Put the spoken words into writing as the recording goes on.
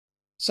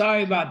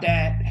Sorry about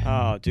that.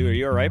 Oh, dude, are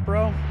you all right,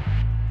 bro?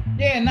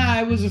 Yeah,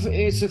 nah,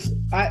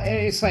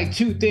 it's like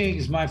two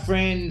things. My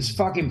friend's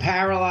fucking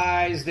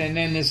paralyzed, and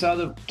then this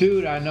other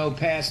dude I know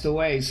passed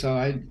away.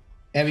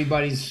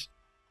 Everybody's,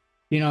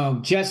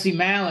 Jesse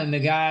Malin, the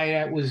guy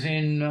that was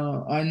in,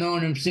 I've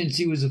known him since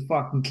he was a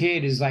fucking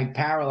kid, is like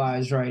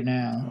paralyzed right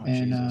now. Oh,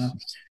 And,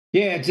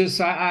 Jesus.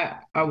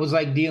 yeah, I was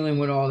like dealing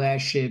with all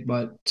that shit,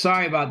 but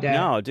sorry about that.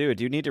 No, dude,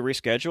 do you need to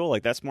reschedule?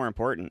 Like, that's more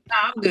important.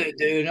 Nah, I'm good,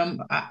 dude.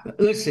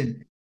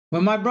 Listen,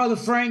 when my brother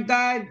Frank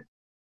died,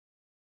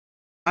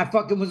 I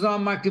fucking was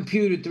on my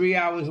computer 3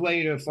 hours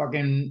later,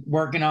 fucking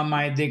working on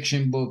my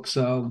addiction book.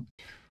 So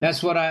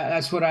that's what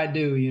I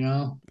do, you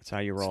know. That's how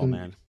you roll, So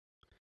man.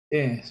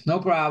 yeah, no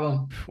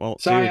problem. Well,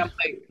 Sorry I'm dude,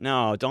 late.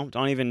 no, don't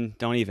even,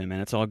 man.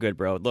 It's all good,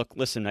 bro. Look,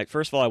 listen.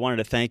 First of all, I wanted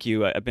to thank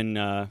you. I've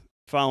been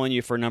following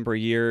you for a number of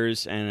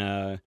years,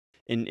 and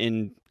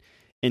in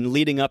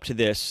leading up to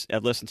this,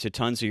 I've listened to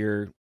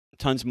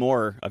tons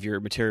more of your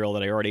material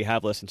that I already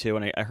have listened to,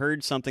 and I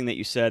heard something that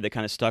you said that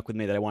kind of stuck with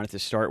me that I wanted to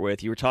start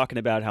with. You were talking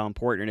about how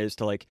important it is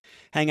to like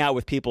hang out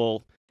with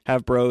people,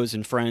 have bros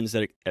and friends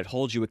that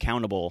hold you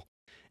accountable.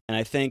 And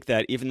I think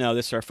that even though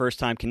this is our first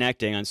time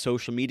connecting on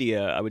social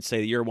media, I would say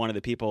that you're one of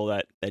the people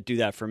that do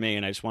that for me.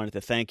 And I just wanted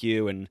to thank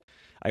you. And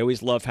I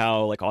always love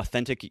how like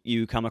authentic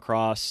you come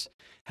across,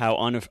 how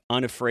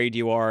unafraid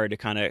you are to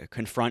kind of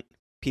confront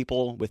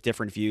people with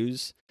different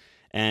views.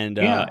 And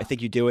I Yeah,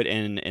 think you do it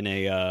in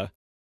a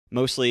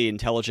mostly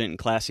intelligent and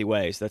classy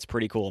way. So that's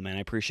pretty cool, man. I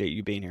appreciate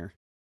you being here.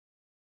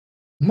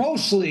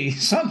 mostly.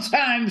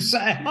 Sometimes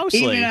even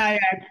Mostly,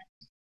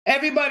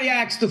 everybody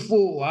acts the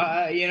fool. 100%,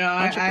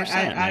 I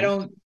man.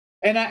 don't.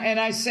 And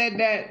I said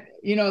that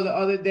the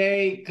other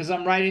day because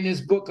I'm writing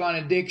this book on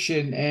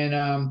addiction,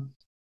 and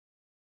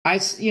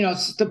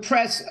the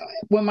press,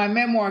 when my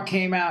memoir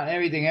came out and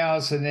everything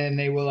else, and then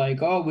they were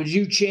like, "Oh, would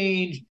you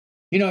change?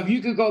 If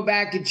you could go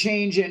back and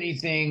change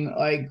anything,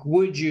 like,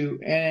 would you?"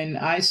 And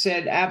I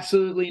said,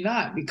 absolutely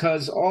not,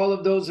 because all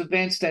of those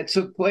events that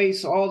took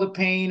place, all the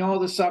pain, all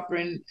the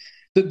suffering,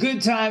 the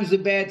good times, the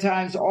bad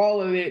times,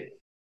 all of it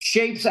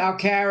shapes our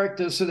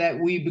character so that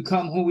we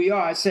become who we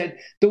are. I said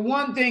the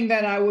one thing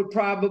that I would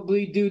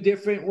probably do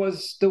different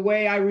was the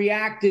way I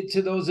reacted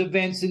to those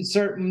events in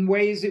certain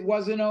ways. It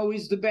wasn't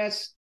always the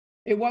best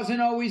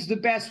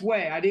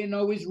way. I didn't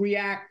always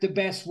react the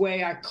best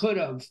way I could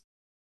have,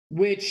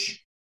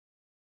 which,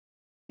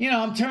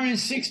 I'm turning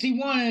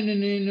 61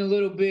 in a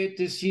little bit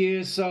this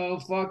year. So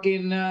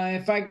fucking,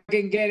 if I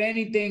can get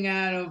anything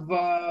out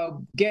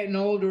of getting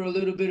older, a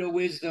little bit of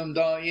wisdom,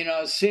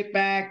 don't, sit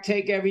back,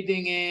 take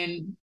everything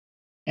in,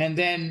 and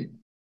then,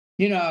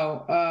 you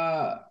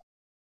know,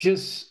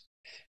 just,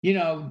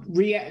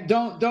 react.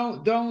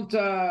 Don't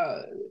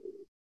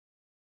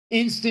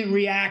instant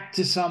react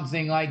to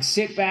something. Like,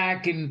 sit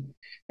back and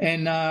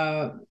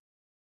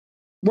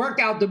work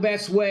out the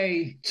best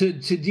way to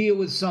deal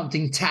with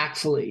something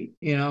tactfully.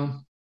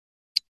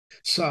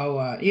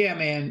 So yeah,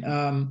 man,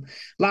 a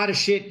lot of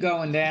shit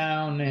going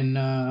down,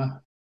 and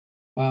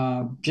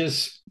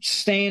just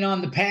staying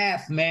on the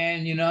path,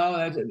 man.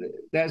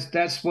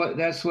 That's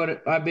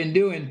what I've been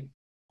doing,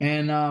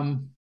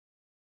 and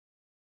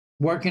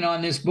working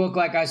on this book.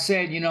 Like I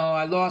said,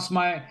 I lost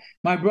my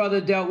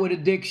brother, dealt with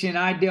addiction.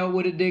 I dealt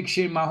with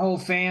addiction. My whole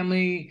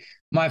family,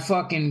 my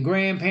fucking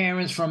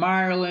grandparents from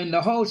Ireland,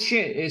 the whole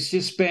shit. It's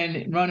just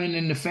been running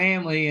in the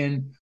family,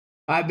 and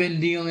I've been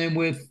dealing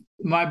with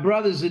my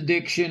brother's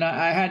addiction.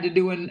 I had to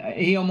do an.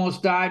 He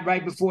almost died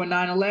right before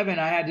 9/11.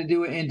 I had to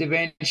do an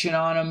intervention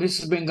on him. This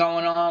has been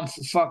going on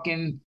for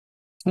fucking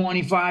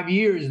 25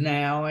 years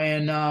now,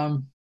 and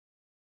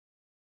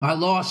I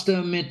lost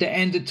him at the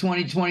end of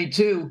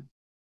 2022.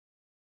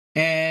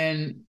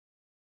 And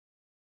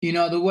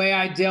the way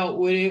I dealt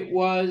with it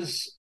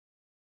was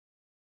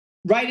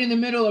right in the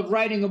middle of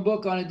writing a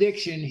book on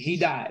addiction, he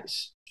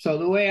dies. So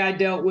the way I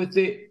dealt with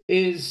it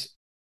is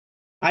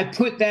I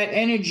put that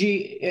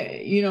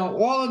energy,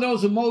 all of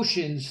those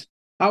emotions.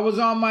 I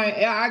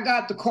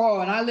got the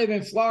call, and I live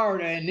in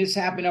Florida, and this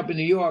happened up in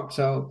New York.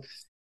 So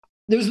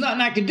there was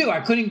nothing I could do. I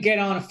couldn't get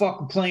on a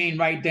fucking plane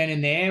right then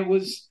and there.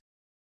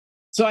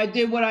 So I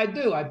did what I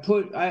do.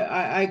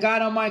 I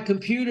got on my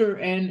computer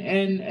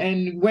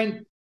and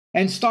went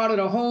and started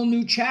a whole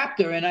new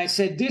chapter. And I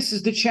said, this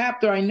is the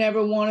chapter I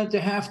never wanted to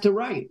have to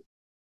write,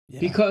 Yeah.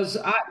 because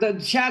the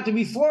chapter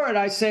before it,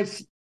 I said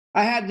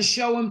I had to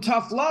show him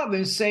tough love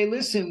and say,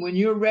 listen, when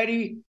you're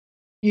ready,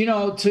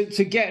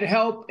 to get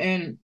help,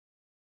 and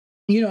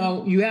you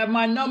have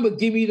my number,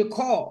 give me the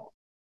call.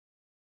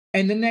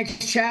 And the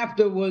next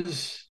chapter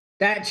was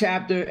that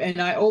chapter,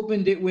 and I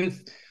opened it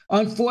with,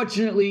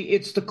 unfortunately,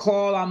 it's the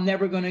call I'm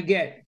never going to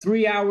get.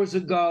 3 hours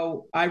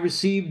ago, I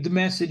received the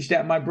message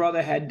that my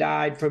brother had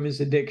died from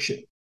his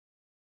addiction.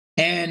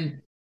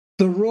 And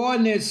the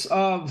rawness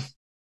of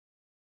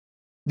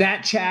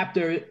that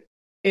chapter,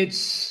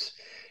 it's,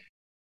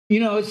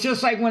 it's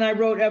just like when I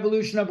wrote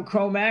Evolution of a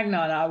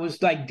Cro-Magnon. I was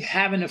like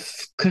having to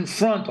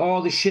confront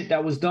all the shit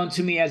that was done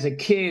to me as a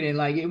kid. And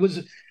like,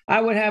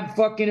 I would have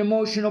fucking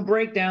emotional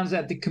breakdowns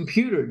at the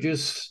computer,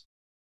 just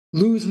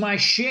lose my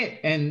shit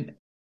and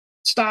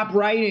stop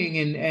writing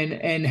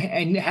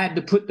and had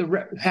to put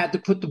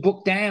the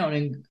book down.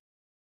 And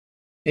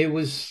it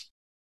was,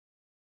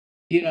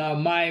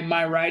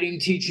 my writing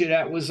teacher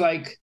that was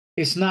like,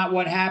 it's not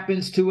what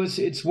happens to us,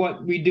 it's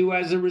what we do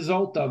as a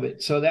result of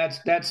it. So that's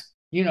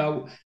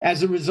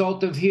as a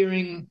result of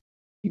hearing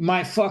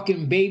my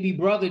fucking baby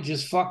brother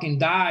just fucking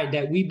died,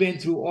 that we've been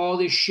through all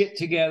this shit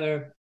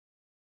together.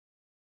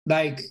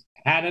 Like,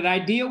 how did I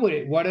deal with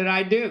it? What did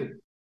I do?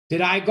 Did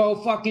I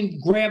go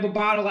fucking grab a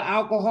bottle of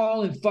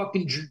alcohol and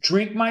fucking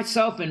drink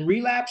myself and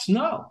relapse?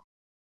 No.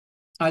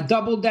 I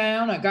doubled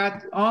down. I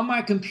got on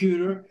my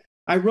computer.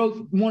 I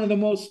wrote one of the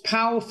most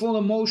powerful,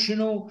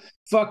 emotional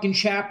fucking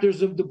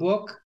chapters of the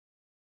book.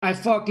 I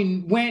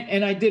fucking went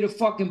and I did a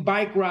fucking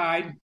bike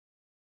ride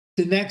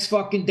the next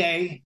fucking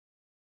day,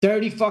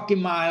 30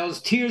 fucking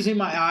miles, tears in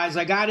my eyes.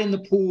 I got in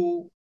the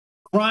pool,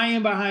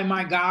 crying behind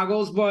my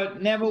goggles,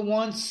 but never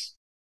once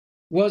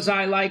was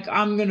I like,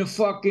 I'm gonna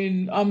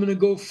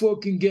go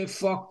fucking get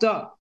fucked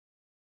up.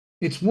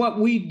 It's what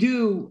we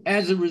do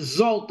as a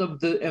result of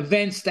the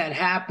events that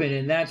happen.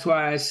 And that's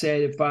why I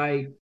said, if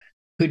I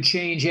could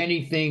change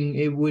anything,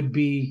 it would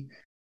be,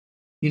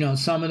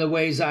 some of the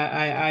ways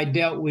I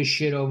dealt with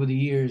shit over the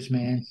years,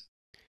 man.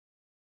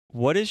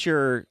 What is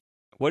your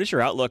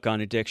outlook on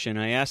addiction?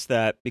 I ask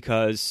that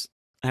because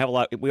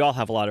we all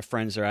have a lot of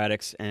friends that are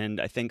addicts, and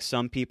I think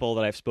some people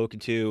that I've spoken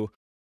to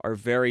are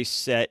very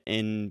set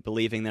in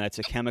believing that it's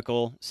a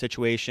chemical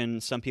situation.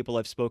 Some people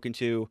I've spoken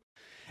to,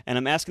 and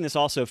I'm asking this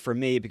also for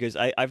me because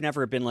I've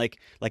never been like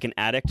an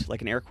addict,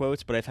 like in air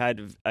quotes, but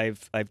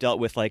I've dealt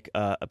with like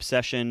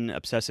obsession,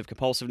 obsessive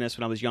compulsiveness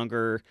when I was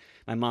younger.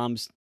 My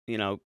mom's,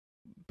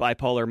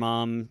 bipolar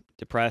mom,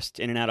 depressed,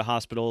 in and out of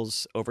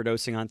hospitals,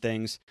 overdosing on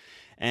things.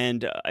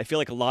 And I feel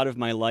like a lot of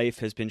my life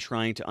has been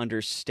trying to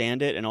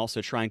understand it and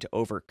also trying to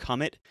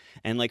overcome it.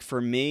 And like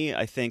for me,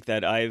 I think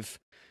that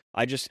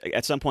I just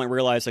at some point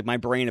realized like my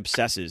brain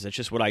obsesses. That's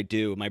just what I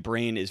do. My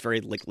brain is very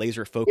like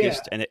laser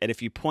focused. Yeah. And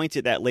if you point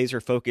at that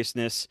laser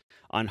focusedness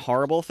on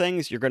horrible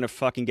things, you're going to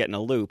fucking get in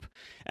a loop.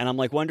 And I'm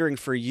like wondering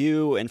for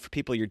you and for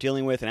people you're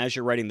dealing with, and as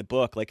you're writing the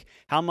book, like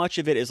how much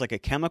of it is like a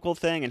chemical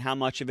thing and how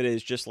much of it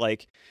is just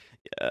like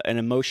an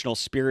emotional,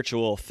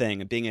 spiritual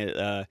thing, being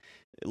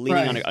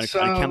leaning on a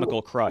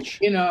chemical crutch.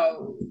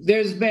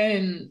 There's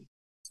been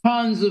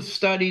tons of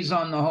studies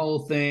on the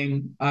whole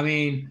thing. I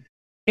mean,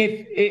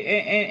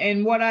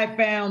 and what I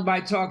found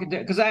by talking to,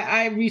 because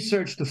I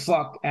researched the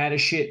fuck out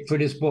of shit for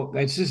this book.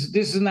 This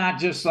is not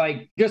just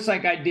like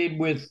I did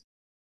with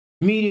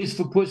Meetings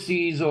for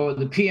Pussies or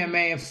the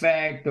PMA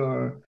Effect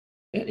or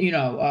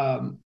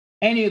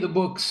any of the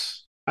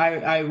books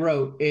I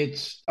wrote.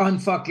 It's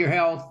Unfuck Your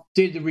Health,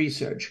 did the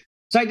research.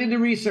 So I did the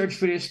research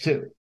for this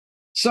too.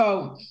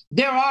 So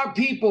there are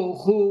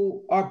people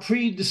who are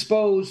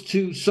predisposed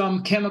to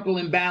some chemical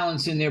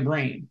imbalance in their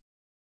brain.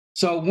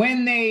 So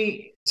when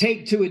they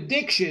take to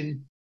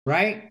addiction,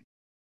 right?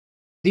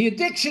 The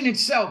addiction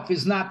itself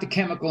is not the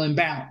chemical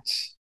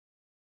imbalance.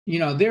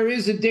 There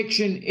is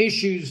addiction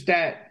issues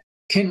that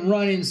can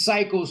run in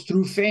cycles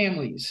through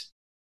families.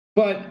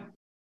 But,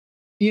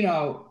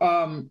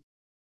 the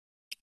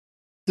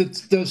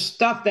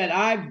stuff that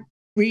I've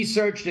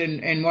researched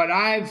and what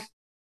I've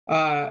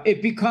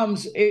it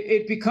becomes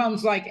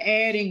like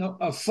adding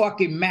a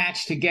fucking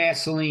match to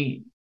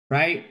gasoline,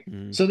 right?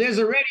 So there's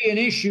already an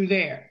issue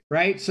there,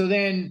 right? So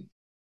then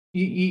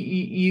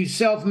you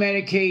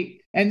self-medicate,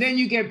 and then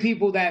you get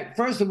people that,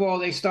 first of all,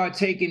 they start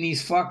taking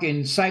these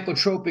fucking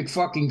psychotropic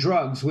fucking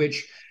drugs,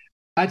 which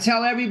I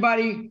tell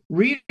everybody,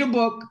 read a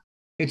book.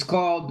 It's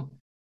called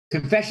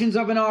Confessions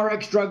of an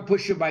RX Drug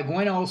Pusher by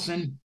Gwen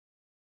Olson.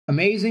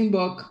 Amazing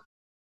book.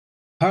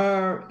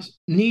 Her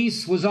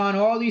niece was on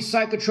all these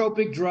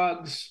psychotropic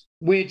drugs,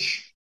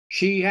 which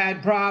she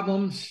had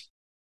problems.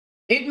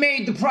 It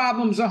made the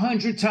problems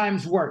 100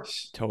 times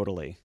worse.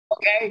 Totally.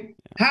 Okay?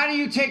 Yeah. How do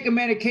you take a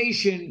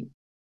medication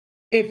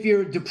if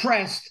you're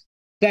depressed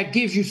that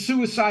gives you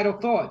suicidal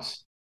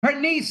thoughts? Her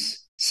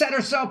niece set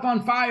herself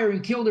on fire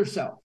and killed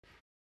herself.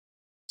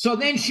 So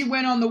then she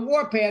went on the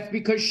warpath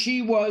because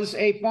she was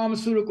a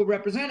pharmaceutical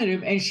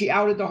representative and she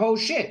outed the whole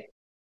shit.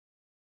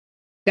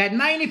 That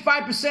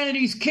 95% of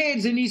these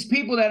kids and these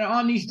people that are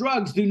on these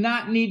drugs do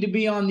not need to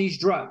be on these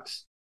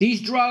drugs.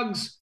 These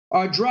drugs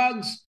are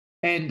drugs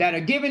and that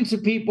are given to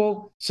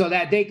people so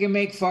that they can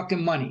make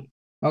fucking money.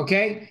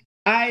 Okay?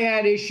 I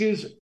had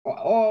issues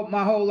all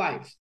my whole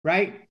life,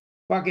 right?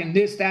 Fucking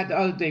this, that, the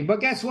other thing. But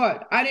guess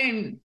what?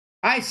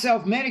 I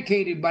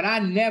self-medicated, but I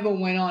never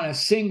went on a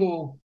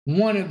single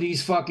one of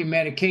these fucking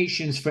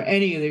medications for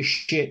any of this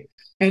shit.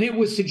 And it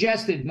was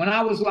suggested when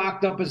I was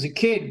locked up as a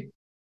kid,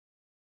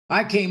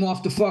 I came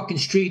off the fucking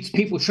streets,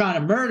 people trying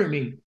to murder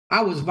me.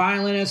 I was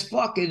violent as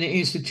fuck in the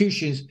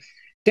institutions.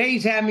 They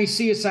had me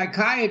see a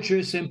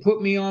psychiatrist and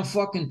put me on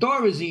fucking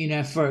Thorazine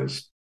at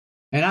first.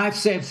 And I've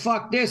said,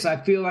 fuck this. I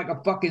feel like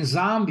a fucking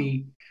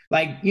zombie.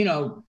 Like,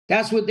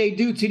 that's what they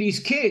do to these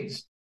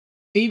kids.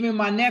 Even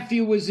my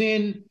nephew was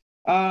in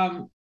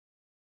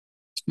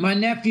my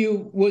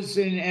nephew was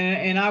in,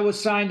 and I was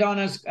signed on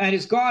as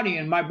his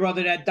guardian, my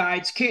brother that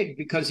died's kid,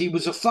 because he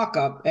was a fuck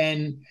up,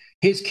 and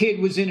his kid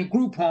was in a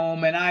group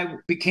home, and I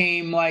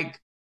became like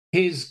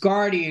his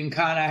guardian,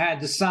 kind of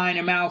had to sign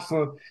him out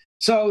for.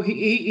 So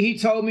he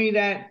told me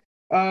that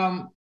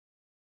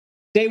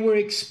they were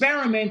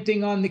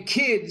experimenting on the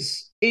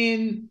kids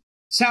in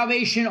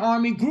Salvation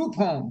Army group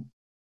home,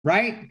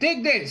 right?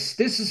 Dig this.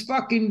 This is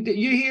fucking,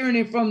 you're hearing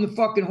it from the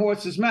fucking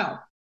horse's mouth.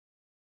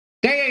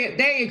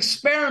 They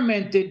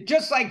experimented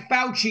just like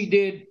Fauci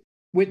did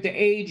with the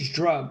AIDS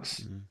drugs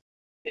in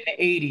the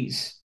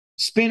 80s.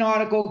 Spin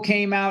article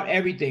came out,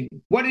 everything.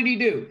 What did he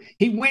do?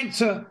 He went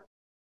to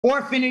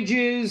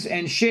orphanages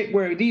and shit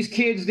where these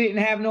kids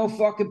didn't have no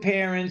fucking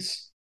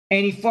parents,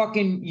 and he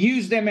fucking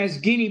used them as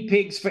guinea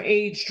pigs for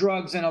AIDS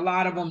drugs, and a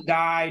lot of them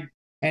died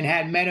and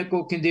had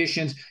medical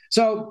conditions.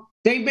 So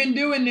they've been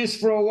doing this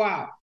for a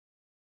while,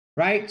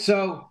 right?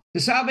 So the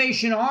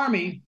Salvation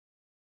Army,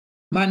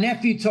 my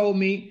nephew told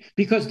me,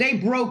 because they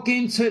broke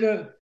into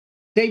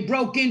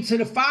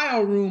the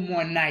file room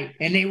one night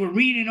and they were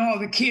reading all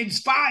the kids'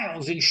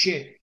 files and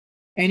shit.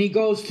 And he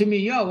goes to me,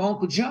 yo,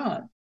 Uncle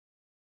John.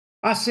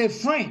 I said,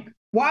 Frank,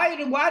 why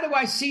do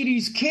I see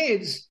these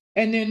kids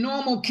and they're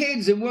normal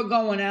kids and we're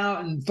going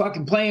out and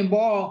fucking playing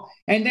ball,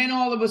 and then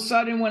all of a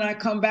sudden when I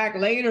come back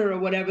later or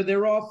whatever,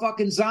 they're all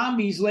fucking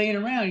zombies laying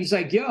around. He's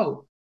like,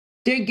 yo,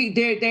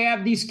 they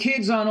have these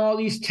kids on all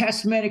these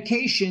test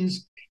medications,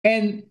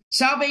 and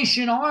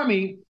Salvation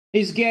Army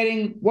is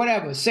getting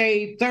whatever,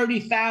 say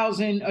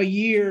 30,000 a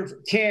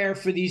year care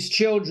for these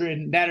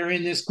children that are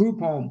in this group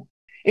home.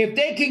 If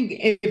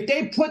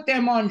they put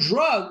them on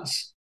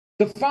drugs,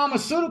 the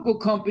pharmaceutical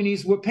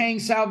companies were paying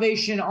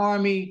Salvation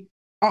Army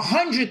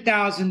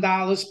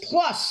 $100,000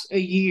 plus a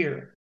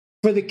year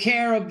for the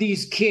care of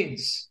these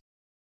kids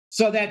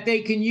so that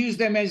they can use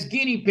them as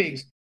guinea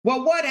pigs.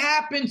 Well, what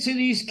happened to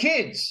these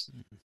kids?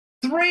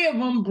 3 of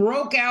them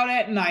broke out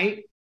at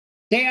night.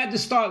 They had to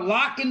start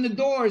locking the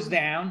doors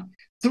down.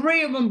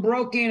 3 of them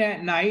broke in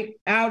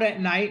out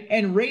at night,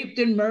 and raped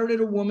and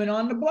murdered a woman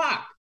on the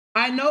block.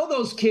 I know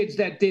those kids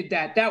that did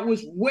that. That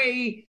was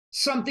way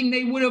something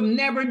they would have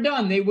never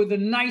done. They were the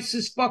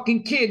nicest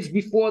fucking kids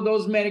before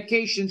those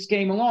medications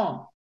came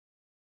along.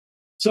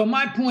 So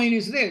my point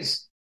is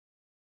this.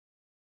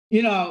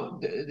 You know,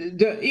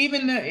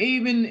 even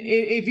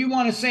if you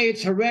want to say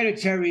it's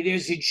hereditary,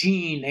 there's a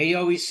gene. They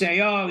always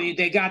say, oh,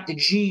 they got the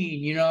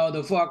gene, you know,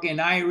 the fucking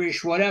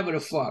Irish, whatever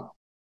the fuck.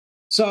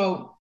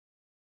 So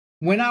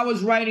when I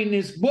was writing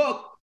this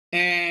book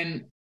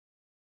and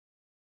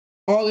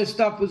all this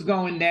stuff was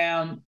going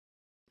down,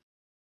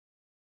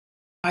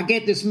 I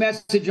get this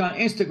message on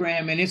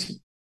Instagram, and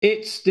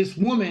it's this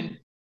woman.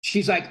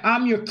 She's like,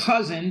 I'm your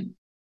cousin.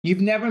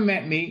 You've never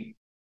met me.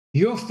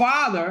 Your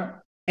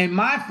father and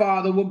my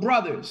father were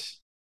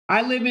brothers.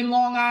 I live in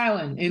Long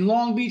Island, in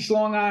Long Beach,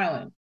 Long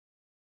Island.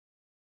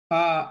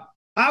 I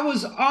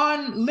was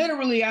on,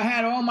 literally, I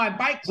had all my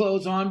bike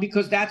clothes on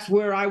because that's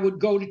where I would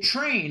go to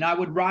train. I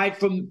would ride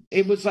from,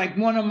 it was like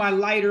one of my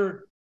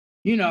lighter,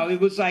 you know,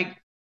 it was like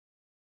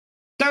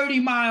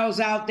 30 miles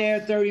out there,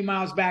 30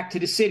 miles back to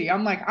the city.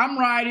 I'm like, I'm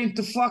riding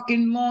to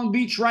fucking Long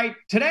Beach right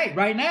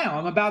now.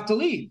 I'm about to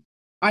leave.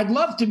 I'd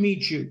love to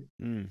meet you.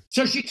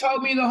 So she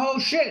told me the whole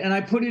shit, and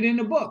I put it in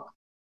the book.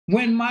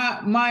 When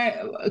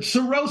my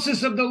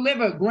cirrhosis of the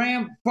liver,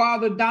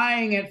 grandfather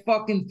dying at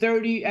fucking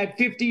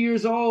 50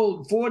 years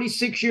old,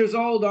 46 years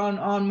old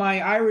on my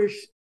Irish,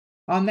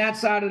 on that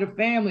side of the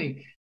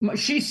family.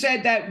 She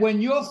said that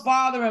when your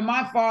father and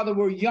my father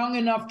were young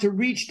enough to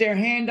reach their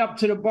hand up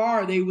to the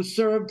bar, they were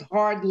served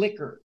hard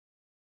liquor.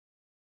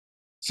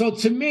 So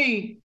to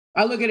me,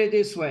 I look at it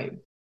this way.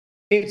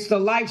 It's the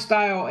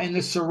lifestyle and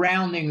the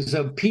surroundings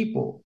of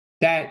people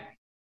that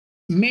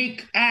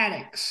make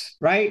addicts,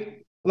 right?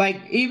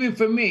 Like, even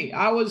for me,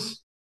 I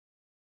was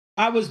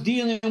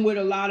dealing with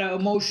a lot of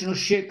emotional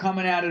shit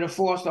coming out of the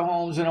foster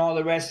homes and all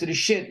the rest of the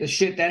shit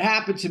that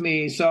happened to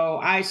me. So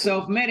I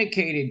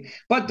self-medicated.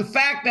 But the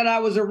fact that I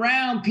was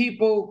around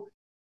people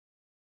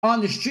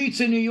on the streets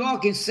of New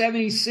York in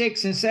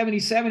 76 and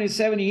 77 and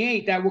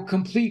 78 that were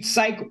complete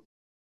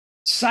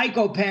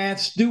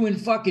psychopaths doing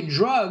fucking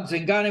drugs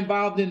and got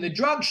involved in the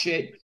drug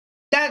shit,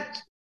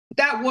 that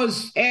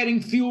was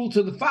adding fuel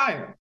to the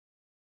fire.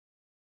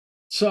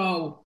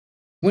 So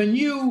when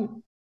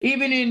you,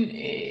 even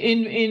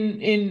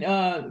in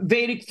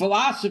Vedic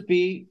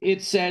philosophy,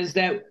 it says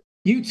that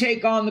you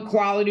take on the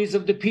qualities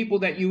of the people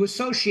that you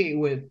associate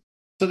with.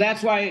 So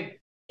that's why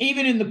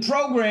even in the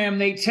program,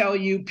 they tell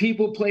you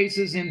people,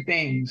 places, and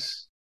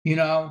things, you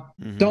know,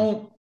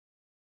 don't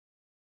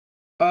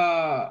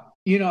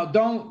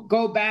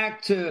go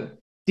back to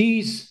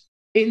these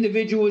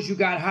individuals you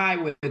got high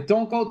with.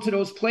 Don't go to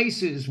those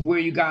places where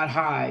you got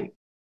high.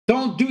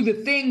 Don't do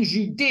the things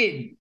you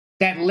did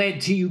that led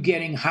to you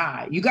getting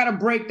high. You got to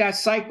break that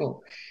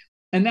cycle.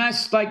 And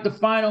that's like the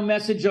final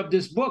message of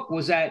this book,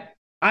 was that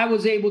I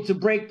was able to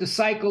break the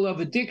cycle of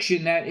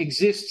addiction that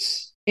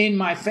exists in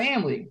my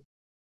family.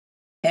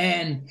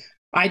 And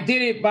I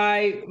did it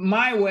by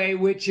my way,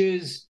 which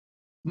is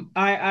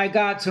I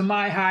got to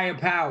my higher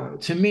power.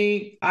 To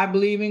me, I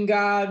believe in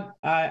God.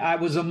 I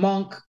was a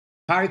monk,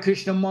 Hare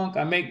Krishna monk.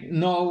 I make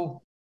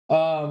no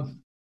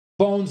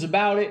bones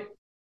about it.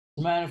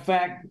 As a matter of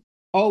fact,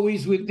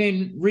 always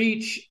within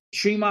reach,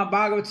 Srimad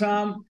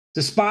Bhagavatam,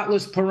 the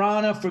spotless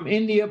Purana from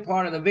India,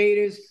 part of the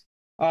Vedas.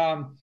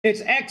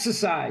 It's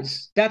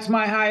exercise. That's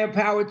my higher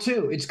power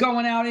too. It's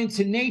going out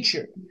into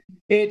nature.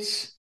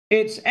 It's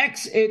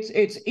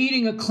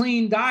eating a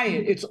clean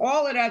diet. It's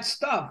all of that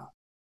stuff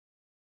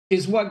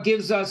is what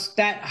gives us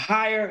that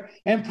higher.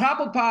 And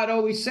Prabhupada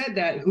always said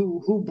that,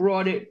 who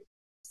brought it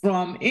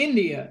from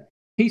India.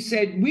 He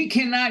said, we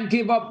cannot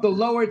give up the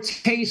lower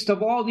taste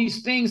of all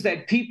these things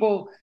that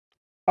people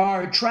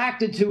are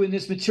attracted to in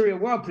this material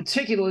world,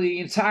 particularly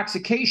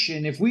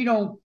intoxication. If we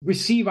don't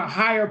receive a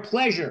higher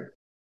pleasure,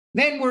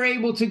 then we're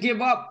able to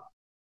give up.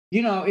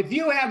 You know, if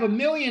you have $1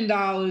 million,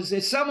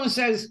 if someone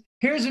says,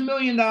 here's $1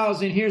 million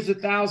and here's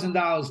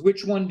 $1,000,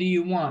 which one do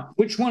you want?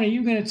 Which one are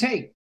you going to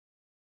take?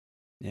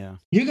 Yeah.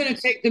 You're going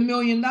to take the $1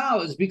 million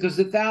because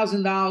the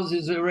 $1,000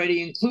 is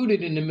already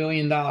included in the $1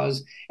 million.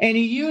 And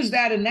he used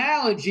that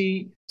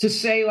analogy to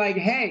say, like,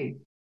 hey,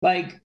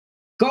 like,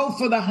 go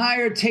for the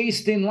higher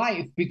taste in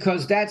life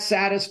because that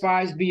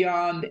satisfies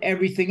beyond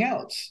everything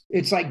else.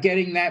 It's like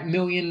getting that $1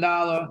 million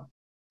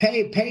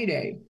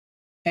payday.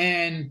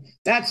 And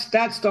that's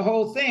the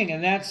whole thing.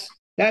 And that's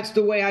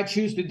the way I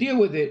choose to deal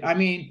with it. I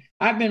mean,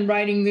 I've been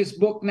writing this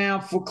book now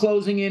for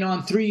closing in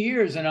on 3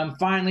 years, and I'm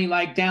finally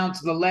like down to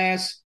the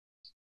last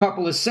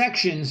couple of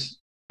sections.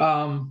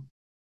 And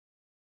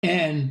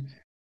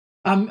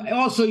I'm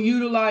also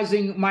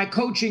utilizing my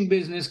coaching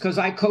business because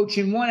I coach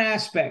in one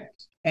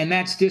aspect, and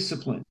that's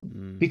discipline.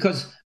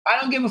 Because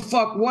I don't give a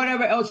fuck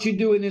whatever else you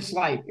do in this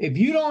life. If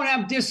you don't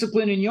have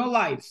discipline in your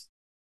life,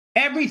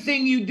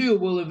 everything you do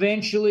will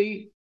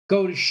eventually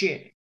go to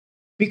shit.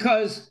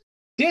 Because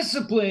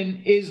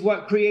discipline is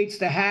what creates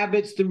the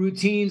habits, the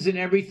routines, and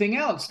everything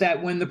else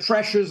that when the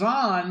pressure's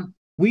on,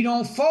 we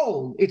don't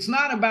fold. It's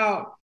not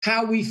about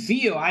how we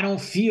feel.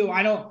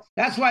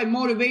 That's why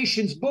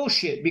motivation's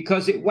bullshit,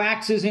 because it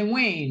waxes and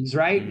wanes,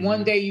 right? Mm-hmm.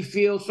 One day you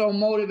feel so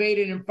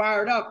motivated and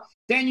fired up,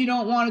 then you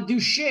don't want to do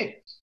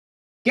shit.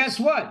 Guess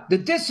what? The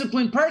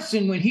disciplined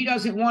person, when he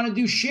doesn't want to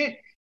do shit,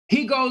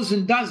 he goes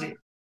and does it.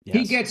 Yes.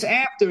 He gets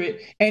after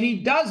it, and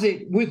he does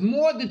it with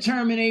more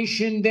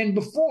determination than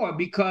before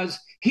because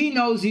he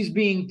knows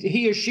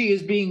he or she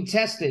is being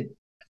tested.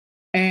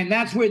 And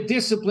that's where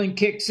discipline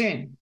kicks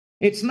in.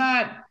 It's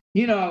not,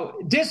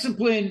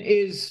 discipline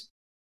is,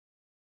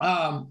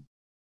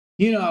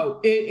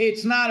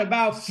 it's not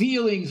about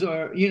feelings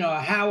or,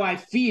 how I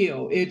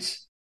feel.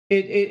 It's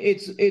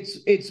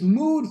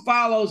mood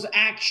follows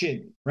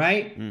action,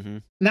 right? Mm-hmm.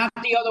 Not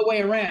the other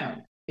way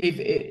around.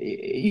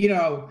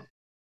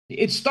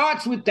 It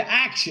starts with the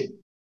action.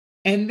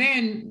 And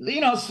then,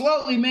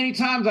 slowly, many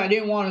times I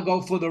didn't want to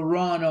go for the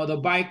run or the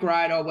bike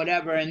ride or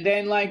whatever. And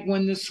then, like,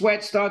 when the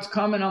sweat starts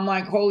coming, I'm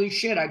like, holy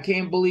shit, I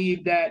can't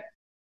believe that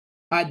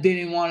I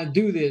didn't want to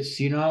do this,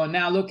 and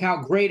now look how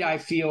great I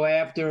feel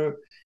after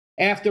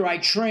I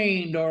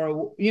trained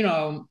or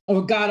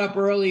got up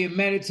early and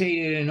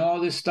meditated and all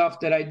this stuff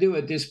that I do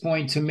at this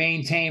point to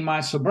maintain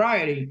my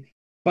sobriety.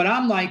 But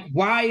I'm like,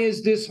 why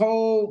is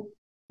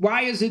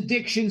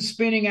addiction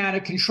spinning out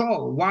of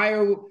control? Why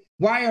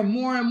are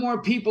more and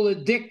more people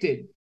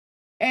addicted?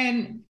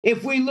 And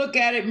if we look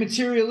at it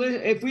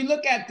if we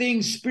look at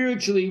things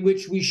spiritually,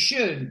 which we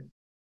should,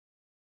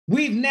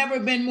 we've never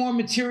been more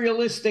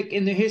materialistic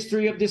in the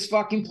history of this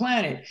fucking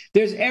planet.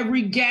 There's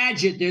every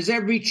gadget, there's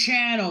every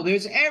channel,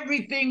 there's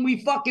everything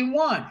we fucking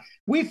want.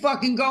 We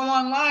fucking go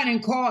online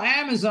and call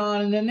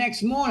Amazon, and the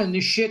next morning the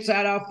shit's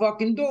at our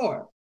fucking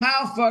door.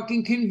 How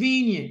fucking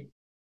convenient.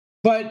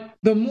 But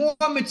the more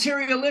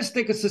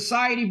materialistic a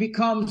society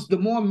becomes, the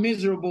more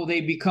miserable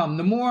they become,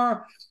 the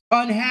more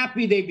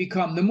unhappy they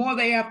become, the more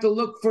they have to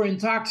look for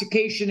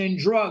intoxication and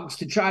drugs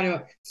to try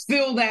to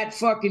fill that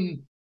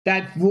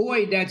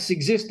void that's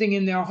existing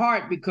in their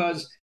heart.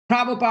 Because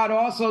Prabhupada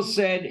also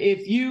said,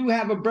 if you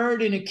have a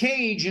bird in a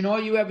cage and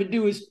all you ever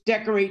do is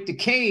decorate the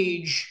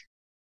cage,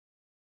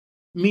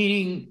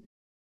 meaning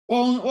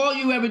all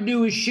you ever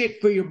do is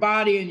shit for your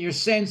body and your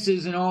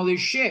senses and all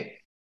this shit,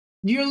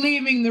 you're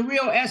leaving the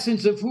real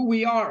essence of who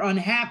we are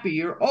unhappy.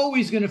 You're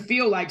always going to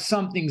feel like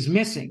something's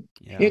missing.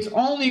 Yeah. It's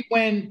only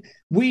when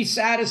we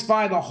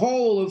satisfy the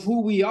whole of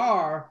who we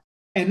are,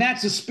 and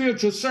that's a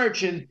spiritual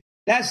search, and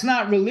that's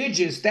not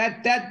religious.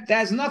 That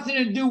has nothing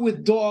to do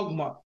with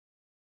dogma.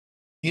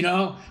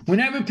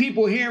 Whenever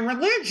people hear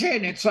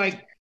religion, it's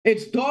like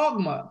it's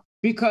dogma,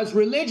 because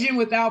religion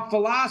without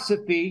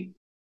philosophy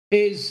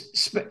is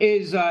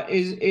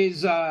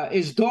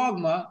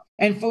dogma.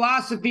 And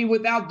philosophy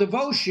without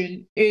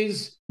devotion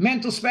is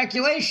mental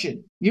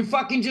speculation. You're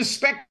fucking just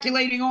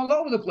speculating all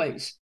over the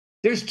place.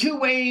 There's two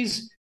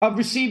ways of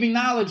receiving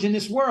knowledge in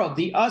this world: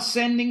 the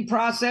ascending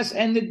process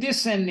and the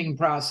descending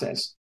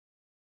process.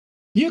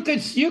 You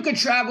could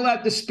travel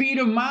at the speed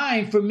of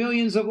mind for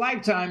millions of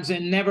lifetimes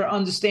and never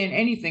understand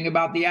anything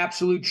about the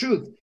absolute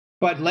truth.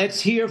 But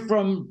let's hear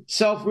from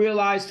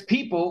self-realized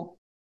people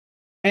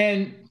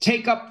and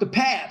take up the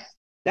path.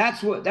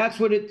 That's what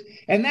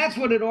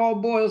it all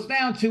boils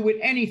down to with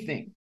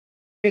anything.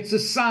 It's a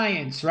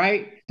science,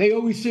 right? They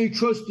always say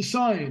trust the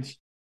science.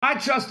 I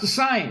trust the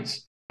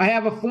science. I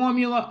have a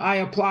formula, I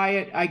apply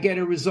it, I get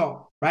a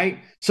result, right?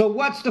 So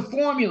what's the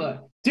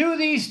formula? Do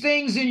these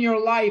things in your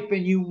life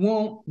and you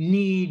won't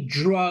need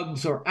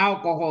drugs or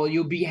alcohol.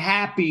 You'll be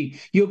happy,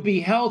 you'll be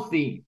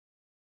healthy,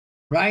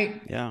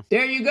 right? Yeah.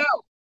 There you go.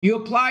 You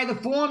apply the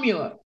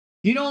formula.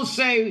 You don't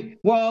say,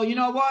 well, you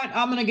know what?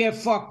 I'm going to get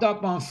fucked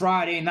up on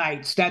Friday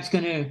nights.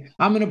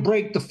 I'm going to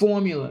break the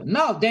formula.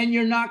 No, then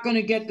you're not going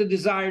to get the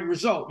desired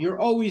result. You're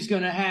always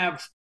going to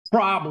have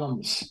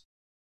problems.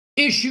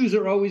 Issues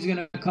are always going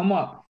to come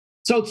up.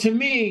 So to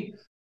me,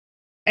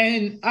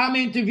 and I'm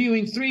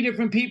interviewing 3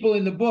 different people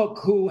in the book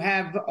who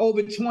have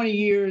over 20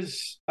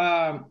 years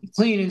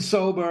clean and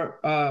sober,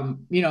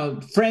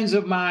 friends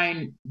of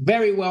mine,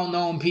 very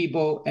well-known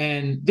people.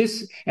 And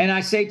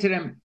I say to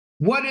them,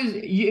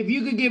 if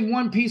you could give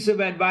one piece of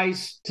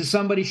advice to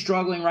somebody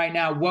struggling right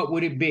now, what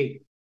would it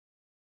be?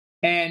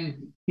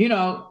 And,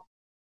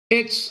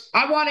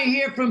 I want to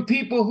hear from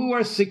people who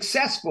are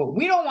successful.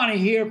 We don't want to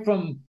hear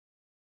from,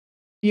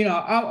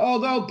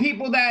 although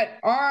people that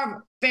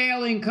are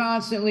failing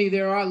constantly,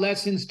 there are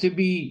lessons to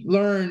be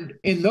learned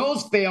in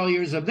those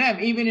failures of them,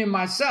 even in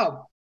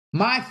myself.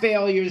 My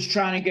failure is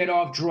trying to get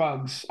off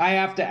drugs. I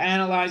have to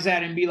analyze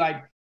that and be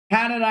like,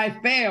 how did I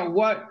fail?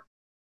 What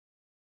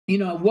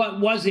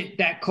was it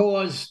that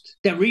caused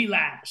the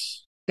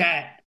relapse?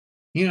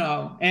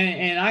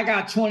 And I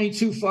got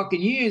 22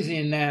 fucking years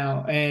in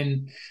now.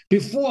 And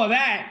before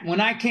that,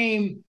 when I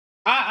came,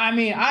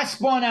 I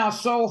spun out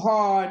so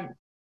hard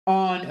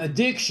on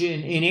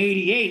addiction in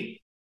 88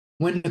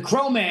 when the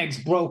Cro-Mags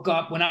broke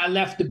up, when I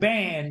left the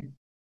band,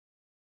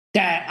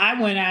 that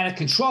I went out of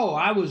control.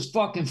 I was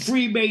fucking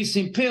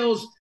freebasing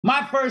pills.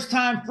 My first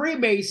time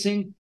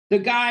freebasing, the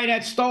guy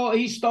that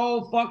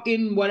stole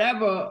fucking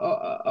whatever,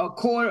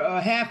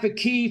 a half a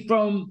key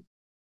from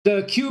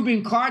the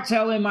Cuban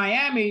cartel in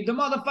Miami. The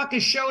motherfucker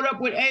showed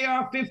up with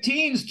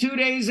AR-15s 2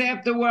 days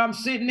after where I'm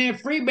sitting there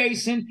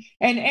freebasing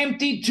and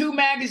emptied 2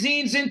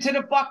 magazines into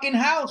the fucking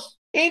house,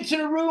 into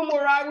the room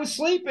where I was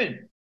sleeping.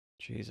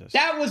 Jesus.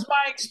 That was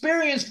my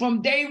experience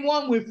from day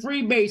one with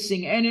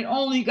freebasing, and it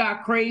only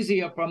got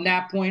crazier from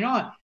that point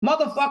on.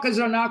 Motherfuckers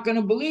are not going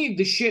to believe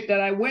the shit that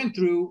I went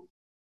through,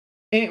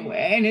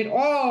 and it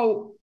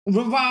all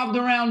revolved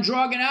around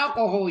drug and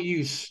alcohol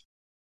use,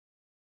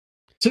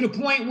 to the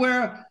point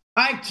where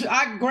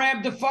I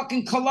grabbed the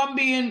fucking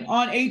Colombian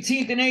on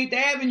 18th and 8th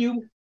Avenue,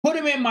 put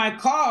him in my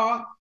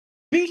car,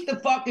 beat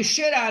the fucking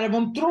shit out of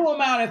him, threw him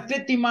out at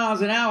 50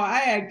 miles an hour. I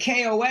had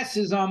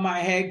KOSs on my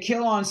head,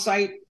 kill on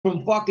sight,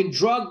 from fucking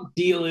drug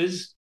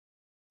dealers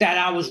that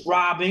I was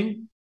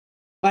robbing.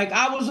 Like,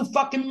 I was a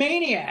fucking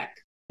maniac.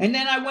 And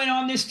then I went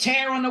on this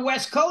tear on the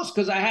West Coast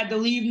because I had to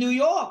leave New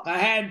York. I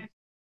had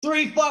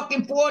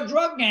 4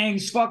 drug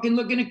gangs fucking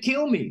looking to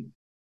kill me.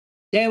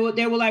 They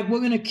were like, we're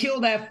going to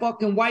kill that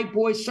fucking white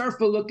boy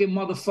surfer looking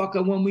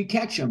motherfucker when we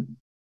catch him.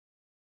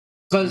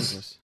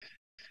 Because,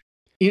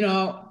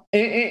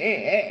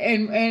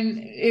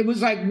 it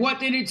was like, what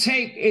did it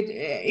take?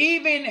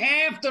 Even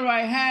after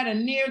I had a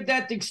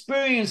near-death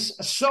experience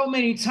so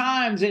many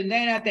times, and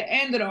then at the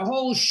end of the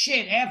whole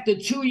shit, after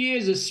 2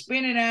 years of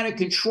spinning out of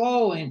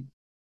control, and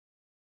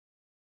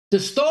the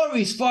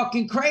story's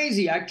fucking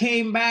crazy. I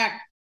came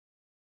back,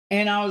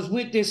 and I was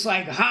with this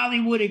like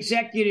Hollywood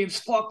executive's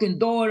fucking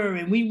daughter,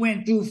 and we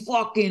went through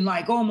fucking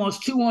like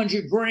almost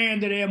 200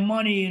 grand of their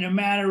money in a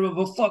matter of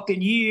a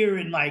fucking year,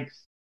 and like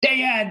they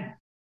had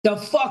the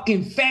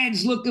fucking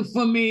feds looking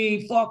for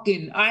me.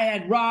 I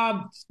had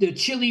robbed the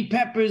Chili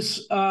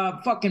Peppers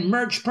fucking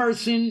merch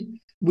person.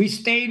 We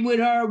stayed with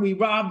her. We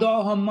robbed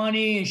all her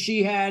money, and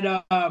she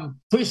had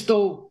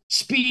Crystal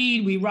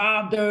Speed. We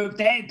robbed her.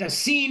 The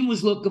scene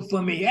was looking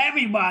for me.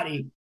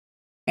 Everybody.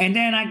 And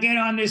then I get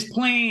on this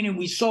plane, and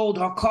we sold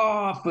her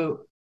car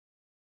for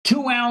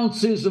 2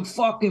 ounces of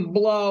fucking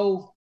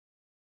blow,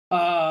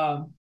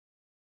 2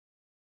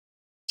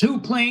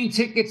 plane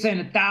tickets,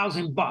 and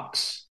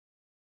 $1,000.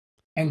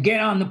 And get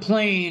on the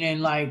plane,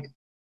 and like,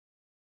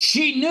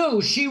 she knew,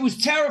 she was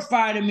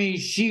terrified of me.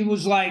 She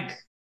was like,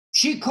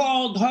 she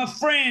called her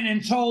friend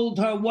and told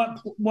her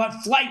what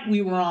flight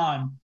we were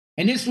on.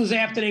 And this was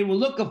after they were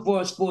looking for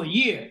us for a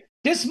year.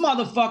 This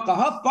motherfucker,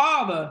 her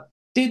father,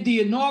 did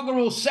the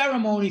inaugural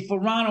ceremony for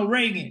Ronald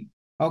Reagan.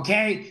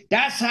 Okay?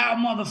 That's how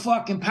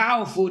motherfucking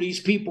powerful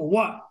these people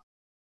were.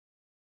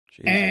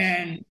 Jesus.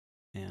 And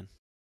man,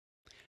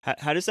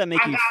 how does that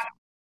make you?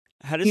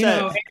 How does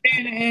that?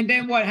 And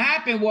then what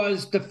happened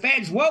was the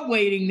feds were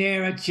waiting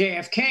there at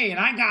JFK, and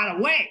I got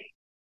away.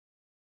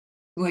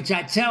 Which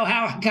I tell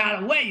how I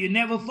got away. You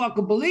never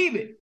fucking believe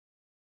it.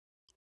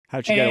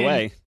 How'd you get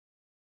away?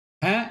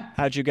 Huh?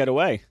 How'd you get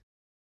away?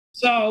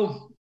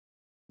 So,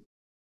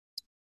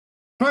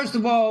 first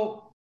of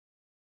all,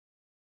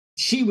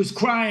 she was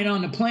crying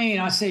on the plane.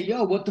 I said,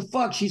 yo, what the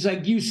fuck? She's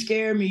like, you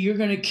scare me. You're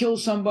going to kill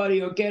somebody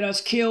or get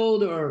us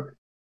killed, or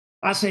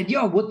I said,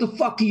 yo, what the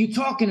fuck are you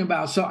talking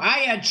about? So I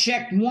had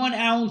checked 1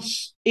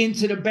 ounce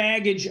into the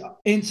baggage.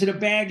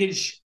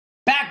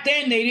 Back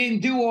then, they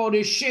didn't do all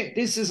this shit.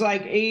 This is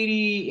like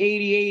 80,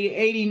 88,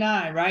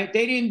 89, right?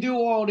 They didn't do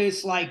all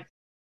this like,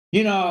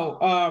 you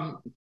know,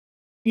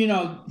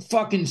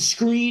 fucking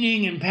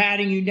screening and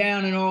patting you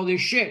down and all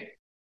this shit.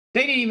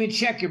 They didn't even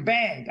check your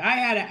bag. I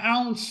had an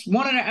ounce.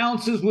 1 of the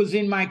ounces was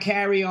in my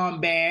carry-on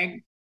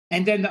bag.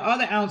 And then the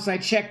other ounce I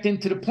checked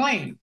into the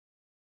plane,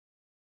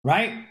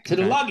 right? To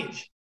the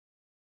luggage.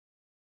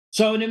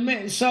 So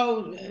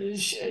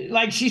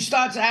like she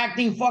starts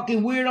acting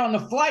fucking weird on the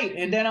flight.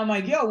 And then I'm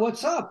like, yo,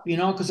 what's up? You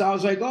know, because I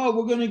was like, oh,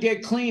 we're going to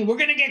get clean. We're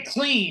going to get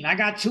clean. I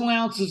got 2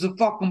 ounces of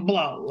fucking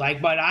blow.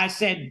 Like, but I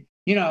said,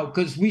 you know,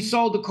 because we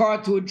sold the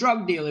car to a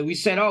drug dealer. We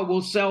said, oh,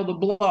 we'll sell the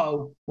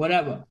blow,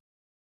 whatever.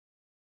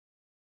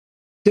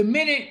 The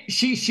minute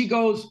she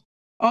goes,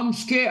 I'm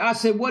scared. I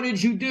said, what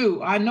did you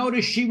do? I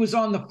noticed she was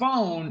on the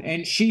phone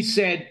and she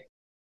said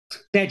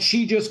that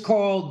she just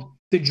called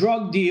the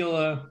drug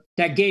dealer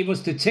that gave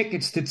us the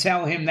tickets to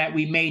tell him that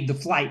we made the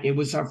flight. It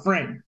was her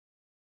friend.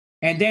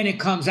 And then it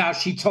comes out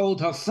she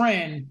told her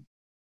friend,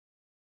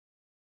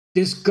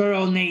 this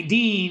girl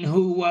Nadine,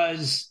 who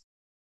was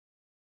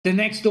the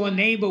next door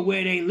neighbor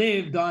where they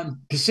lived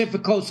on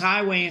Pacific Coast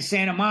Highway in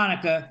Santa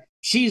Monica,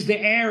 she's the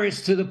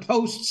heiress to the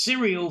Post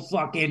cereal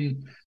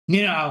fucking,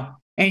 you know,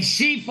 and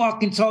she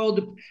fucking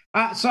told,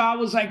 so I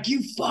was like,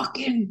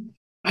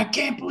 I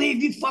can't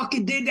believe you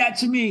fucking did that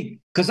to me.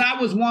 Because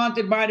I was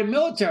wanted by the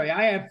military.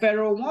 I had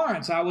federal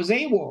warrants. I was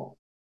AWOL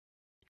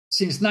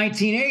since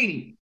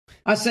 1980.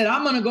 I said,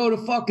 I'm going to go to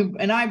fucking,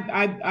 and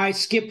I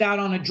skipped out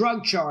on a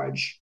drug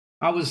charge.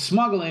 I was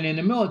smuggling in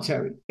the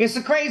military. It's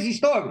a crazy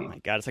story. Oh my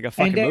God, it's like a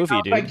fucking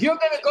movie, dude. Like, you're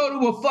going to go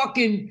to a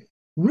fucking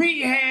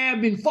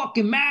rehab in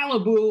fucking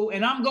Malibu,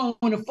 and I'm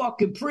going to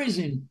fucking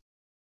prison.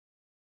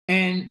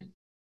 And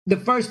the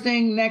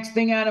next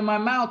thing out of my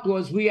mouth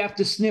was, we have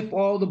to sniff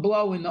all the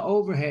blow in the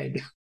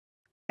overhead.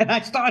 And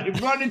I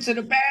started running to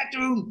the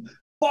bathroom,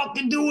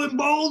 fucking doing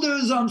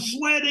boulders. I'm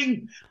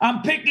sweating.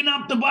 I'm picking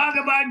up the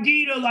Bhagavad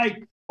Gita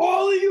like,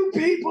 all of you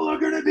people are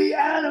going to be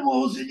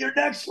animals in your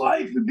next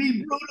life and be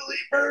brutally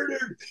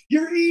murdered.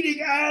 You're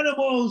eating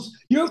animals.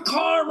 Your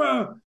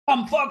karma.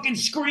 I'm fucking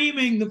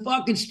screaming. The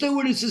fucking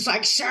stewardess is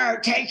like,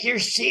 sir, take your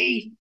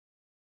seat.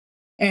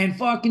 And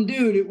fucking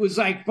dude, it was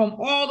like from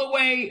all the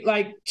way,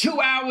 like 2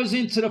 hours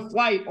into the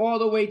flight, all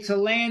the way to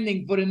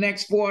landing for the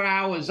next 4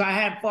 hours. I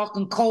had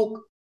fucking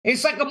coke.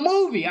 It's like a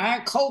movie. I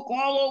had coke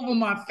all over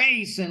my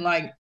face and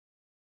like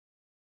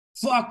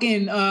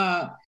fucking,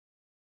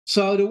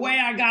 so the way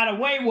I got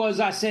away was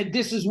I said,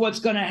 this is what's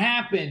going to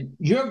happen.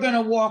 You're going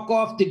to walk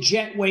off the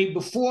jetway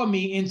before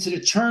me into the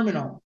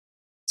terminal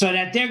so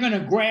that they're going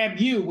to grab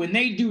you. When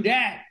they do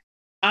that,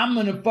 I'm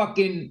going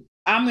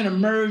to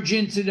merge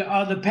into the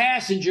other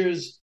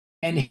passengers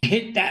and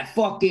hit that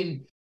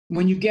fucking,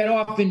 when you get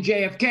off in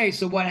JFK.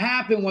 So what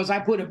happened was I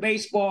put a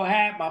baseball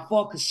hat, my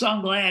fucking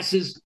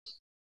sunglasses,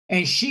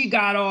 and she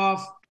got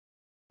off,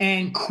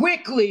 and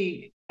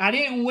quickly, I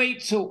didn't wait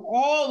till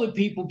all the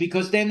people,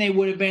 because then they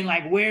would have been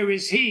like, where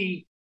is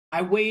he?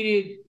 I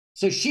waited.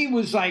 So she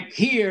was like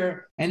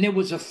here, and there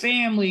was a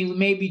family,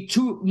 maybe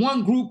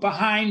one group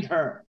behind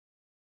her.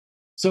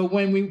 So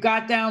when we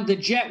got down the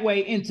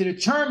jetway into the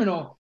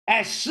terminal,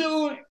 as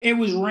soon, it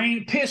was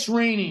piss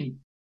raining.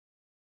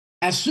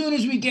 As soon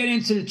as we get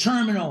into the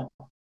terminal,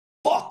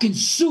 fucking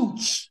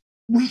suits,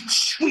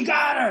 we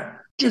got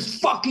her,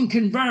 just fucking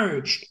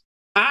converged.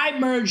 I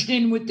merged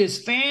in with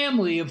this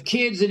family of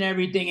kids and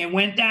everything and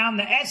went down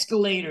the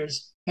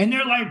escalators. And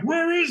they're like,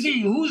 where is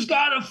he? Who's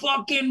got a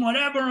fucking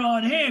whatever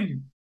on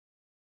him?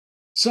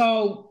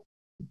 So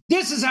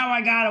this is how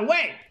I got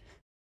away.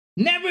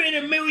 Never in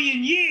a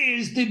million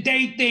years did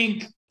they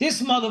think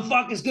this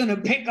motherfucker's going to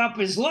pick up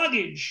his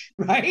luggage,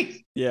 right?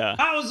 Yeah.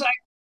 I was like,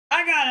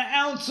 I got an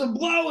ounce of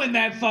blow in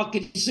that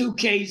fucking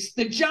suitcase.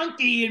 The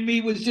junkie in me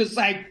was just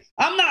like,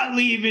 I'm not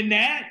leaving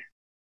that.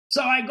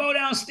 So I go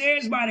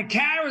downstairs by the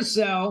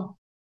carousel,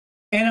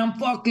 and I'm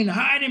fucking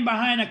hiding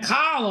behind a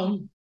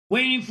column,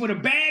 waiting for the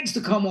bags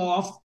to come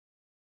off.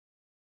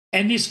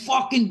 And this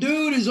fucking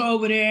dude is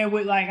over there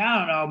with, like, I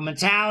don't know,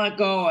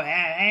 Metallica or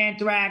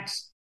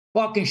Anthrax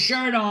fucking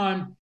shirt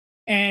on,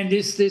 and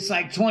this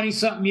like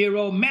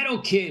 20-something-year-old metal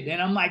kid.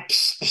 And I'm like,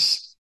 psst,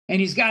 psst, and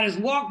he's got his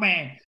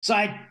Walkman. So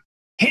I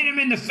hit him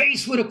in the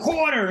face with a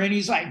quarter, and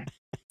he's like,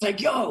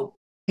 yo.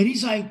 And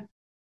he's like,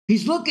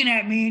 he's looking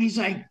at me, and he's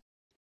like,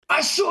 I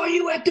saw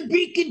you at the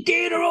Beacon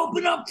Theater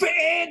open up for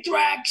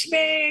Anthrax,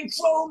 man,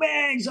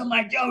 Cro-Mags. I'm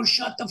like, yo,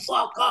 shut the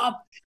fuck up.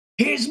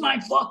 Here's my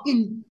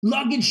fucking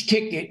luggage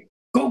ticket.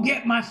 Go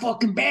get my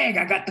fucking bag.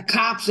 I got the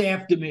cops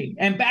after me.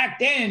 And back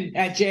then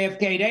at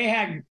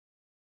JFK,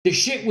 the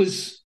shit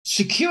was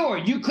secure.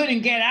 You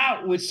couldn't get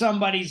out with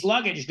somebody's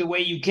luggage the way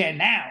you can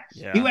now.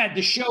 Yeah. You had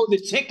to show the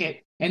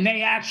ticket, and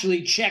they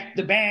actually checked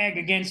the bag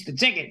against the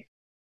ticket.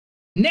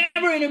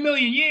 Never in a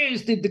million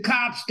years did the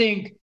cops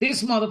think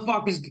this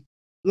motherfucker's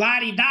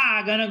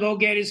la-di-da gonna go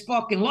get his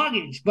fucking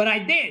luggage, but I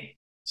did.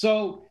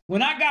 So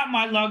when I got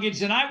my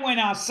luggage and I went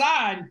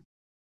outside,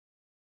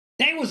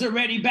 they was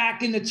already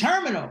back in the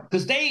terminal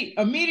because they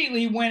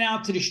immediately went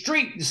out to the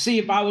street to see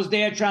if I was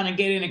there trying to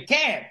get in a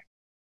cab.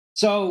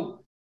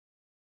 So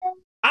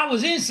I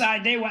was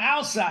inside, they were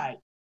outside.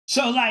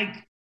 So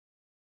like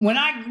when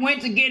I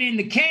went to get in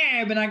the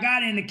cab and I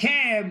got in the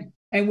cab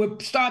and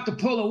would start to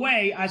pull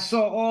away, I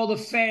saw all the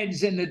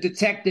feds and the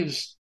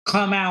detectives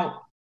come out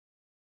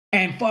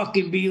and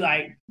fucking be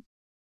like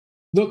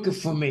looking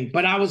for me,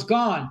 but I was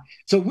gone.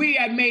 So we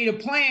had made a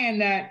plan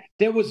that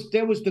there was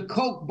the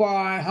Coke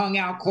bar I hung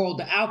out called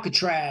the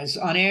Alcatraz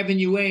on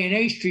Avenue A and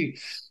A Street.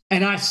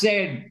 And I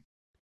said,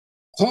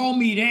 call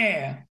me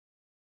there.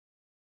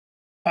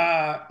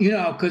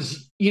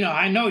 Because,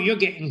 I know you're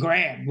getting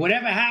grabbed.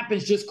 Whatever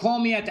happens, just call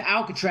me at the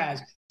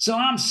Alcatraz. So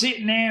I'm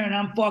sitting there and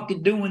I'm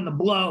fucking doing the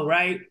blow,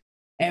 right?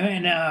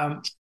 And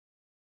then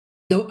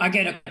I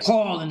get a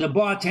call and the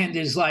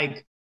bartender's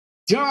like,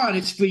 John,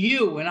 it's for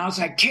you. And I was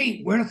like,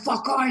 Kate, where the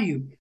fuck are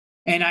you?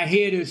 And I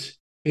hear this,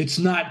 it's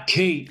not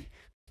Kate.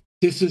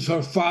 This is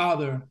her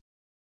father.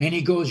 And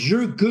he goes,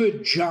 you're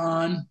good,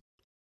 John.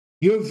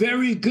 You're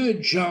very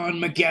good, John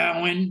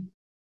McGowan.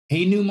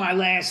 He knew my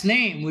last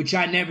name, which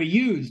I never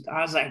used.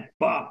 I was like,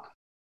 fuck.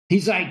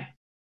 He's like,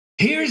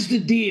 here's the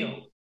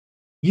deal.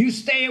 You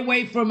stay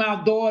away from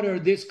our daughter,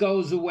 this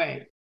goes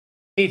away.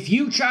 If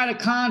you try to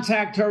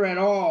contact her at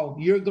all,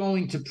 you're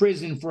going to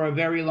prison for a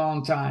very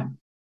long time.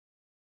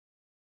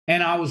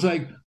 And I was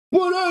like,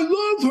 but I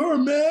love her,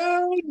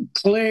 man.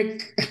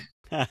 Click.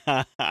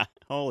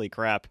 Holy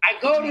crap. I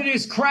go to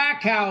this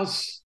crack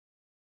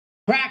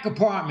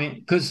apartment,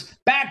 because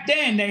back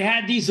then they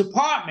had these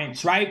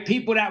apartments, right?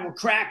 People that were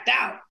cracked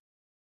out.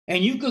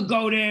 And you could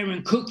go there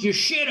and cook your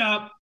shit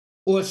up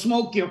or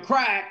smoke your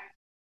crack.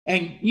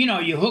 And,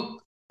 you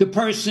hook the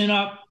person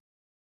up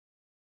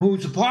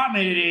whose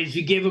apartment it is.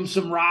 You give them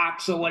some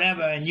rocks or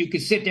whatever, and you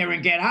could sit there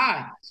and get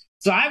high.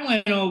 So I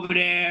went over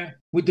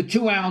there with the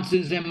 2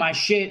 ounces and my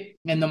shit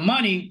and the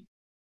money,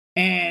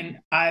 and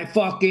I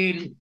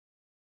fucking,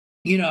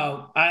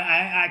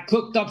 I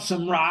cooked up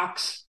some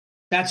rocks.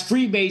 That's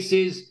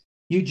freebase.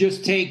 You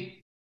just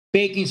take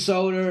baking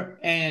soda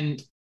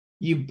and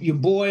you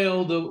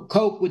boil the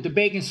Coke with the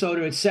baking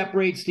soda. It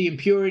separates the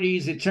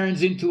impurities. It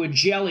turns into a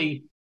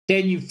jelly.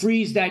 Then you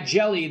freeze that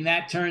jelly and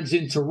that turns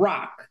into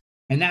rock.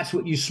 And that's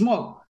what you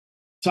smoke.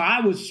 So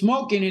I was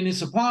smoking in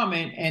this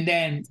apartment, and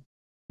then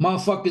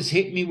motherfuckers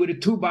hit me with a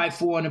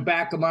 2x4 in the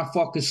back of my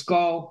fucking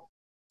skull,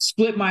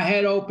 split my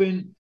head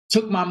open,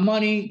 took my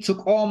money,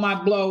 took all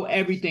my blow,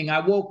 everything. I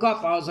woke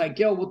up. I was like,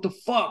 yo, what the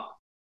fuck?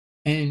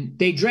 And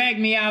they dragged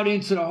me out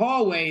into the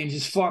hallway and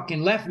just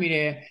fucking left me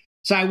there.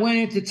 So I went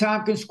into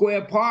Tompkins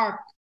Square Park.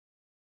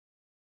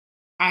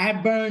 I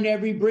had burned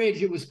every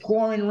bridge. It was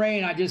pouring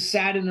rain. I just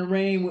sat in the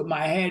rain with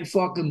my head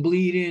fucking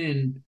bleeding.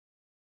 And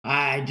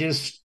I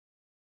just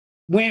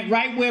went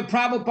right where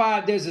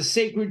Prabhupada, there's a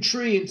sacred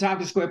tree in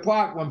Tompkins Square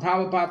Park when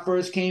Prabhupada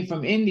first came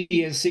from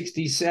India in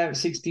 67,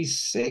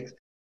 66.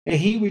 And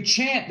he would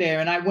chant there.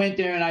 And I went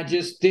there and I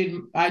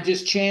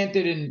just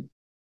chanted, and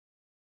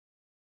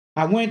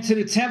I went to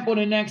the temple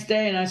the next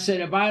day and I said,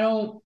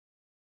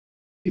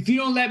 if you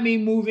don't let me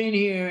move in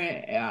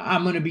here,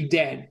 I'm going to be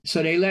dead.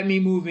 So they let me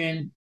move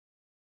in,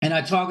 and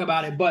I talk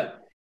about it. But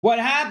what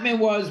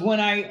happened was when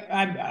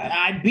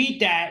I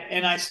beat that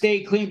and I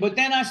stayed clean, but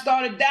then I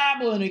started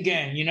dabbling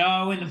again, in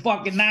the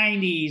fucking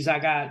 90s. I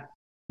got,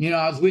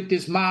 I was with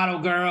this model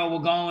girl.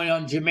 We're going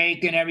on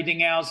Jamaica and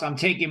everything else. I'm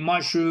taking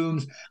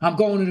mushrooms. I'm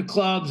going to the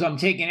clubs. I'm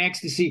taking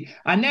ecstasy.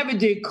 I never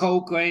did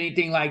coke or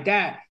anything like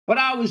that. But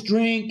I was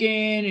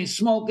drinking and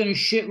smoking a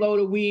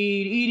shitload of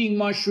weed, eating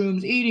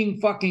mushrooms, eating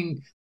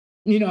fucking,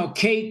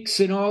 cakes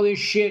and all this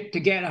shit to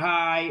get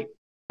high,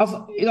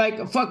 like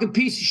a fucking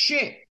piece of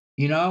shit,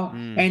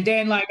 And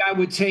then like I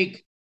would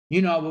take,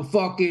 a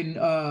fucking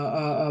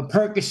a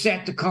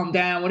Percocet to come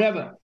down,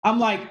 whatever. I'm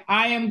like,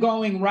 I am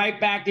going right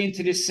back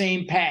into the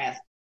same path.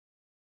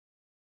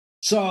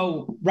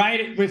 So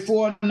right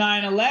before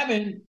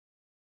 9/11,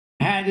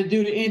 I had to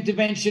do the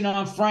intervention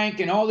on Frank,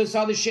 and all this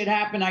other shit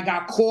happened. I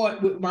got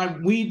caught with my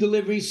weed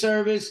delivery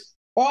service.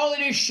 All of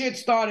this shit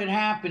started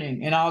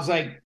happening. And I was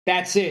like,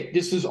 that's it.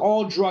 This is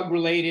all drug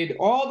related.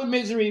 All the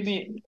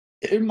misery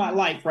in my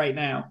life right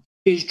now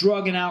is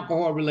drug and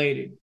alcohol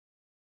related.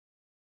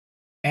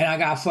 And I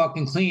got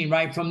fucking clean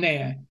right from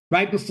there.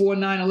 Right before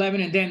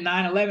 9/11, and then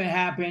 9/11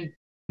 happened.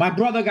 My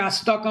brother got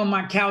stuck on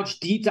my couch.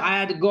 I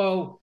had to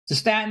go to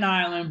Staten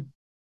Island.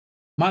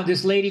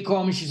 This lady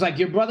called me. She's like,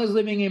 your brother's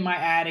living in my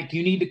attic.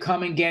 You need to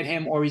come and get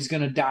him or he's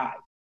going to die.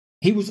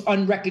 He was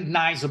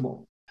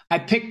unrecognizable. I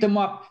picked him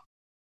up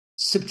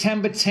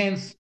September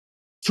 10th,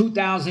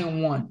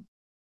 2001.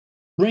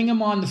 Bring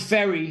him on the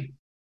ferry,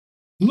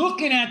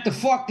 looking at the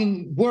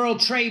fucking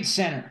World Trade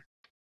Center.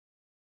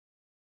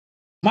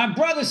 My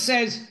brother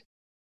says,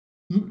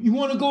 you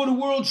want to go to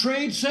World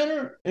Trade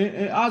Center?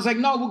 I was like,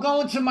 no, we're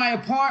going to my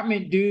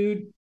apartment,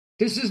 dude.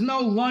 This is no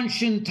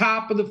luncheon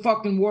top of the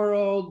fucking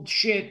world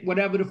shit,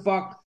 whatever the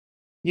fuck,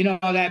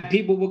 that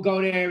people will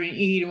go there and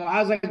eat. And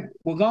I was like,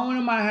 we're going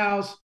to my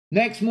house.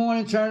 Next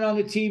morning, turn on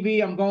the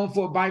TV. I'm going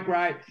for a bike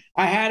ride.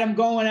 I had him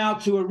going out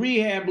to a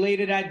rehab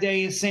later that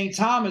day in St.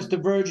 Thomas, the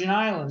Virgin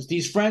Islands.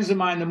 These friends of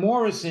mine, the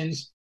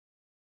Morrisons,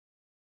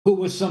 who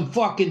was some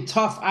fucking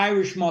tough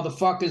Irish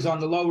motherfuckers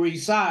on the Lower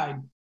East Side,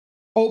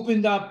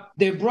 opened up,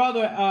 their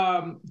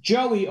brother,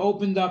 Joey,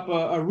 opened up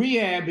a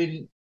rehab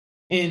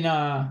in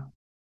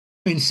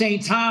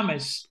St.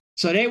 Thomas.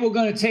 So they were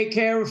going to take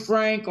care of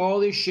Frank,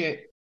 all this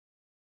shit.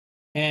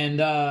 And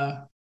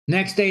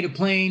next day, the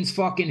planes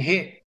fucking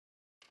hit.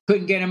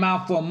 Couldn't get him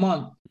out for a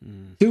month.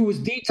 Dude was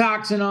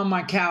detoxing on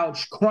my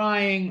couch,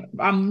 crying.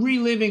 I'm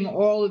reliving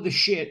all of the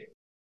shit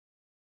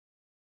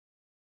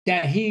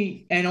that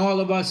he and all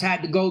of us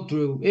had to go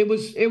through. It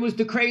was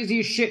the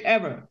craziest shit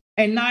ever.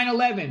 And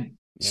 9/11,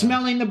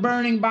 smelling the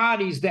burning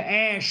bodies, the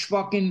ash,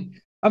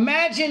 fucking.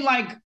 Imagine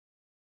like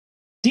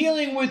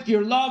dealing with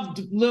your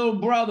loved little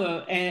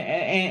brother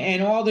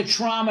and all the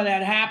trauma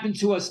that happened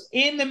to us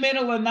in the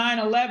middle of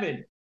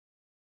 9/11.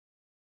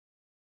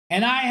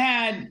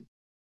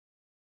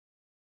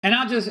 And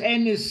I'll just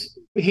end this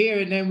here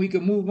and then we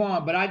can move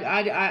on. But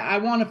I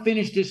want to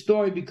finish this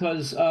story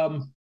because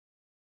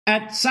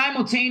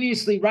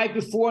simultaneously, right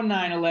before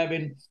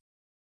 9/11,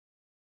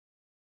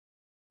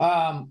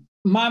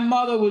 my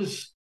mother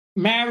was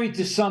married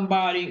to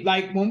somebody.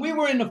 Like when we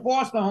were in the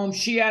foster home,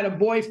 she had a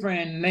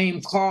boyfriend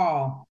named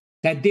Carl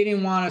that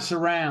didn't want us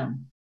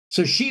around.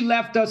 So she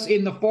left us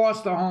in the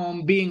foster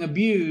home being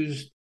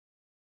abused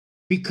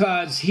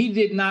because he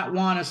did not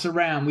want us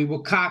around. We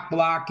were cock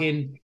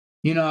blocking.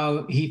 You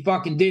know, he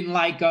fucking didn't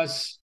like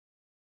us.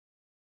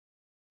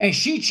 And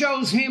she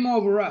chose him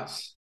over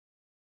us.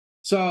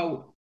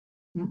 So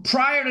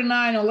prior to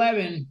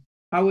 9/11,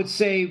 I would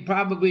say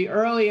probably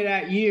earlier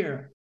that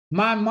year,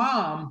 my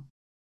mom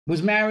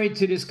was married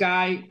to this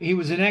guy. He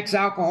was an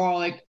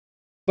ex-alcoholic,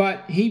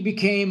 but he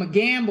became a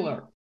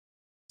gambler.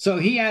 So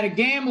he had a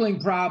gambling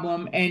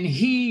problem, and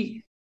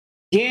he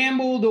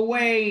gambled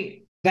away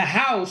the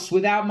house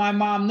without my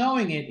mom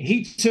knowing it.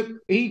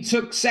 He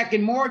took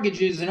second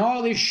mortgages and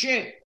all this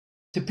shit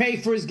to pay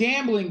for his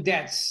gambling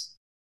debts,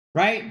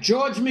 right?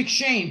 George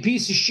McShane,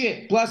 piece of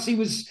shit. Plus he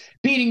was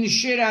beating the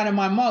shit out of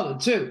my mother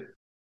too,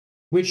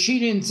 which she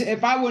didn't.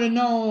 If I would have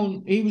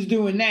known he was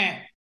doing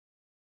that,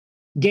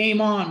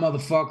 game on,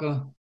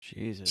 motherfucker.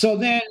 Jesus. So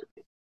then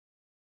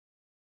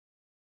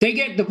they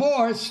get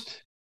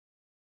divorced.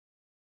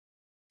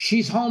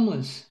 She's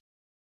homeless.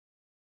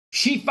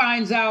 She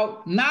finds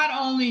out not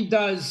only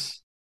do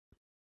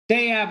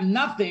they have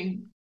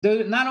nothing,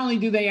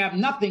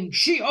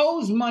 she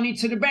owes money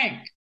to the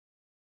bank.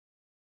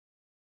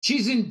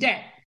 She's in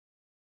debt.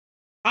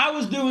 I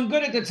was doing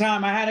good at the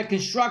time. I had a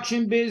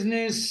construction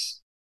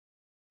business.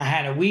 I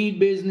had a weed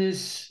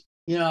business.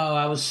 You know,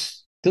 I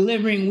was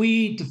delivering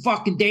weed to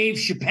fucking Dave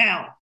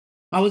Chappelle.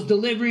 I was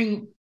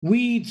delivering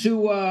weed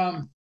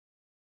to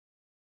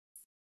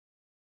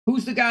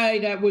who's the guy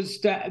that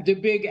was the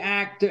big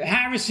actor?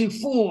 Harrison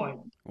Ford.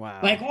 Wow.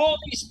 Like all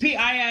these people,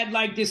 I had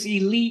like this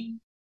elite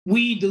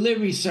weed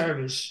delivery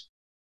service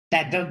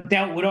that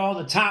dealt with all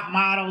the top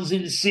models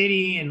in the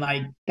city. And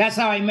like, that's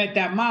how I met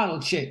that model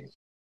chick.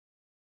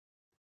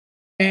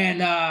 And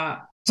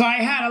so I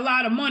had a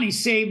lot of money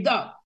saved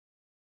up.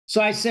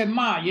 So I said,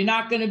 Ma, you're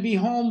not going to be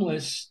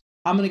homeless.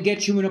 I'm going to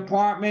get you an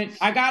apartment.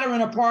 I got her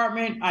an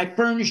apartment. I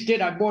furnished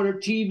it. I bought her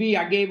TV.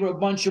 I gave her a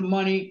bunch of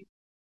money.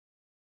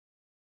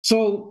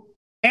 So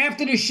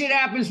after this shit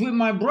happens with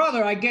my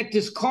brother, I get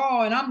this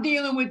call and I'm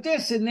dealing with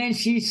this. And then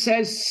she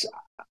says,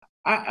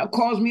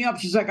 calls me up.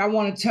 She's like, I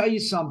want to tell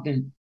you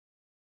something.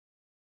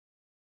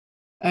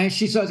 And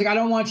she says, like, I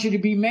don't want you to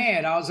be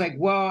mad. I was like,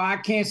 well, I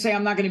can't say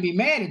I'm not going to be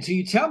mad until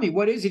you tell me.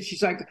 What is it?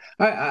 She's like,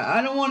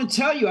 I don't want to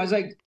tell you. I was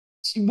like,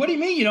 what do you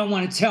mean you don't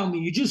want to tell me?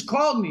 You just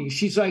called me.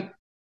 She's like,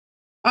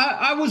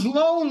 I was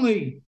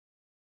lonely.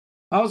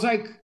 I was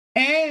like,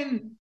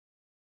 and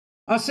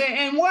I say,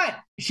 and what?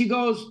 She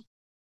goes,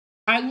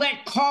 I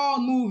let Carl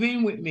move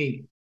in with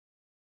me.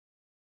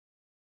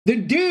 The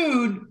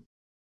dude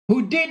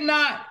who did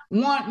not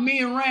want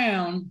me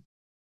around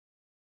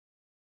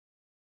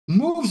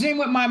moves in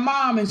with my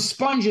mom and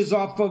sponges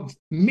off of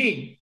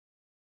me.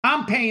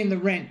 I'm paying the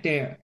rent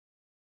there.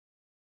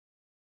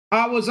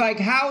 I was like,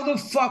 how the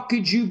fuck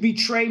could you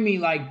betray me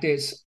like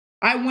this?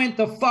 I went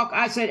the fuck.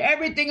 I said,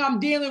 everything I'm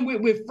dealing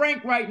with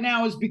Frank right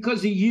now is because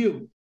of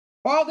you.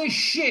 All this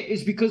shit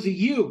is because of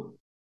you.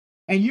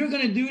 And you're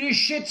going to do this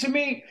shit to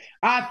me?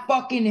 I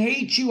fucking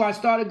hate you. I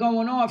started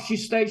going off. She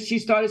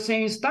started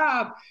saying,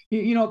 stop,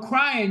 you know,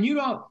 crying. You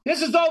don't,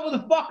 this is over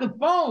the fucking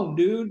phone,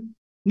 dude.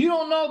 You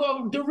don't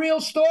know the real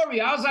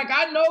story. I was like,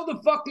 I know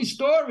the fucking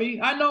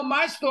story. I know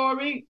my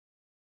story.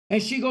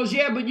 And she goes,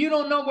 yeah, but you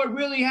don't know what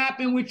really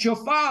happened with your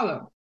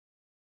father.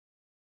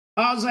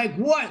 I was like,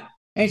 what?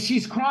 And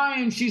she's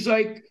crying. She's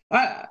like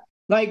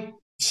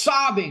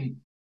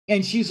sobbing.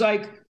 And she's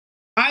like,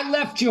 I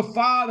left your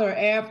father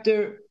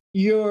after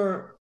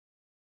your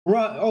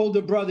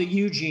older brother,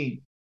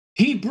 Eugene.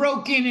 He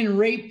broke in and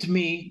raped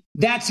me.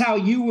 That's how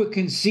you were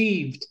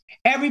conceived.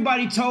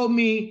 Everybody told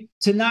me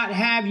to not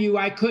have you.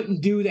 I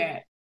couldn't do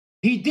that.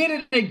 He did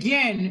it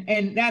again,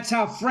 and that's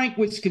how Frank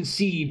was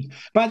conceived.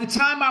 By the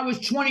time I was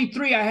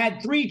 23, I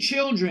had 3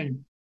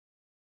 children,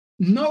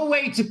 no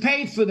way to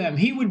pay for them.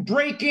 He would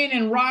break in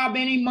and rob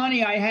any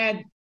money I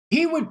had.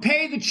 He would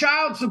pay the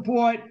child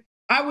support.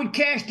 I would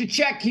cash the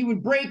check. He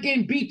would break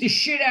in, beat the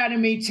shit out of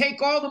me,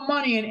 take all the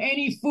money and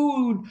any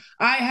food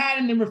I had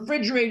in the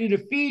refrigerator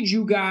to feed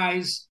you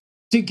guys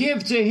to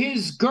give to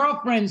his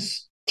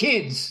girlfriend's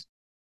kids.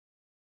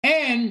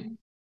 And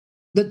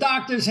the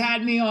doctors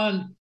had me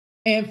on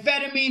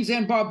amphetamines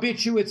and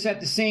barbiturates at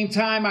the same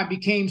time. I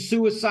became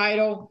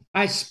suicidal.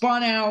 I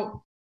spun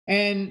out.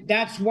 And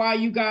that's why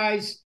you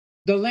guys,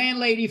 the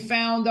landlady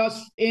found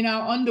us in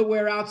our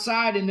underwear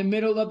outside in the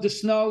middle of the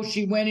snow.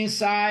 She went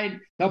inside.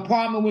 The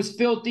apartment was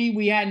filthy.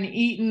 We hadn't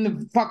eaten,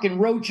 the fucking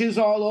roaches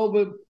all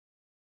over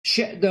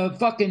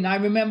I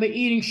remember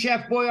eating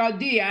Chef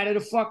Boyardee out of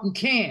the fucking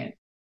can.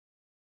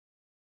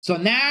 So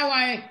now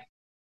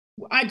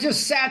I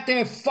just sat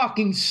there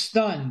fucking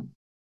stunned.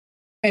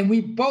 And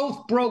we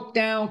both broke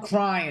down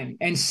crying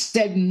and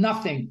said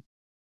nothing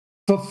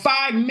for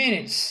 5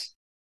 minutes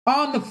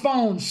on the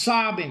phone,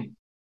 sobbing.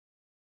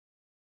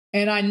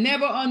 And I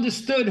never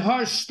understood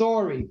her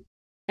story.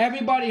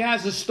 Everybody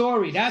has a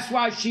story. That's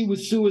why she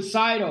was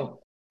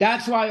suicidal.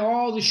 That's why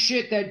all the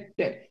shit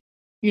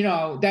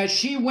that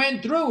she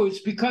went through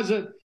is because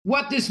of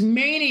what this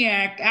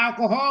maniac,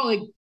 alcoholic,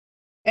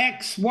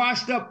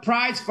 ex-washed up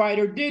prize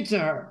fighter did to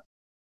her.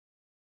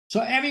 So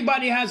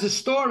everybody has a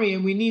story,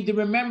 and we need to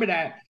remember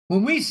that.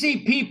 When we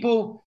see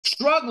people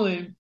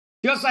struggling,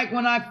 just like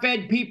when I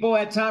fed people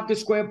at Tompkins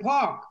Square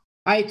Park,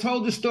 I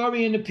told the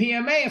story in the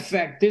PMA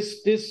Effect,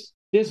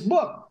 this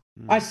book.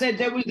 I said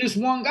there was this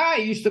one guy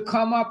who used to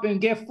come up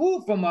and get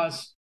food from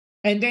us,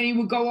 and then he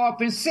would go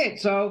off and sit.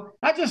 So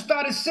I just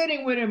started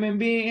sitting with him and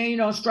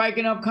being,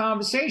 striking up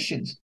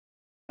conversations.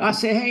 I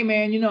said, hey,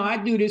 man, I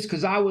do this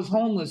because I was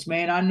homeless,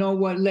 man. I know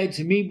what led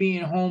to me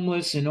being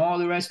homeless and all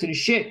the rest of the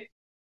shit.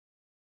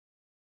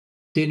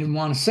 Didn't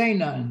want to say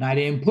nothing. I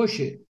didn't push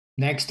it.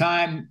 Next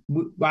time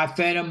I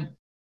fed him,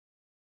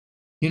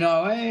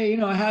 hey,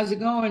 how's it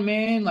going,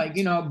 man? Like,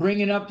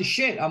 bringing up the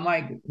shit. I'm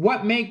like,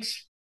 what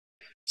makes...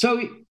 So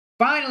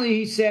finally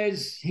he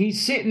says,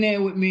 he's sitting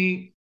there with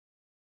me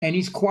and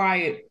he's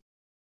quiet.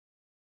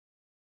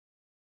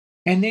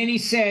 And then he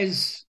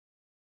says,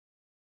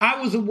 I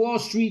was a Wall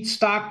Street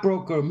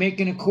stockbroker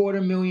making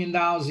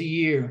 $250,000 a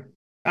year.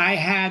 I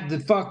had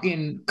the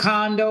fucking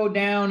condo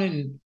down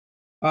in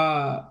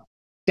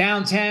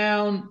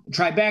downtown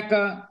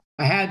Tribeca.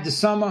 I had the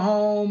summer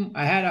home.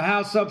 I had a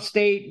house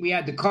upstate. We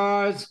had the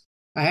cars.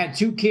 I had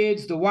 2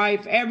 kids, the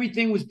wife.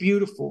 Everything was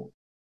beautiful.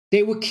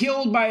 They were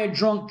killed by a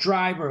drunk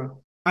driver.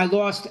 I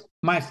lost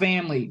my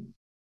family.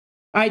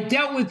 I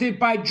dealt with it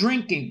by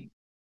drinking.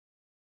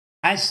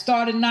 I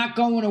started not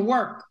going to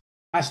work.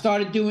 I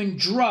started doing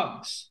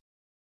drugs.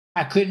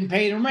 I couldn't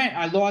pay the rent.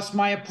 I lost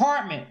my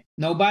apartment.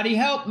 Nobody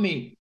helped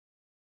me.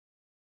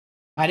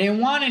 I didn't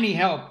want any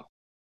help.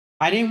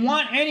 I didn't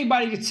want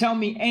anybody to tell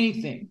me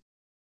anything.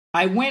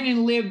 I went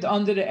and lived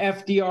under the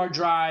FDR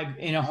Drive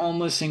in a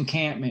homeless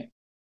encampment.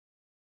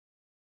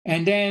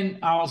 And then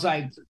I was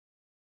like,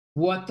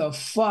 what the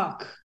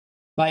fuck?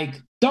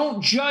 Like,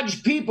 don't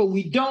judge people.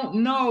 We don't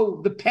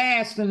know the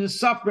past and the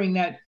suffering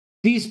that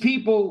these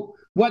people,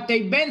 what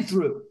they've been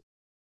through,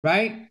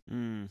 right?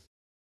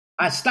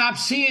 I stopped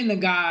seeing the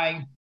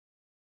guy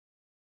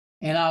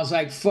and I was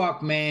like,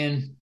 fuck,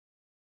 man.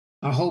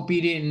 I hope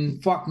he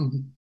didn't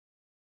fucking,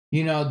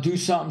 do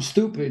something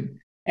stupid.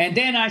 And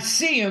then I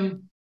see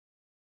him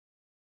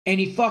and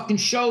he fucking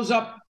shows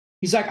up.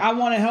 He's like, I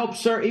want to help,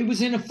 sir. He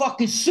was in a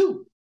fucking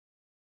suit,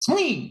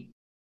 clean.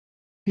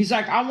 He's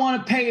like, I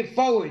want to pay it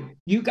forward.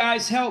 You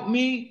guys help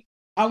me.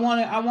 I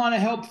want to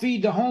help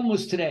feed the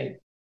homeless today.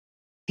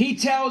 He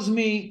tells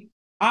me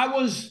I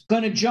was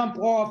going to jump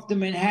off the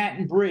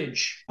Manhattan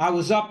Bridge. I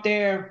was up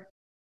there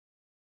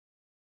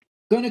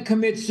going to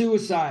commit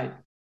suicide.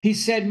 He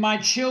said, my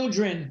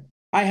children,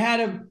 I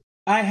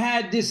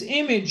had this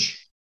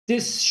image,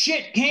 this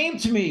shit came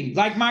to me,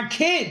 like my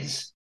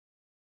kids.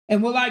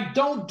 And we're like,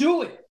 don't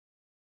do it.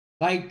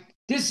 Like,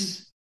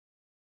 this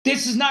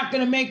is not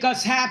going to make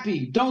us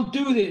happy. Don't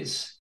do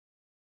this.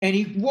 And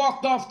he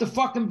walked off the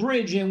fucking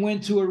bridge and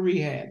went to a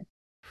rehab.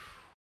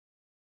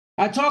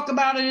 I talk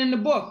about it in the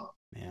book.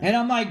 Man. And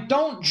I'm like,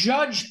 don't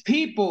judge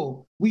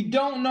people. We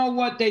don't know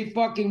what they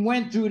fucking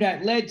went through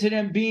that led to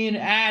them being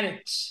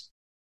addicts.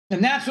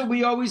 And that's what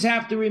we always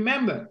have to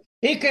remember.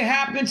 It could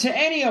happen to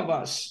any of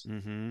us.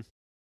 Mm-hmm.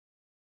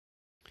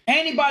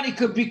 Anybody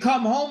could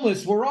become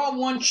homeless. We're all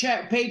one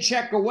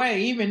paycheck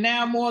away, even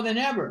now more than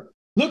ever.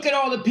 Look at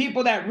all the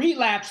people that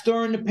relapsed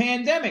during the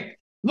pandemic.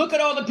 Look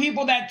at all the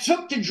people that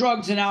took to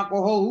drugs and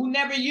alcohol who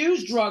never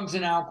used drugs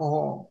and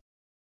alcohol.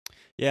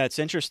 Yeah, it's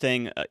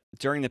interesting.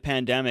 During the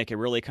pandemic, it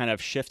really kind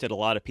of shifted a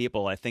lot of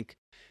people. I think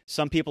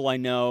some people I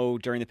know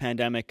during the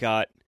pandemic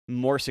got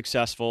more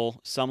successful.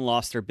 Some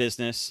lost their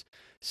business.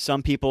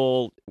 Some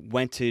people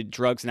went to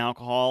drugs and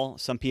alcohol.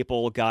 Some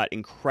people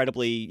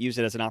used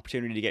it as an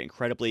opportunity to get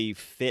incredibly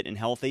fit and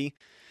healthy.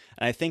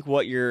 And I think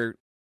what you're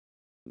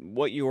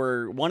what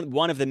your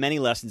one of the many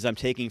lessons I'm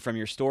taking from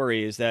your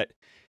story is that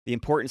the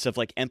importance of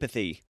like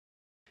empathy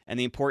and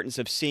the importance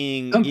of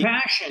seeing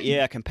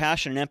compassion.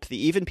 compassion and empathy,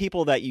 even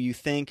people that you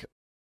think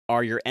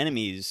are your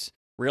enemies,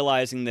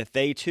 realizing that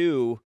they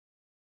too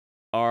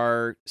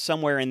are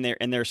somewhere in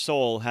their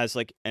soul has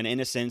like an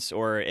innocence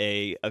or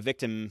a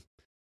victim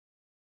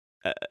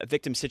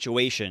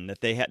situation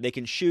that they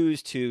can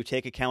choose to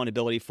take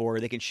accountability for.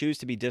 They can choose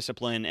to be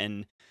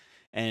disciplined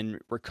and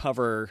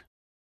recover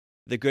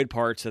the good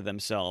parts of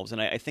themselves. And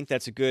I think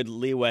that's a good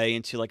leeway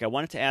into, like, I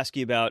wanted to ask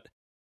you about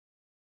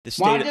the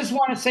state. Well, I just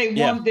want to say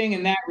one thing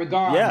in that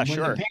regard. Yeah, when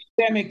sure. the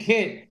pandemic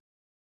hit,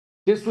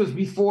 this was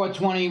before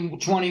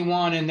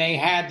 2021, and they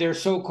had their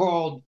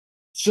so-called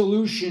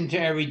solution to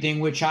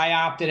everything, which I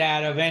opted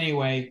out of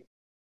anyway.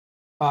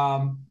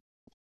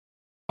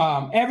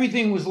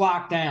 Everything was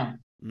locked down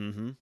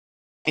in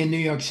New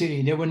York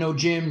City. There were no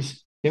gyms.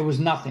 There was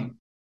nothing.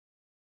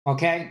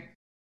 Okay?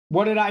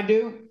 What did I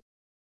do?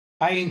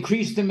 I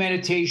increased the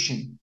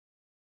meditation.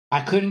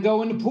 I couldn't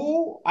go in the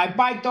pool. I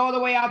biked all the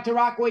way out to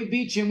Rockaway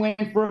Beach and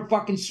went for a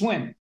fucking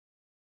swim.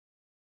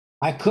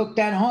 I cooked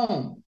at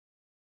home,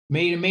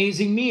 made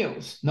amazing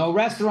meals. No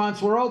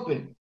restaurants were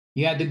open.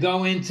 You had to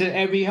go into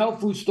every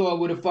health food store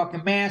with a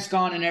fucking mask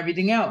on and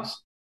everything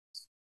else.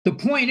 The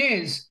point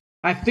is,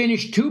 I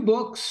finished 2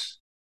 books.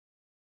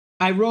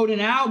 I wrote an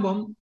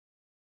album,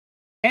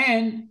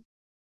 and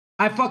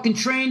I fucking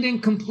trained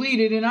and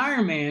completed an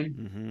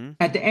Ironman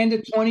at the end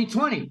of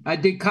 2020. I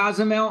did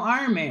Cozumel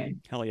Ironman.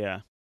 Hell yeah.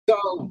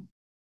 So,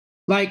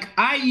 like,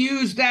 I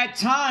used that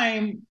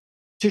time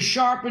to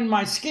sharpen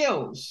my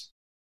skills.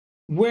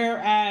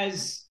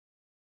 Whereas,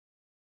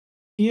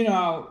 you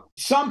know,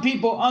 some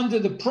people under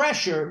the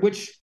pressure,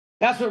 which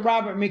that's what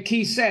Robert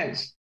McKee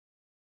says.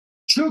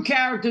 True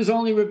character is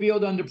only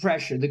revealed under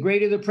pressure. The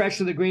greater the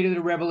pressure, the greater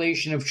the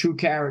revelation of true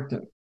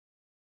character.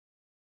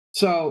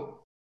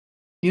 So,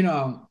 you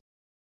know,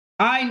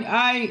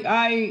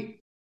 I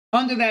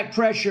under that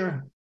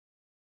pressure,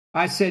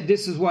 I said,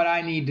 this is what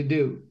I need to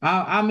do.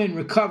 I'm in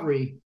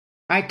recovery.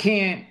 I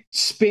can't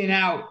spin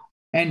out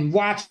and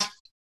watch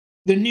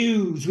the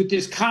news with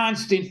this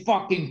constant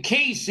fucking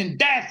case and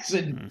deaths.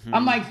 And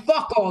I'm like,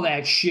 fuck all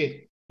that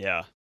shit.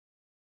 Yeah.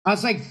 I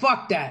was like,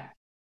 fuck that.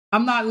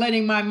 I'm not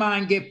letting my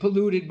mind get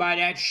polluted by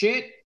that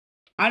shit.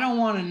 I don't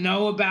want to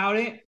know about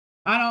it.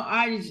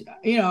 I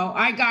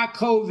got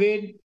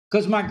COVID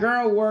because my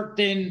girl worked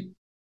in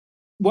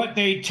what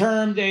they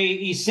termed a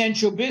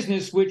essential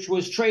business, which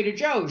was Trader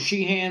Joe's.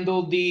 She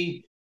handled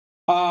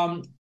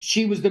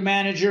she was the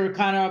manager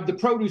kind of the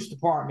produce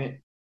department.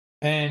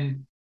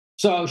 And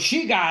so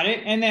she got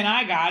it, and then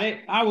I got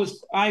it.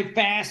 I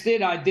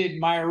fasted. I did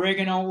my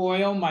oregano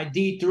oil, my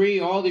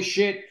D3, all the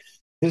shit,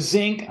 the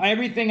zinc,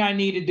 everything I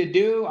needed to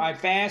do. I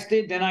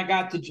fasted. Then I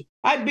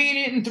beat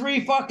it in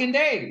 3 fucking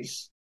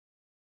days.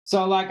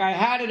 So like I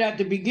had it at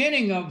the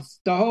beginning of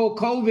the whole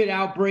COVID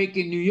outbreak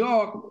in New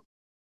York,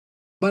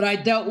 but I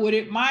dealt with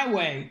it my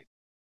way,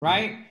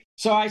 right?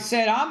 So I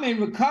said, I'm in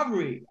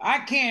recovery. I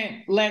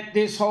can't let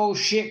this whole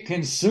shit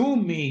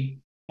consume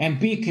me and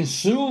be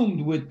consumed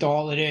with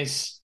all of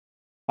this.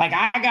 Like,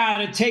 I got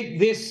to take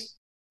this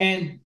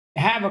and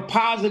have a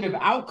positive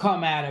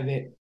outcome out of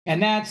it.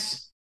 And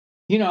that's,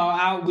 you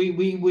know,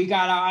 we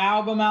got our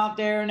album out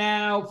there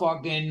now.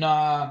 Fucking,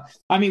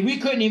 we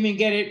couldn't even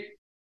get it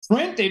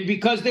printed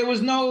because there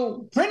was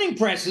no printing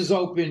presses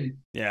open.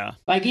 Yeah.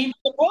 Like, even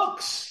the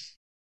books.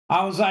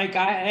 I was like,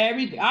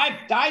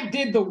 I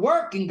did the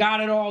work and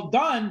got it all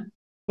done,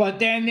 but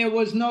then there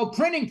was no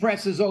printing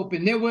presses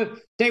open. They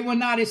were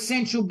not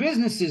essential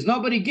businesses.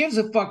 Nobody gives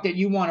a fuck that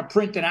you want to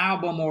print an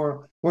album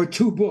or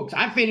 2 books.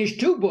 I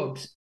finished 2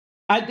 books.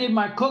 I did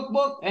my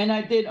cookbook and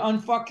I did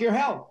Unfuck Your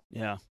Health.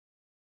 Yeah.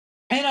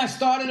 And I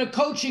started a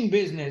coaching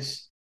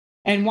business.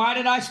 And why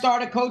did I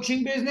start a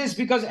coaching business?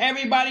 Because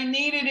everybody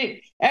needed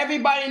it.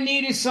 Everybody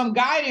needed some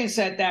guidance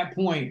at that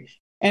point.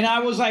 And I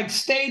was like,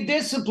 stay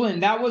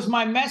disciplined. That was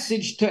my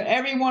message to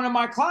every one of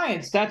my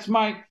clients. That's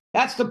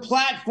the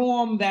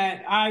platform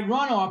that I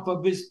run off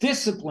of, is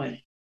discipline.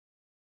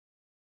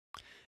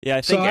 Yeah,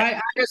 I think I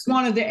just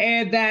wanted to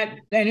add that,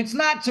 and it's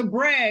not to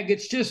brag,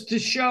 it's just to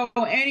show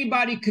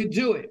anybody could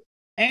do it.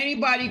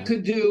 Anybody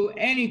could do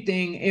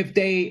anything if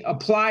they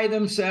apply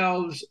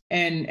themselves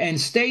and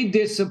stay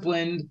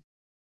disciplined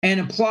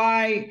and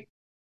apply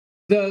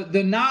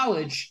the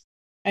knowledge.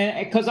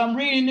 And because I'm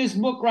reading this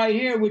book right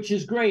here, which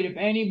is great. If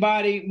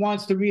anybody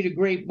wants to read a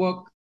great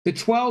book, The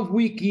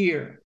 12-Week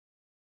Year.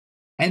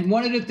 And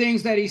one of the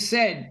things that he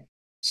said,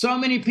 so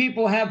many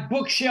people have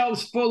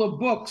bookshelves full of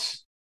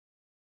books.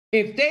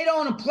 If they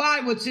don't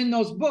apply what's in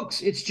those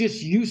books, it's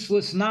just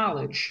useless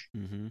knowledge.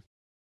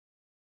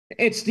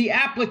 It's the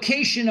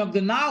application of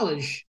the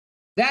knowledge.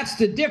 That's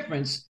the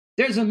difference.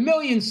 There's a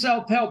million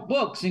self-help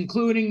books,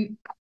 including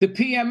the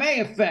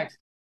PMA Effect.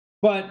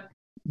 But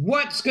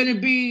what's going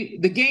to be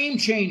the game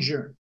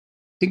changer?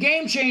 The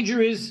game changer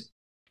is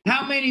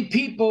how many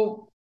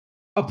people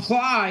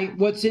apply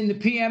what's in the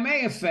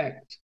PMA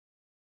Effect.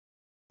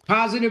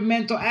 Positive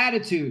mental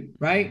attitude,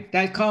 right?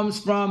 That comes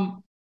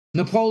from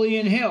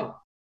Napoleon Hill.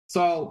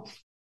 So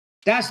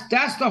that's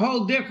the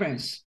whole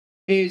difference.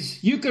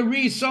 Is you could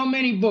read so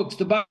many books,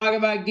 the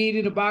Bhagavad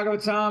Gita, the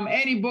Bhagavatam,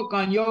 any book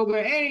on yoga,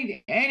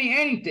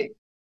 anything.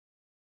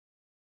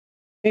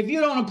 If you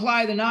don't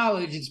apply the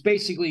knowledge, it's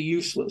basically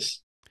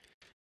useless.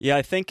 Yeah,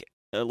 I think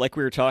like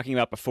we were talking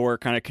about before,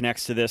 kind of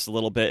connects to this a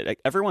little bit. Like,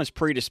 everyone's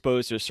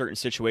predisposed to a certain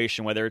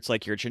situation, whether it's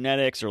like your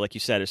genetics or, like you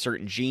said, a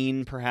certain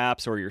gene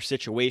perhaps, or your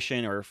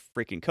situation, or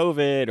freaking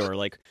COVID, or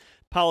like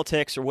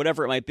politics, or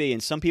whatever it might be.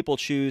 And some people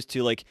choose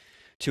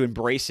to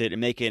embrace it and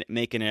make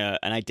an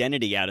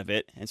identity out of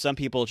it. And some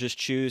people just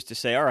choose to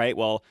say, all right,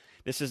 well,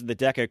 this is the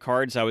deck of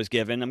cards I was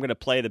given. I'm going to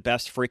play the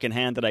best freaking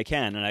hand that I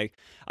can. And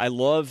I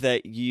love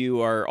that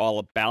you are all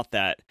about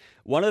that.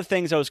 One of the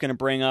things I was going to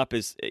bring up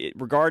is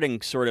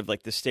regarding sort of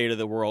like the state of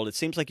the world. It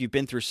seems like you've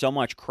been through so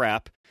much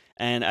crap,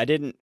 and I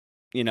didn't,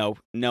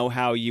 know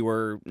how you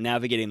were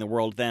navigating the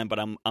world then, but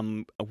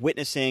I'm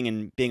witnessing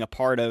and being a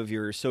part of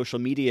your social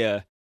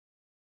media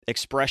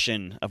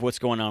expression of what's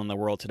going on in the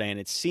world today. And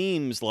it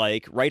seems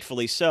like,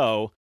 rightfully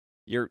so,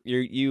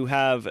 you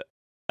have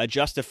a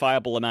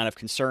justifiable amount of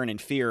concern and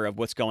fear of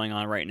what's going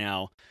on right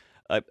now.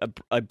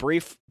 A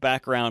brief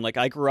background, like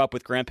I grew up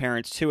with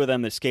grandparents, two of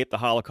them that escaped the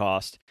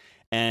Holocaust.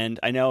 And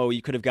I know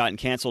you could have gotten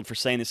canceled for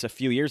saying this a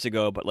few years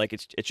ago, but like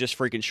it's just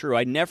freaking true.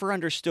 I never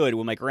understood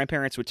when my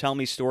grandparents would tell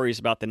me stories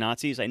about the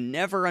Nazis. I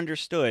never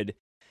understood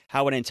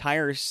how an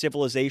entire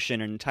civilization,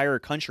 an entire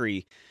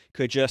country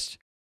could just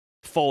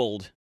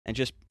fold and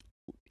just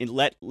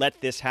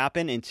let this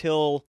happen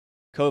until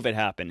COVID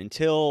happened,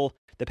 until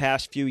the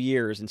past few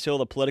years, until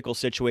the political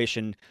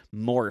situation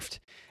morphed.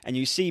 And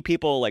you see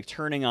people like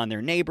turning on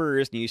their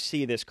neighbors, and you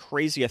see this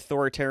crazy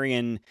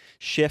authoritarian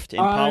shift in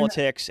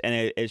politics,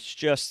 and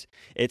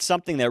it's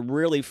something that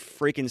really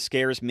freaking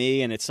scares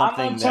me, and it's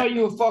something I'm gonna tell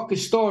you a fucking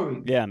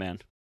story. Yeah, man.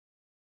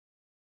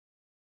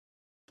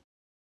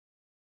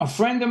 A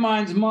friend of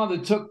mine's mother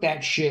took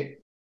that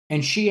shit,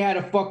 and she had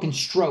a fucking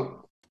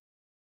stroke,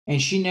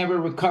 and she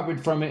never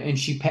recovered from it, and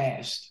she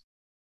passed.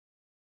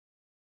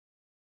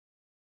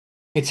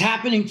 It's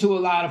happening to a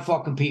lot of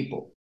fucking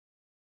people.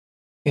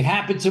 It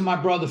happened to my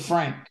brother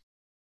Frank.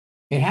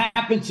 It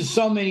happened to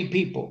so many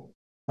people,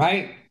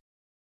 right?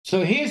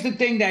 So here's the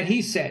thing that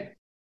he said.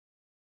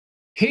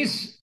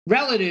 His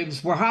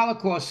relatives were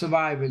Holocaust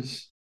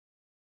survivors,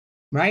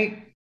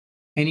 right?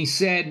 And he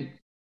said,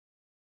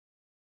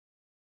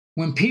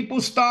 when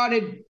people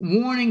started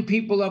warning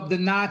people of the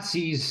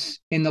Nazis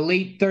in the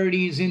late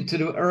 30s into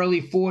the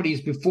early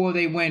 40s, before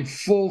they went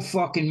full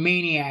fucking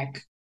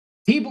maniac,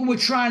 people were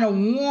trying to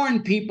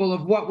warn people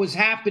of what was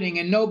happening,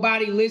 and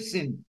nobody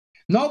listened.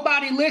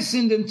 Nobody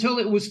listened until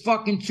it was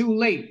fucking too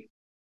late.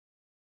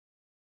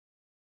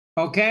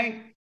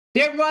 Okay?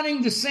 They're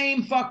running the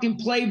same fucking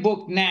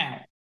playbook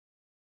now.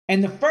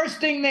 And the first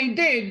thing they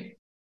did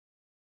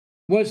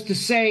was to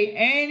say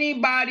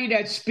anybody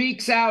that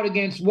speaks out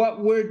against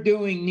what we're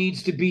doing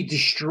needs to be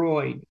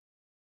destroyed.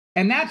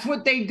 And that's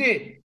what they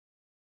did.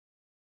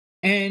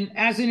 And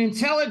as an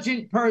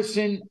intelligent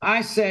person,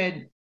 I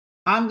said,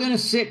 I'm going to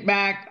sit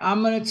back.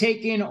 I'm going to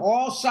take in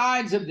all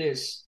sides of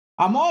this.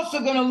 I'm also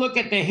going to look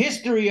at the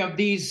history of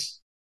these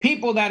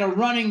people that are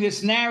running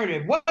this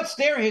narrative. What's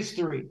their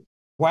history?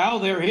 Well,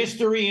 their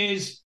history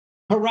is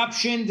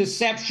corruption,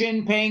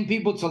 deception, paying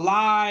people to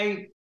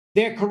lie.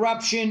 Their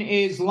corruption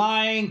is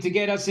lying to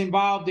get us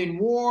involved in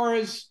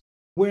wars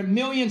where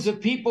millions of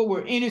people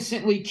were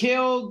innocently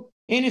killed.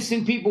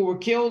 Innocent people were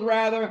killed,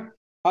 rather.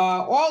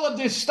 All of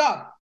this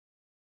stuff.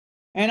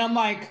 And I'm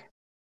like,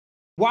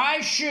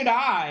 why should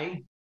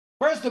I?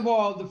 First of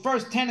all, the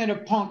first tenet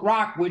of punk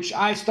rock, which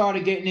I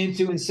started getting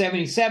into in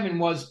 77,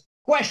 was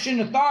question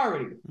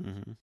authority,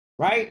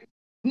 right?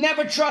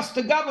 Never trust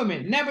the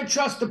government, never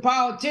trust the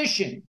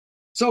politician.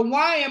 So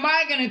why am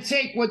I going to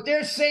take what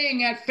they're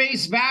saying at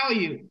face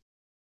value?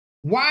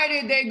 Why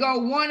did they go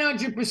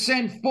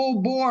 100%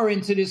 full bore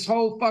into this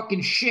whole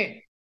fucking shit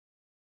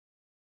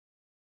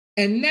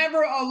and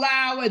never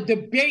allow a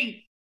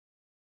debate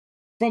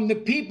from the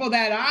people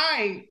that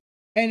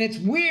and it's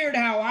weird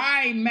how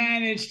I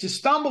managed to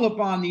stumble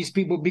upon these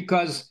people,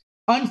 because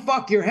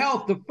Unfuck Your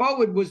Health, the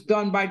forward was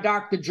done by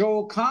Dr.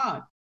 Joel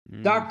Kahn.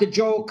 Dr.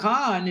 Joel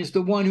Kahn is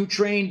the one who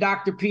trained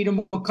Dr. Peter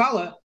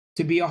McCullough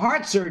to be a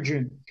heart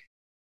surgeon.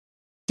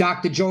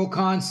 Dr. Joel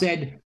Kahn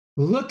said,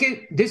 look at,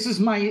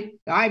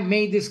 I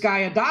made this guy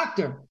a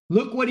doctor.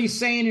 Look what he's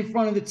saying in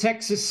front of the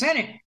Texas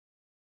Senate,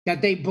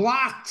 that they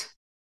blocked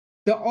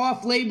the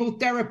off-label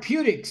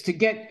therapeutics to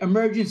get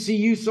emergency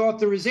use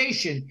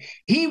authorization.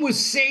 He was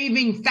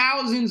saving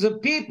thousands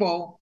of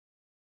people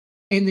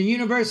in the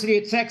University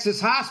of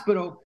Texas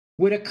hospital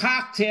with a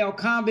cocktail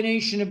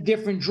combination of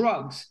different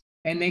drugs,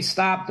 and they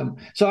stopped them.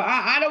 So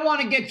I don't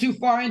want to get too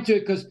far into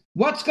it, because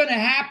what's going to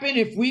happen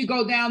if we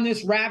go down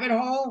this rabbit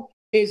hole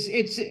is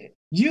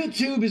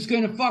YouTube is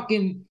going to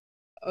fucking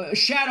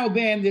shadow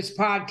ban this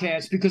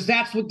podcast, because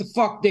that's what the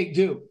fuck they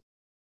do.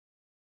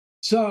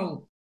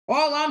 So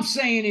all I'm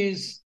saying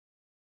is,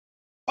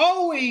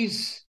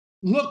 always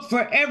look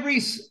for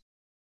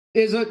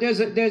there's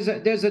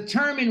a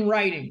term in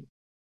writing,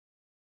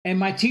 and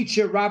my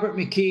teacher Robert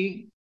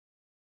McKee,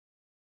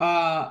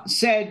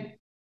 said,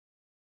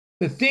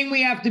 the thing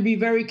we have to be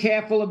very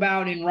careful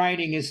about in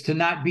writing is to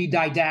not be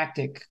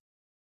didactic,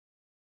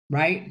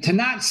 right? To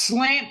not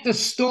slant the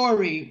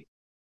story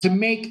to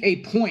make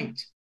a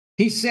point.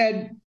 He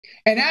said,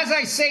 and as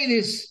I say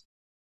this,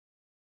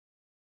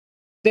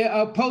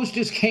 the post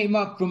just came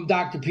up from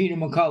Dr. Peter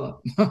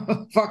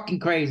McCullough. Fucking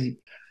crazy.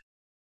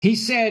 He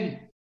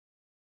said,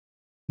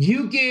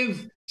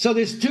 so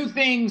there's two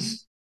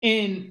things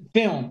in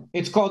film.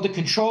 It's called the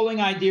controlling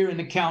idea and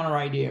the counter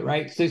idea,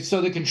 right?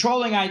 So the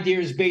controlling idea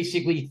is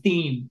basically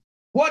theme.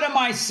 What am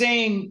I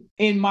saying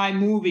in my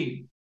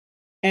movie?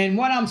 And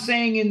what I'm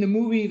saying in the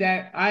movie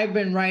that I've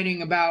been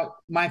writing about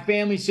my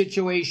family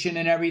situation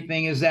and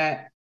everything is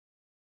that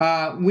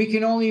we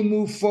can only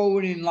move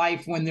forward in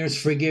life when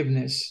there's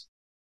forgiveness,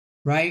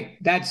 right?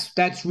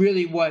 That's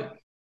really what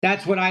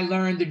I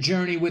learned the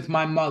journey with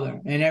my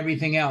mother and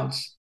everything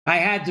else. I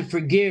had to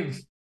forgive.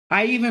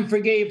 I even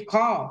forgave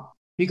Carl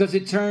because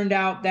it turned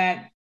out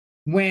that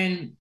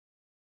when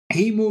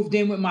he moved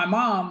in with my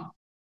mom,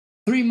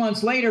 3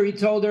 months later, he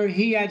told her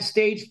he had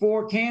stage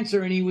 4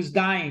 cancer and he was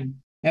dying.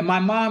 And my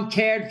mom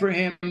cared for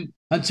him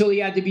until he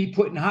had to be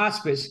put in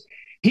hospice.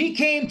 He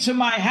came to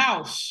my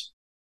house.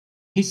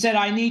 He said,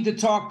 I need to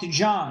talk to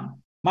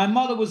John. My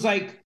mother was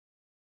like,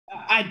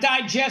 I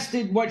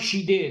digested what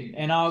she did.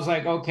 And I was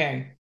like,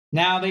 okay,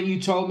 now that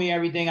you told me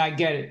everything, I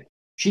get it.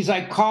 She's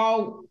like,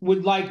 Carl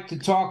would like to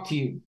talk to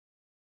you.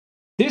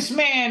 This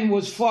man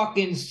was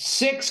fucking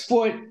 6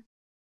 foot,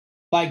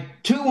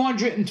 like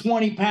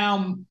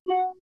 220-pound,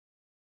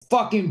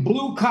 fucking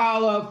blue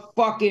collar,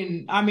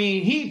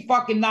 he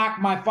fucking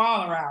knocked my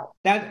father out.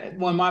 That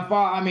when my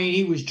father,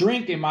 he was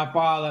drinking, my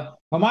father,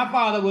 but my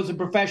father was a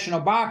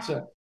professional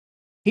boxer.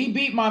 He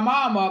beat my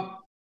mom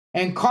up,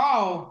 and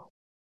Carl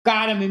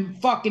got him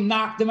and fucking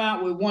knocked him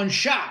out with one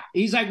shot.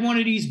 He's like one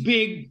of these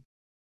big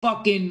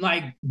fucking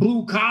like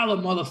blue collar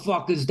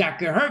motherfuckers that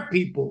could hurt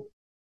people.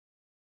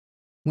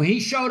 When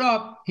he showed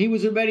up, he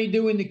was already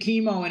doing the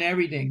chemo and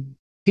everything.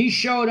 He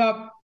showed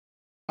up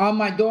on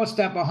my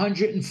doorstep,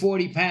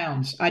 140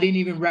 pounds. I didn't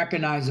even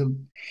recognize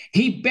him.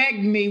 He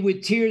begged me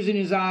with tears in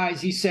his eyes.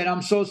 He said,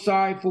 I'm so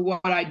sorry for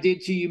what I did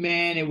to you,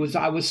 man.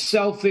 I was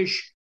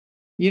selfish.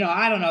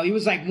 I don't know. He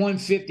was like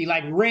 150,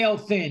 like rail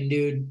thin,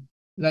 dude.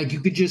 Like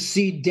you could just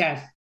see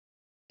death.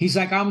 He's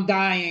like, I'm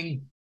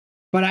dying,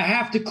 but I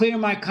have to clear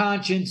my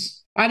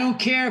conscience. I don't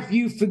care if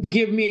you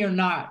forgive me or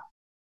not.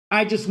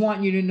 I just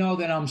want you to know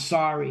that I'm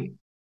sorry.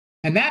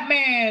 And that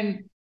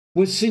man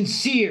was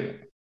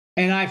sincere,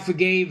 and I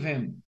forgave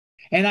him.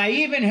 And I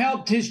even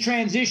helped his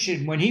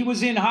transition. When he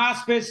was in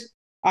hospice,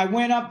 I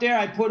went up there,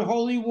 I put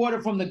holy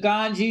water from the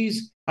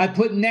Ganges, I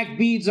put neck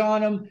beads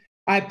on him,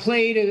 I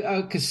played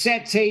a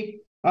cassette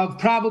tape of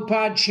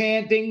Prabhupada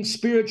chanting,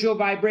 spiritual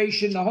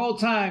vibration the whole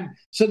time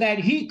so that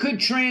he could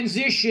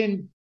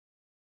transition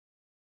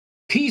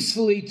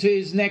peacefully to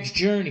his next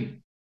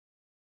journey,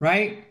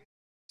 right?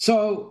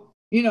 So,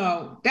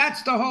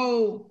 that's the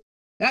whole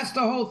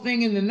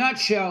thing in the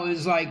nutshell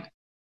is like,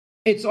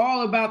 it's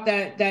all about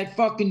that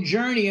fucking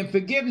journey and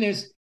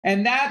forgiveness.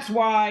 And that's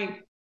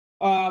why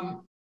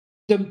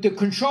the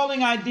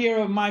controlling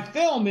idea of my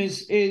film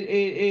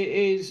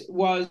was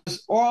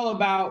all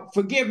about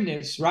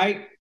forgiveness,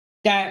 right?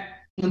 That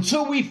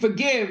until we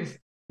forgive,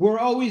 we're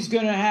always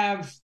going to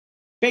have,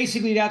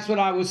 basically that's what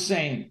I was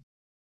saying.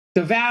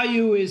 The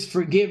value is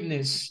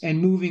forgiveness and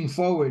moving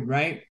forward,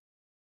 right?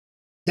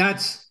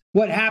 That's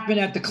what happened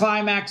at the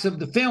climax of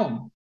the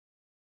film.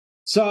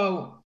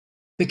 So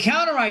the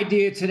counter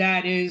idea to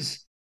that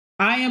is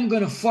I am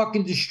going to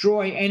fucking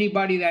destroy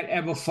anybody that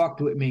ever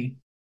fucked with me.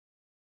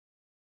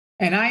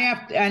 And I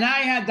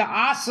had to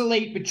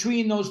oscillate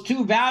between those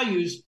two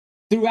values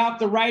throughout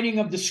the writing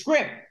of the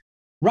script.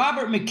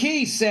 Robert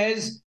McKee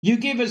says you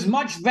give as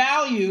much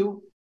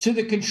value to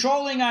the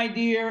controlling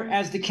idea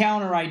as the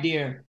counter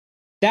idea.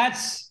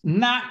 That's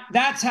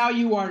how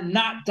you are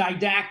not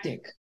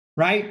didactic,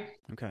 right?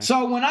 Okay.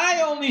 So when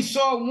I only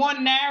saw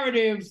one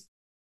narrative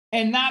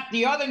and not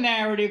the other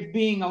narrative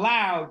being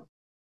allowed,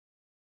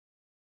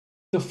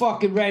 the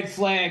fucking red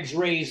flags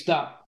raised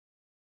up.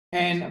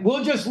 And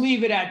we'll just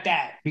leave it at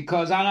that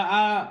because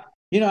I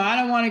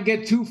don't want to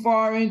get too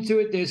far into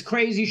it. There's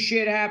crazy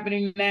shit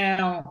happening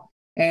now.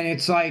 And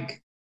it's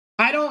like,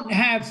 I don't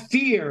have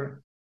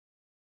fear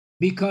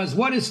because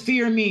what does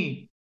fear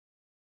mean?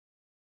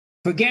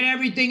 Forget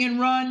everything and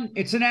run.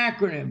 It's an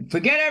acronym.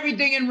 Forget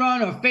everything and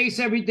run or face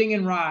everything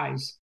and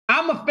rise.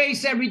 I'm a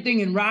face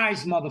everything and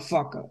rise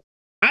motherfucker.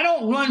 I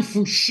don't run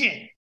from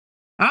shit.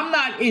 I'm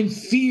not in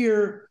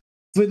fear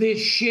for this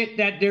shit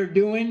that they're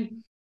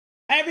doing.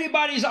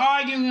 Everybody's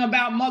arguing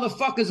about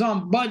motherfuckers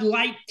on Bud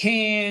Light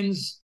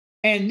cans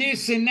and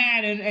this and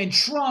that and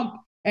Trump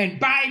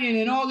and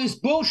Biden and all this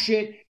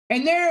bullshit.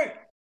 And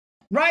they're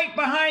right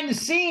behind the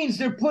scenes.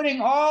 They're putting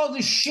all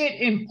the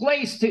shit in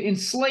place to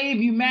enslave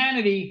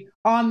humanity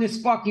on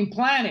this fucking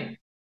planet.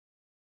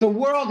 The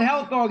World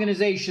Health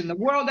Organization, the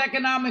World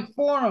Economic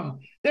Forum,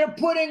 they're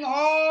putting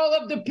all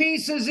of the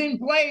pieces in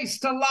place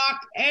to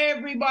lock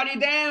everybody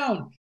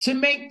down, to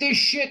make this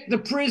shit the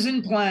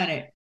prison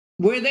planet.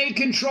 where they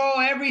control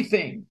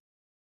everything.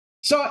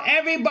 So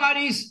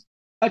everybody's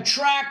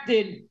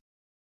attracted.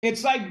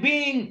 It's like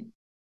being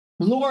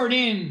lured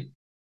in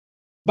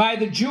by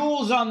the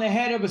jewels on the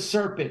head of a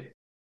serpent,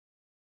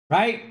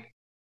 right?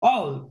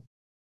 Oh,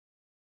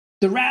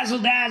 the razzle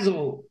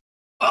dazzle.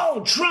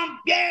 Oh, Trump,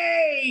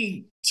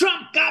 yay!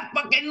 Trump got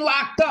fucking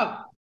locked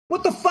up.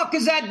 What the fuck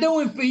is that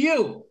doing for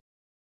you?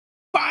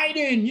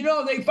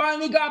 Biden, they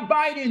finally got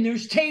Biden.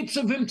 There's tapes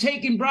of him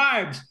taking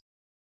bribes.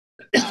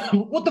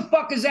 What the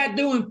fuck is that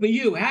doing for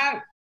you?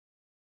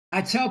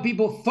 I tell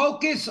people,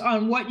 focus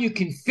on what you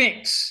can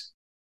fix.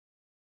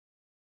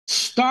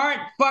 Start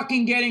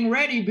fucking getting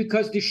ready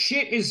because the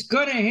shit is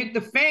gonna hit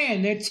the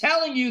fan. They're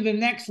telling you the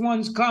next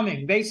one's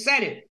coming. They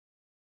said it.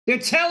 They're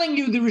telling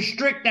you the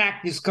Restrict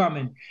Act is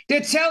coming.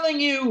 They're telling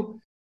you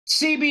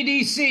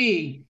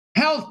CBDC,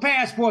 health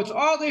passports,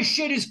 all this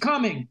shit is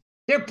coming.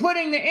 They're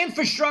putting the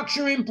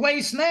infrastructure in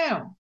place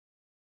now.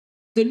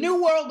 The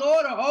New World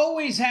Order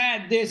always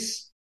had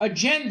this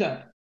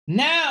agenda.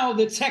 Now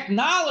the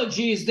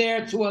technology is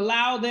there to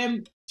allow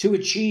them to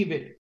achieve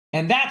it.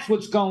 And that's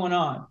what's going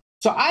on.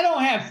 So I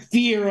don't have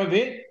fear of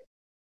it.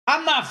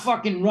 I'm not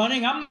fucking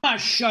running. I'm not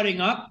shutting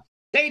up.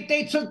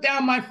 They took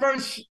down my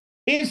first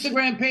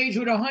Instagram page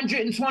with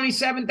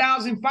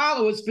 127,000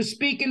 followers for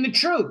speaking the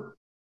truth.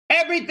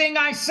 Everything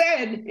I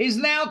said is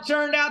now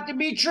turned out to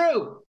be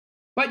true.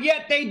 But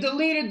yet they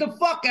deleted the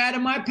fuck out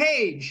of my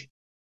page.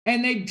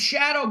 And they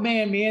shadow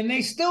banned me, and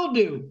they still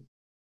do.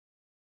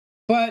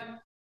 But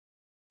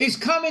it's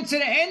coming to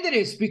the end of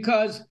this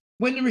because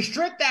when the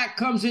Restrict Act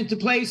comes into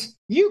place,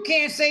 you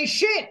can't say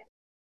shit.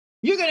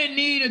 You're going to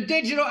need a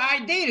digital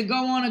ID to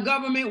go on a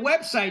government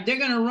website. They're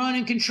going to run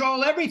and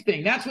control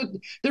everything. That's what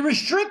the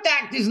Restrict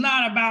Act is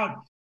not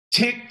about.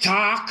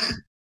 TikTok.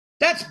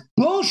 That's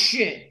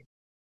bullshit.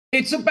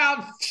 It's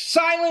about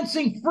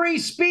silencing free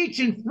speech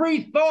and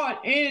free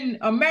thought in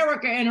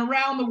America and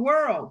around the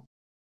world.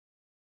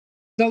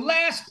 The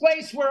last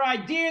place where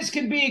ideas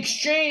can be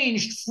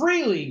exchanged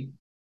freely,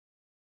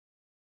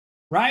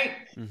 right?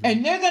 Mm-hmm.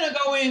 And they're going to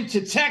go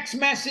into text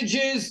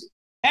messages,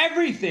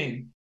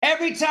 everything.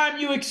 Every time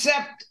you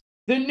accept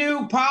the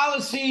new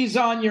policies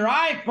on your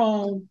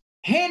iPhone,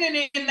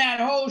 hidden in that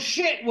whole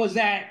shit was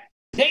that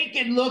they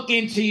can look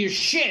into your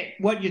shit,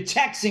 what you're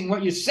texting,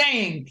 what you're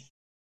saying.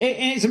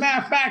 As a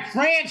matter of fact,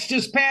 France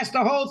just passed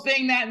the whole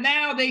thing that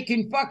now they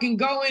can fucking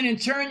go in and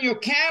turn your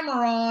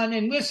camera on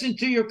and listen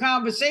to your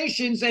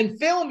conversations and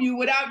film you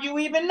without you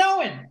even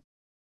knowing.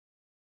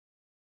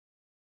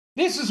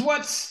 This is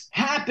what's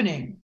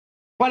happening.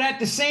 But at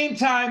the same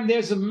time,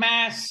 there's a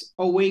mass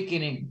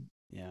awakening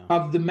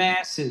of the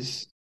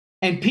masses.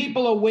 And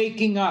people are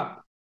waking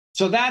up.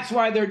 So that's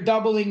why they're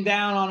doubling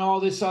down on all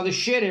this other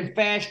shit and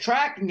fast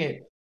tracking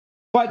it.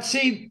 But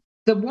see,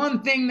 the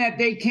one thing that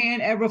they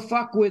can't ever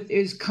fuck with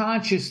is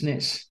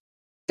consciousness.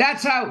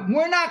 That's how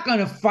we're not going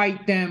to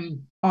fight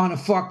them on a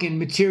fucking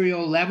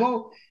material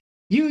level.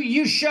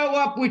 You show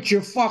up with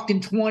your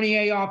fucking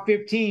 20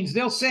 AR-15s,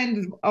 they'll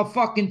send a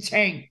fucking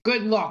tank.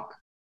 Good luck.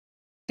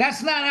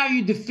 That's not how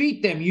you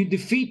defeat them. You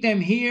defeat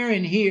them here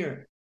and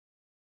here.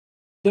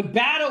 The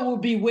battle will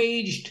be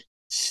waged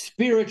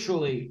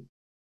spiritually.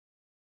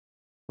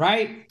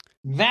 Right?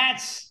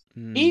 That's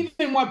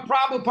even what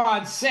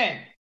Prabhupada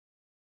said.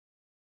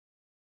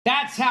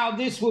 That's how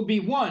this will be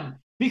won.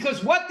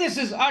 Because what this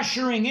is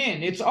ushering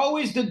in, it's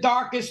always the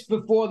darkest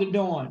before the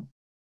dawn.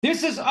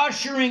 This is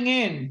ushering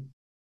in.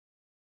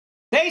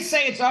 They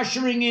say it's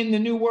ushering in the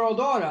New World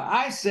Order.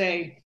 I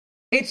say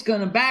it's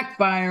going to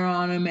backfire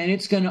on them, and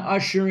it's going to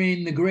usher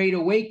in the Great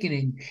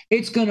Awakening.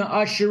 It's going to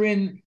usher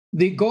in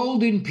the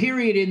golden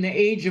period in the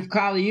age of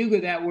Kali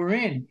Yuga that we're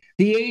in,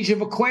 the age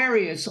of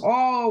Aquarius,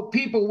 all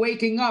people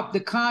waking up, the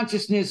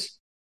consciousness,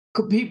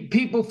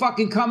 people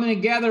fucking coming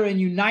together and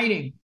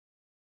uniting.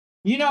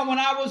 You know, when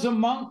I was a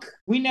monk,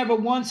 we never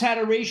once had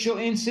a racial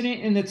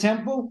incident in the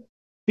temple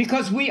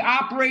because we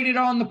operated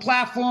on the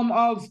platform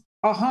of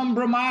Aham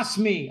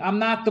Brahmasmi. I'm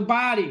not the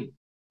body.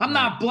 I'm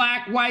not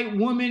black, white,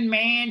 woman,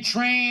 man,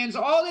 trans,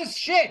 all this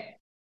shit.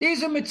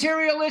 These are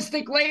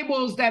materialistic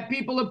labels that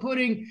people are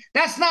putting.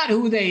 That's not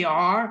who they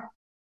are.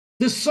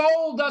 The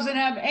soul doesn't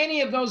have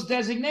any of those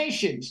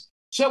designations.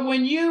 So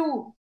when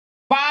you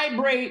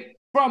vibrate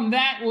from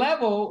that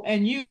level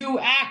and you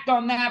act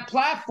on that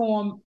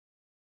platform,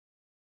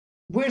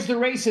 where's the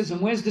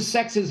racism? Where's the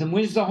sexism?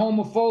 Where's the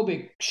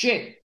homophobic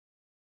shit?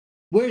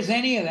 Where's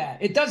any of that?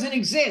 It doesn't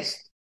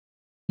exist.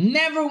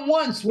 Never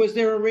once was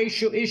there a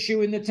racial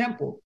issue in the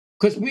temple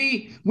because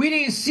we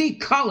didn't see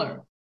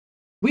color.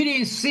 We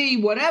didn't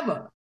see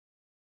whatever.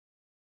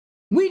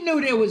 We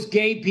knew there was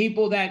gay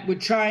people that were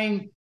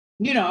trying,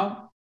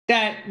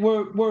 that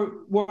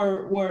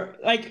were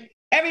like,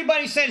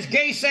 everybody says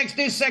gay sex,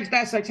 this sex,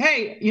 that sex.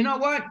 Hey, you know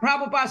what?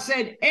 Prabhupada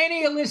said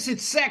any illicit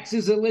sex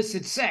is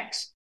illicit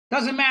sex.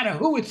 Doesn't matter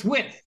who it's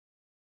with.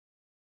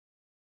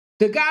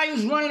 The guy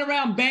who's running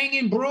around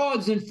banging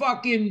broads and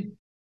fucking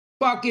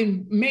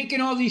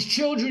making all these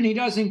children he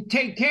doesn't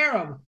take care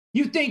of.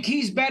 You think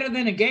he's better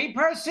than a gay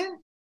person?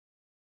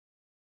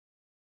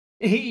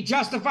 He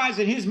justifies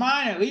in his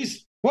mind, at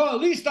least Well,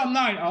 at least I'm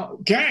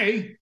not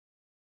gay.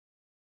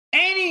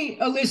 Any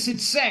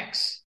illicit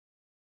sex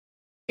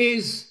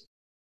is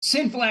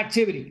sinful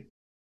activity.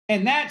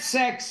 And that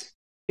sex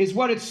is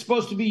what it's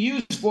supposed to be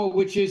used for,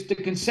 which is the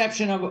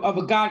conception of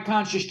a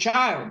God-conscious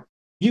child.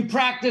 You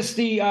practice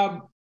the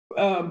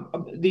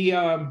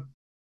Gabadam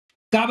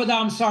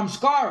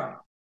Samskara.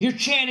 You're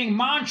chanting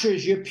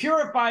mantras. You're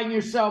purifying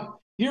yourself.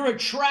 You're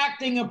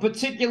attracting a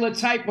particular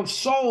type of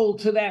soul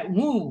to that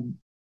womb,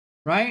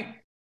 right?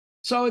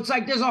 So it's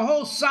like there's a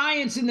whole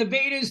science in the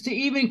Vedas to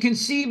even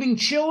conceiving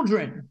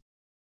children,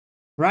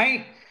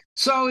 right?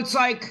 So it's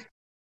like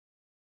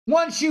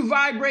once you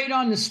vibrate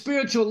on the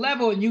spiritual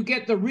level and you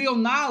get the real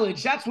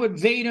knowledge, that's what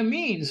Veda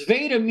means.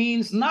 Veda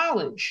means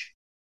knowledge,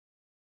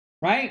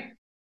 right?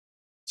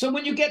 So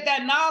when you get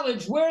that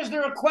knowledge, where's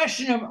there a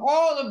question of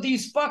all of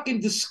these fucking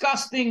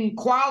disgusting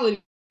qualities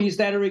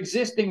that are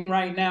existing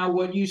right now,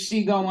 what you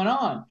see going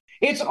on?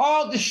 It's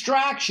all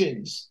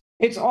distractions.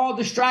 It's all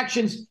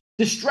distractions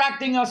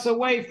distracting us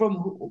away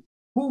from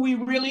who we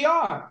really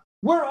are.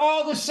 We're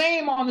all the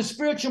same on the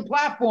spiritual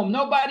platform.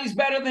 Nobody's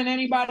better than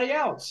anybody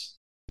else.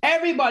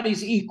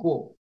 Everybody's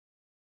equal.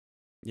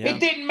 Yeah. It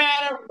didn't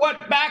matter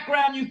what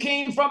background you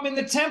came from in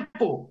the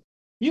temple.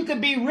 You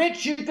could be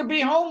rich, you could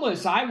be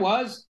homeless. I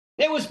was.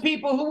 There was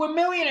people who were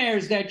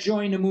millionaires that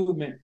joined the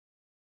movement.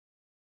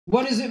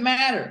 What does it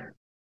matter?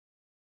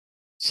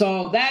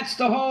 So that's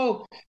the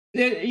whole,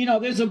 you know,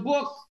 there's a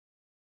book,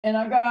 and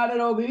I got it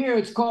over here.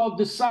 It's called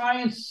The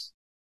Science.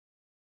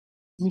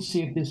 Let me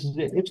see if this is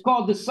it. It's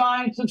called The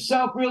Science of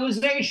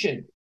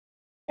Self-Realization.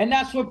 And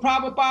that's what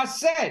Prabhupada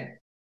said.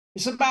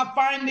 It's about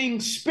finding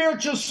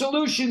spiritual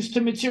solutions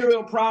to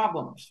material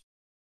problems.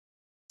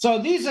 So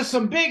these are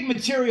some big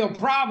material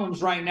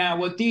problems right now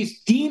with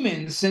these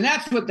demons, and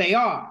that's what they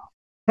are.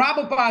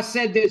 Prabhupada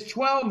said there's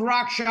 12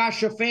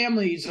 Rakshasa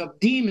families of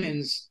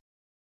demons,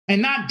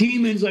 and not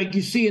demons like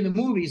you see in the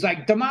movies,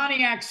 like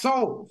demoniac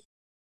souls,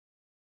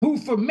 who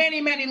for many,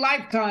 many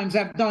lifetimes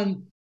have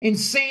done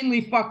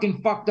insanely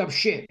fucking fucked up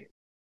shit.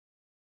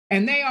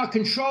 And they are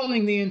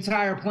controlling the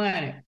entire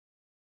planet.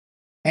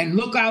 And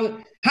look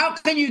how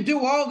can you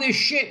do all this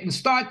shit and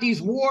start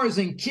these wars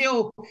and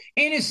kill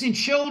innocent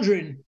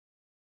children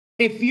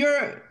if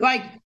you're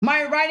like,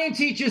 my writing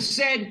teacher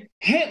said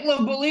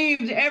Hitler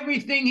believed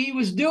everything he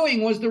was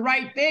doing was the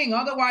right thing.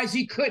 Otherwise,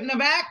 he couldn't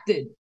have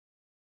acted.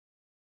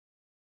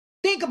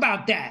 Think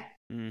about that.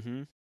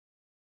 Mm-hmm.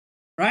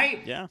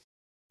 Right? Yeah.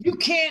 You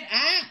can't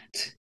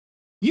act.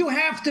 You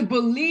have to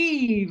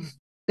believe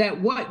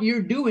that what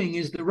you're doing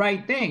is the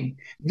right thing.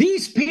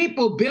 These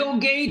people, Bill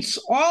Gates,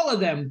 all of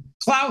them,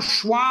 Klaus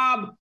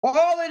Schwab,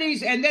 all of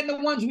these, and then the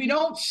ones we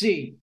don't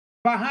see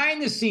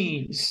behind the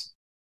scenes.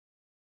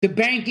 The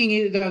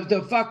banking,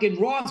 the fucking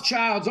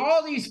Rothschilds,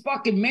 all these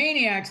fucking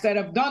maniacs that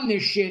have done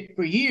this shit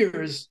for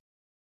years,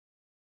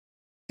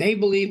 they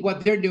believe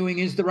what they're doing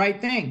is the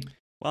right thing.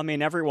 Well, I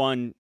mean,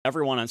 everyone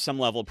on some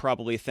level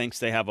probably thinks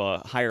they have a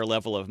higher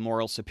level of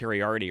moral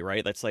superiority,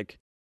 right? That's like,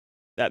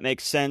 that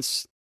makes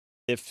sense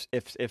if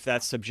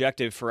that's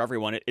subjective for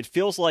everyone. It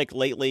feels like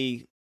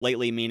lately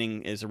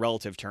meaning is a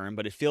relative term,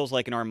 but it feels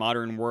like in our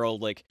modern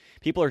world, like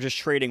people are just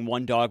trading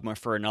one dogma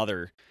for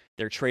another.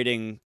 They're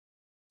trading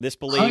this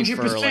belief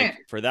 100%.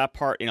 for that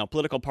part, you know,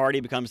 political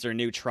party becomes their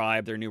new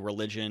tribe, their new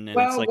religion, and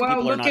it's like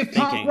people are not thinking.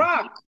 Punk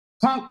rock.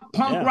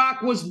 Punk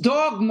rock was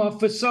dogma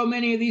for so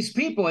many of these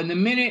people, and the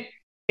minute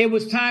it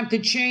was time to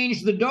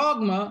change the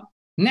dogma,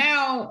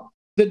 now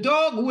the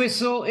dog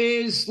whistle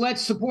is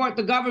let's support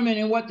the government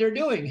and what they're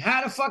doing.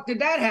 How the fuck did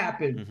that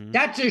happen? Mm-hmm.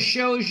 That just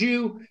shows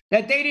you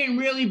that they didn't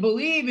really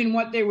believe in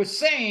what they were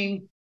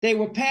saying. They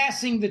were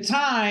passing the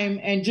time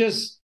and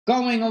just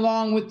going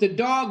along with the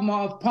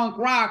dogma of punk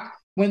rock,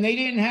 when they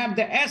didn't have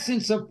the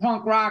essence of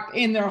punk rock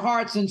in their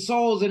hearts and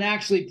souls and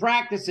actually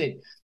practice it.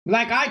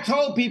 Like I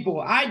told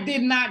people, I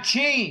did not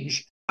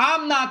change.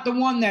 I'm not the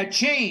one that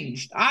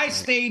changed. I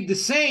stayed the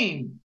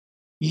same.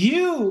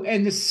 You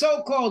and the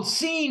so-called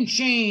scene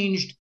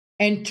changed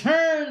and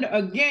turned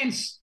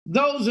against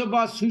those of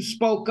us who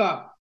spoke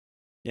up.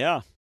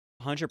 Yeah,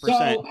 100%.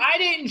 So I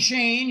didn't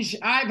change.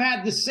 I've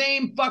had the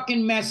same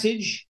fucking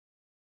message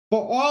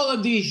for all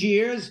of these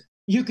years.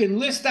 You can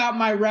list out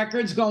my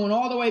records going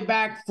all the way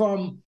back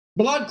from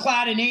Blood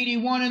Clot in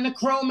 81 and the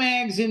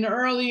Cro-Mags in the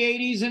early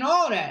 80s and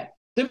all that.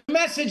 The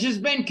message has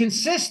been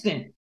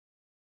consistent.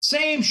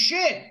 Same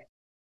shit.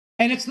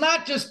 And it's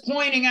not just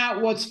pointing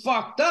out what's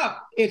fucked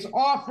up. It's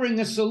offering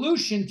a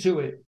solution to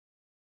it.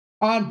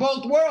 On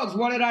both worlds,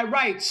 what did I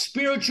write?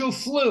 Spiritual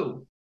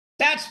flu.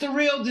 That's the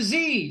real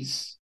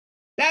disease.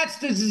 That's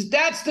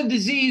the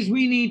disease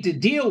we need to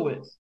deal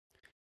with.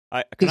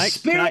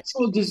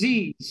 Spiritual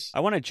disease. I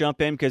want to jump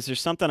in because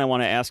there's something I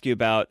want to ask you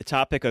about the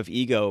topic of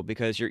ego,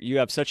 because you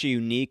have such a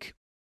unique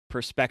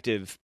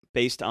perspective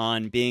based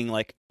on being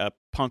like a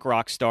punk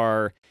rock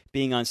star,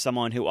 being on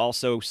someone who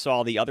also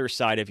saw the other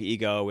side of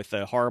ego with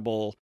the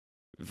horrible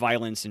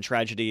violence and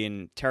tragedy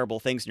and terrible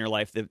things in your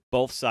life,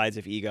 both sides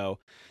of ego.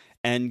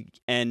 And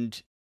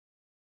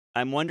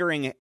I'm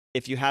wondering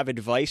if you have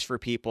advice for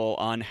people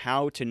on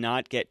how to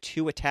not get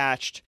too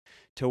attached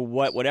to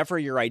whatever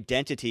your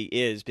identity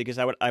is, because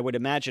I would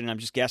imagine, and I'm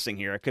just guessing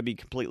here, I could be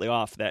completely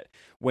off, that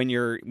when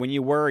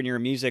you were in your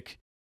music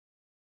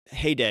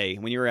heyday,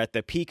 when you were at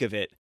the peak of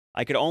it,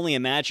 I could only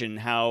imagine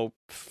how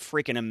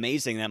freaking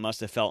amazing that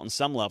must have felt on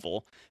some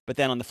level. But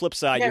then on the flip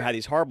side, you had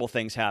these horrible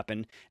things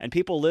happen, and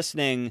people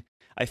listening,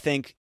 I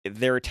think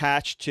they're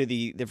attached to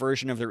the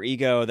version of their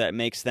ego that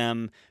makes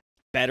them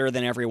better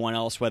than everyone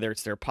else, whether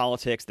it's their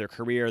politics, their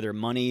career, their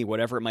money,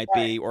 whatever it might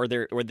be, or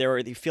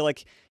they feel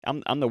like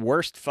I'm the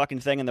worst fucking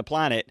thing on the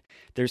planet.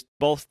 There's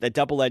both the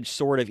double-edged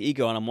sword of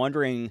ego, and I'm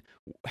wondering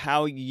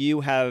how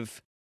you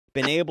have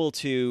been able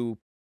to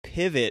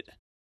pivot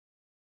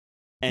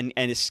and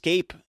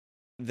escape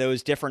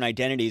those different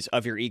identities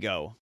of your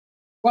ego.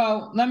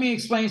 Well, let me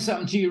explain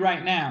something to you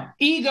right now.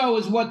 Ego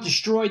is what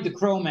destroyed the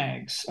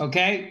Cro-Mags,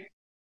 okay?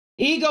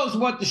 Ego is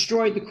what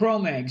destroyed the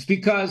Cro-Mags,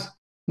 because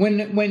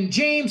when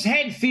James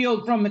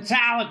Hetfield from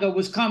Metallica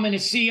was coming to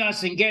see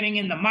us and getting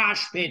in the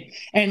mosh pit,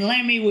 and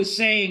Lemmy was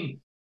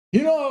saying,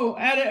 you know,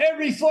 out of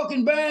every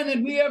fucking band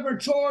that we ever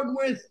toured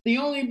with, the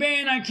only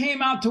band I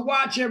came out to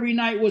watch every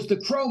night was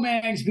the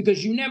Cro-Mags,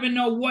 because you never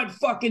know what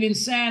fucking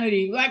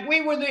insanity. Like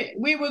we were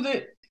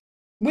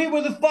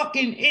the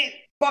fucking it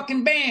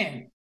fucking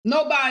band.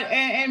 Nobody,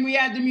 and we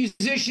had the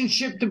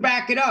musicianship to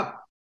back it up.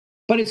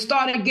 But it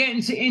started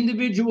getting to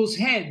individuals'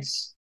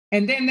 heads.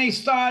 And then they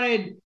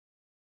started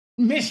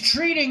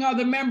mistreating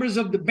other members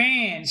of the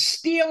band,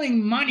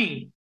 stealing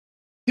money,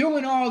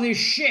 doing all this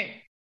shit.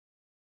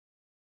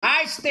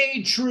 I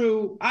stayed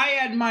true. I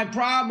had my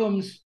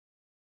problems,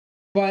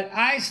 but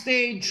I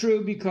stayed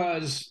true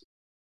because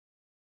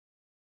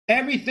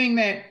everything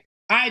that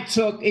I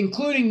took,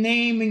 including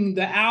naming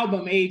the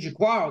album Age of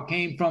Quarrel,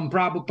 came from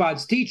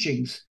Prabhupada's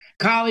teachings.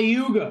 Kali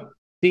Yuga,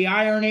 the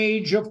Iron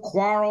Age of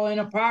Quarrel and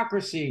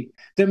Hypocrisy,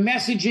 the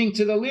messaging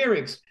to the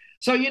lyrics.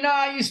 So you know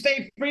how you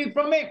stay free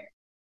from it?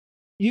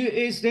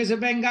 There's a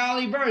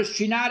Bengali verse.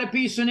 Chinada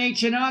pisune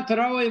china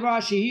taroe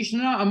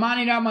vashihishna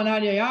amanida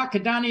manadaya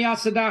kadaniya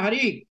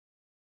sadahari.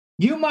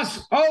 You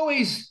must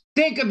always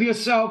think of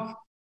yourself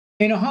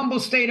in a humble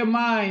state of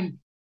mind,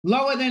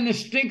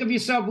 think of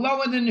yourself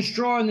lower than the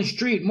straw in the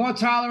street, more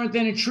tolerant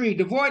than a tree,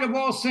 devoid of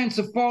all sense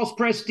of false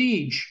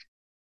prestige.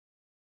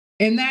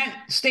 In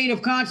that state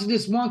of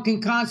consciousness, one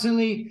can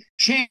constantly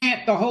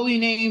chant the holy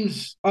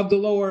names of the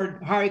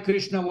Lord, Hare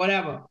Krishna,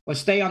 whatever, or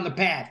stay on the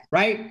path,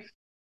 right?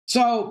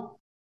 So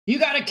you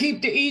got to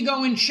keep the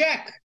ego in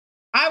check.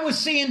 I was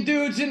seeing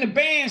dudes in the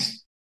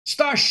bands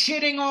start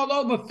shitting all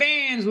over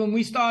fans when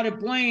we started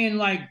playing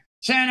like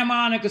Santa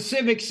Monica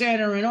Civic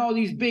Center and all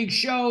these big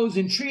shows,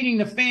 and treating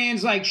the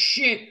fans like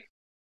shit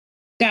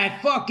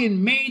that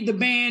fucking made the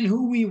band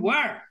who we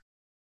were.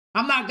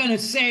 I'm not going to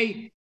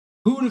say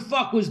who the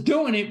fuck was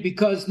doing it,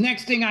 because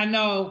next thing I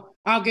know,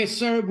 I'll get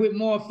served with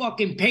more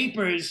fucking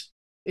papers.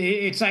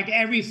 It's like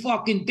every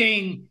fucking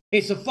thing,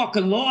 it's a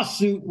fucking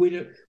lawsuit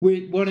with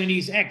one of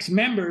these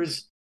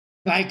ex-members.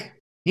 Like,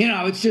 you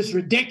know, it's just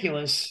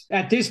ridiculous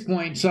at this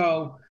point.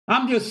 So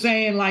I'm just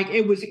saying, like,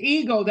 it was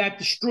ego that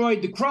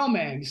destroyed the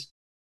Cro-Mags,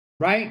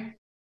 right?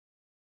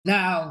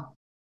 Now,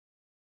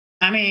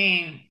 I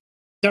mean,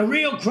 the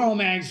real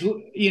Cro-Mags,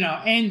 you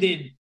know,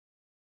 ended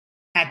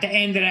at the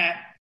end of that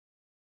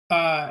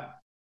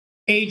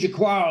Age of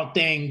Quarrel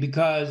thing,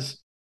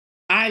 because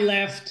I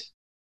left,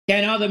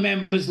 then other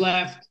members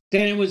left,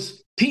 then it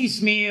was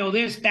piecemeal,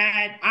 this,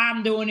 that,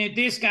 I'm doing it,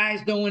 this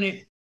guy's doing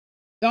it.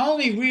 The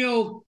only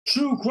real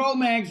true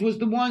Cro-Mags was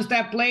the ones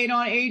that played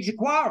on Age of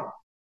Quarrel.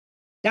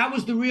 That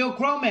was the real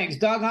Cro-Mags.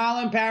 Doug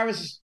Holland,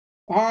 Paris,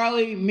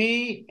 Harley,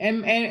 me,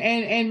 and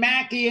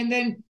Mackie, and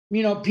then,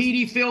 you know,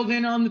 Petey filled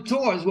in on the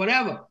tours,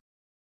 whatever.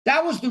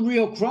 That was the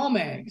real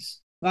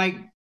Cro-Mags. Like,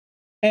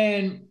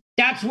 and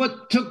that's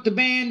what took the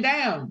band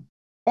down.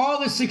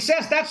 All the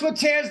success, that's what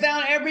tears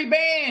down every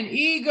band.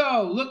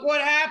 Ego. Look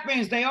what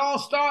happens. They all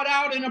start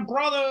out in a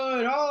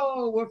brotherhood.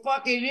 Oh, we're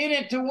fucking in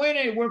it to win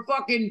it. We're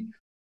fucking,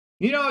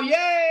 you know,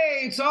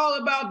 yay, it's all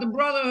about the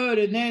brotherhood.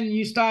 And then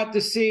you start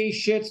to see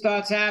shit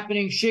starts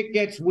happening. Shit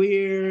gets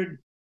weird.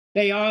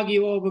 They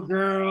argue over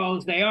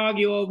girls. They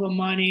argue over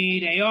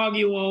money. They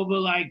argue over,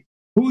 like,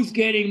 who's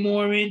getting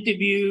more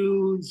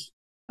interviews.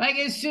 Like,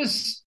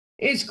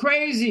 it's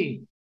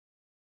crazy.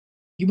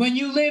 When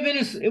you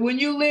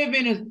live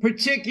in a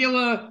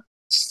particular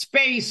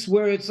space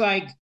where it's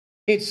like,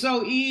 it's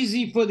so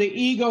easy for the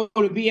ego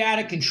to be out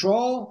of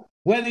control,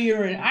 whether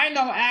you're in, I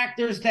know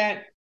actors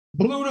that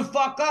blew the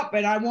fuck up,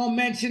 and I won't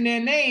mention their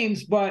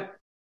names, but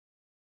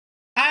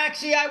I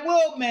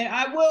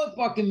will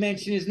fucking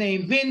mention his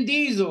name, Vin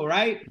Diesel,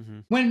 right?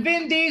 Mm-hmm. When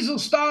Vin Diesel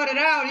started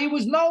out, he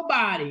was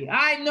nobody.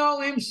 I know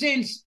him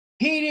since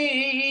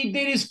he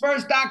did his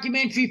first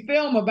documentary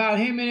film about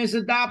him and his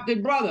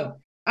adopted brother.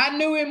 I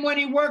knew him when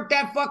he worked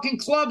at fucking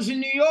clubs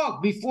in New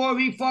York before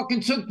he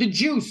fucking took the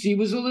juice. He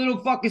was a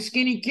little fucking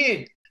skinny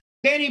kid.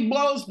 Then he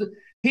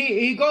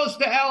he goes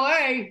to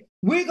LA.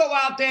 We go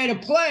out there to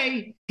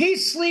play.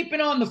 He's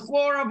sleeping on the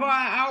floor of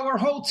our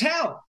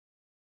hotel,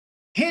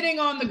 hitting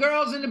on the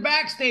girls in the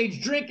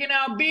backstage, drinking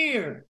our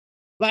beer.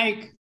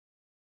 Like,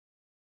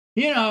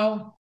 you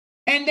know,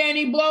 And then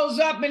he blows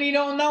up and he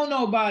don't know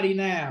nobody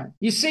now.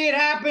 You see, it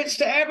happens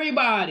to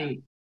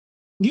everybody.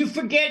 You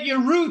forget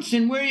your roots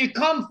and where you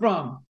come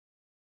from.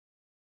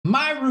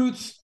 My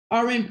roots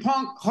are in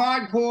punk,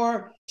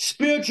 hardcore,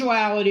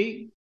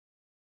 spirituality,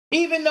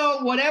 even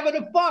though whatever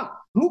the fuck,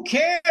 who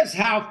cares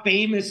how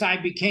famous I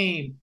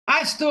became?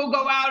 I still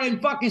go out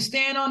and fucking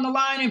stand on the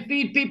line and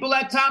feed people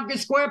at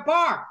Tompkins Square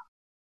Park.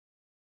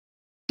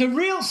 The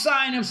real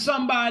sign of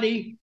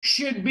somebody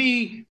should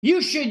be,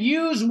 you should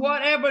use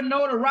whatever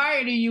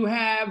notoriety you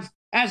have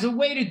as a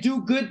way to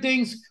do good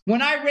things.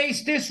 When I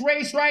raced this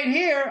race right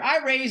here,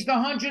 I raised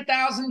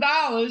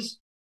 $100,000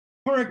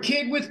 for a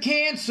kid with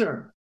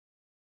cancer.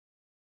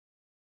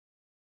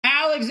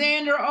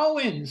 Alexander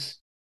Owens,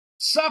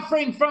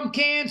 suffering from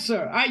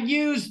cancer. I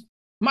used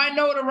my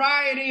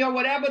notoriety or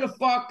whatever the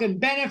fuck and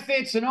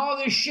benefits and all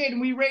this shit,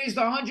 and we raised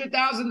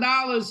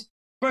 $100,000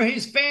 for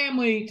his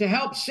family to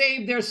help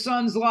save their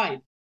son's life.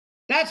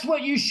 That's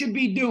what you should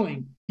be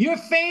doing. You're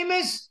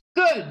famous?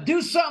 Good.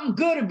 Do something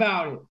good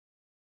about it.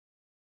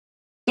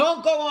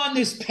 Don't go on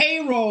this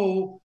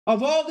payroll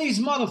of all these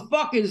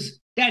motherfuckers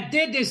that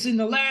did this in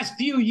the last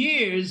few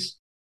years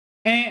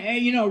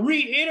and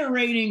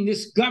reiterating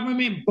this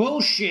government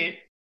bullshit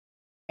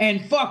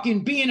and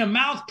fucking being a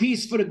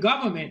mouthpiece for the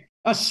government,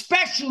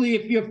 especially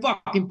if you're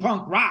fucking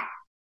punk rock.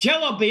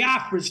 Jello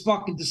Biafra is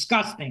fucking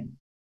disgusting.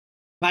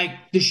 Like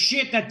the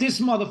shit that this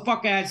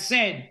motherfucker has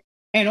said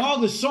and all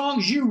the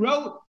songs you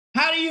wrote.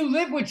 How do you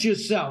live with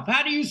yourself?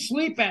 How do you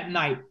sleep at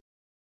night?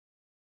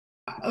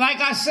 Like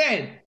I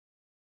said,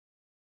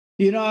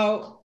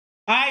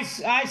 I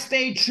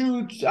stay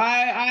true.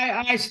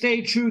 I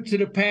stay true to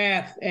the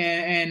path,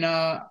 and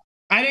I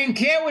didn't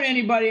care what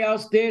anybody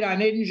else did. I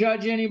didn't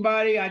judge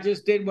anybody. I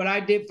just did what I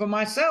did for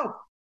myself.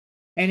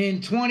 And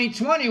in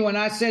 2020, when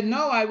I said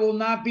no, I will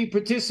not be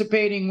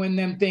participating when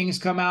them things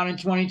come out in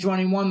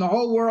 2021, the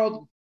whole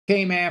world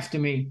came after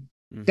me.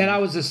 Mm-hmm. That I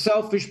was a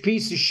selfish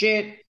piece of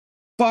shit.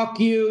 Fuck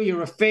you.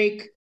 You're a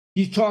fake.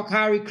 You talk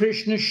Hare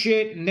Krishna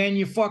shit, and then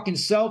you're fucking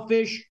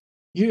selfish.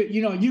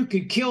 You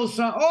could kill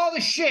all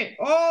the shit,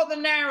 all the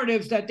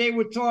narratives that they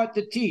were taught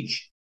to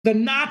teach, the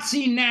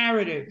Nazi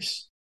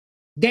narratives,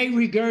 they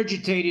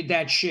regurgitated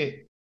that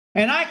shit.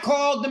 And I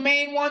called the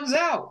main ones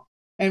out.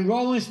 And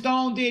Rolling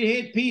Stone did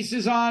hit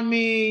pieces on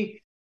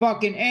me.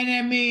 Fucking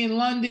NME in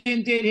London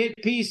did hit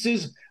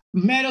pieces.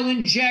 Metal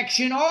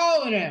Injection,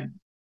 all of them.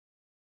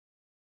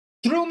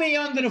 Threw me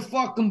under the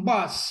fucking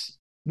bus.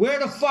 Where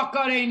the fuck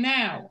are they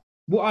now?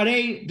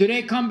 Do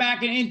they come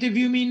back and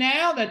interview me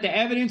now that the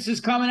evidence is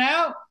coming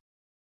out?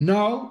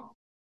 No.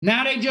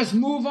 Now they just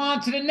move on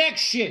to the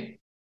next shit.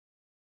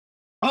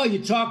 Oh,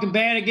 you're talking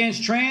bad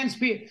against trans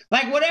people?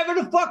 Like whatever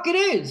the fuck it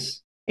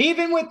is.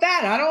 Even with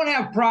that, I don't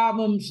have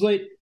problems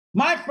with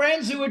my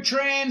friends who are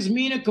trans,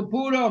 Mina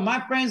Caputo,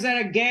 my friends that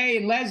are gay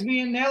and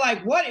lesbian. They're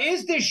like, what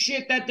is this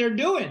shit that they're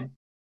doing?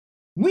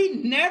 We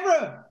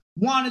never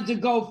wanted to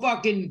go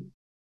fucking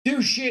do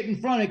shit in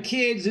front of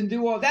kids and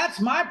do all. That's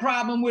my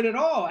problem with it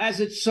all. As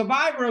a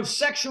survivor of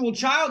sexual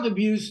child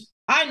abuse,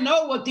 I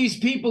know what these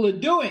people are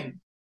doing.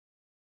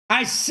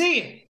 I see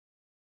it.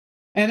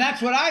 And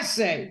that's what I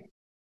say.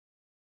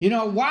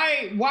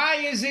 Why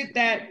is it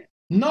that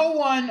no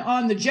one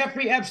on the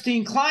Jeffrey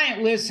Epstein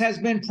client list has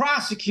been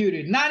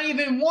prosecuted? Not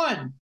even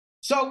one.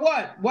 So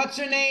what? What's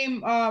her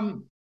name?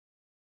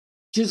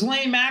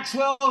 Ghislaine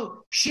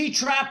Maxwell, she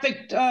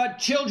trafficked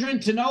children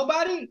to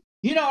nobody?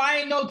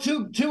 I know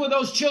two of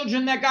those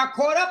children that got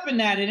caught up in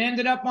that and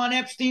ended up on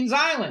Epstein's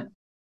Island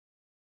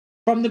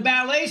from the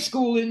ballet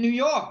school in New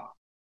York,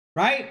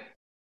 right?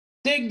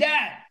 Dig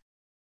that.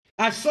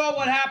 I saw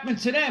what happened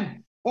to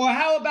them. Or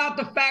how about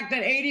the fact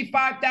that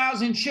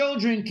 85,000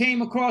 children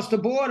came across the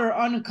border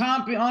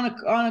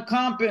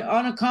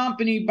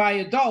unaccompanied by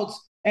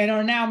adults and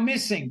are now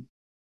missing,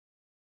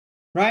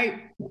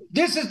 right?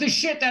 This is the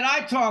shit that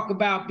I talk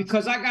about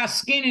because I got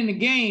skin in the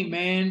game,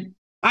 man.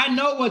 I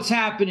know what's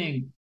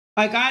happening.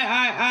 Like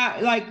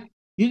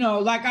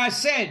like I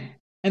said,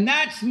 and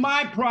that's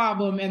my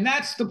problem, and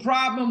that's the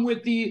problem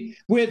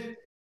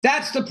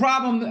that's the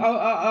problem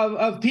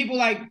of people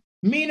like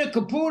Mina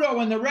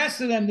Caputo and the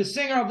rest of them, the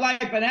singer of Life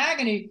and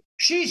Agony.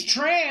 She's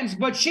trans,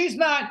 but she's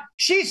not.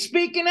 She's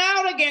speaking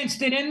out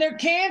against it, and they're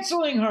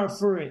canceling her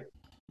for it.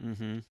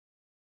 Mm-hmm.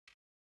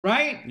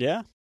 Right?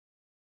 Yeah.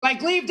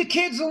 Like, leave the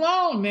kids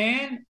alone,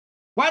 man.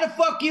 Why the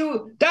fuck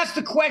you? That's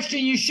the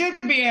question you should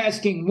be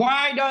asking.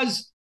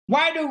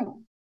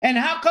 And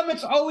how come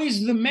it's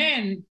always the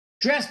men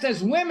dressed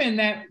as women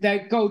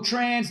that go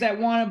trans that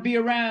want to be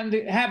around,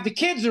 have the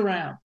kids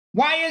around?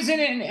 Why isn't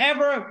it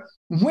ever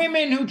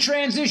women who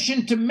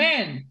transition to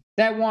men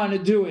that want to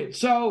do it?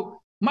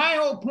 So my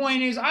whole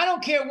point is, I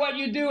don't care what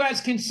you do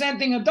as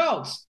consenting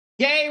adults,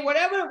 gay,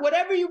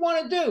 whatever you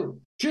want to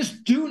do.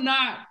 Just do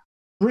not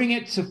bring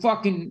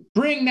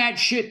that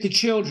shit to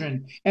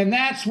children. And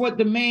that's what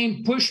the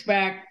main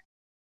pushback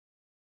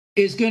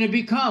is going to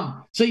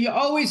become. So you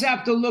always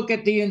have to look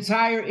at the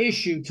entire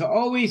issue to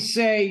always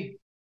say,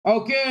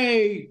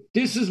 okay,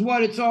 this is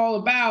what it's all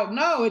about.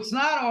 No, it's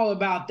not all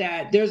about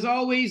that. There's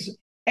always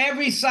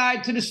every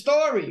side to the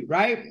story,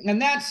 right?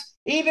 And that's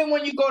even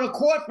when you go to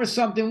court for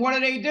something, what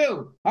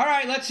do? All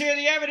right, let's hear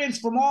the evidence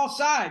from all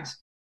sides.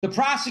 The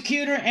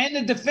prosecutor and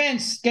the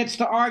defense gets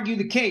to argue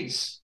the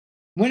case.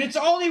 When it's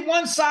only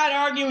one side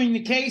arguing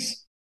the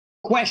case,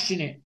 question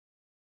it.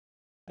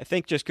 I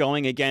think just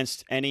going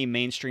against any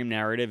mainstream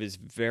narrative is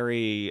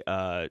very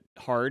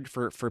hard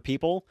for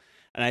people.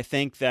 And I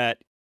think that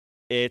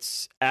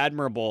it's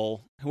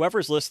admirable.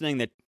 Whoever's listening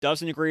that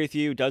doesn't agree with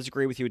you, does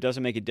agree with you, it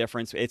doesn't make a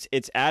difference.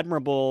 It's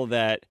admirable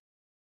that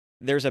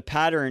there's a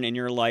pattern in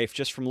your life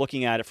just from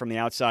looking at it from the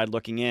outside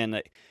looking in.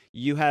 That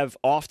you have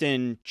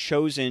often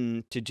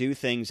chosen to do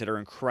things that are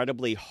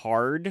incredibly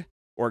hard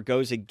or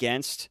goes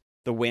against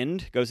the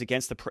wind, goes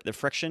against the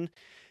friction,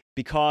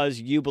 because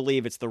you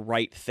believe it's the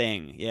right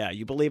thing. Yeah,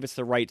 you believe it's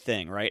the right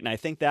thing, right? And I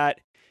think that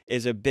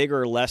is a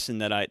bigger lesson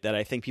that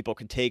I think people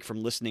could take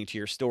from listening to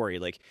your story.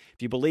 Like,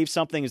 if you believe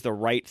something is the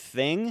right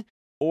thing,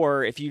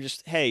 or if you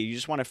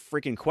just want to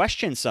freaking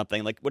question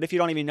something. Like, what if you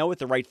don't even know what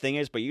the right thing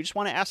is, but you just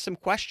want to ask some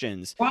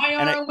questions? Why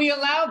aren't we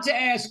allowed to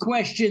ask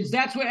questions?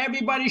 That's what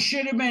everybody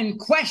should have been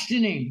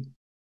questioning.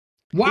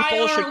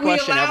 Why aren't we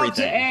allowed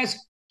to ask?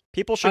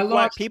 People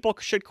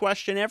should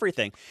question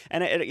everything.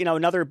 And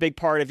another big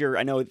part of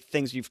I know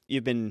things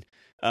you've been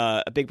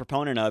a big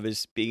proponent of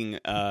is being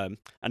I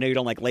know you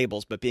don't like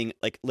labels, but being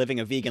like living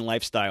a vegan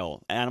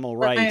lifestyle, animal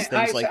rights,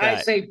 things like that.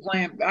 I say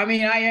plant. I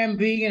mean, I am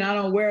vegan. I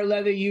don't wear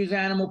leather, use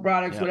animal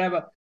products,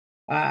 whatever.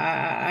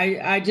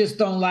 I just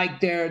don't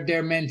like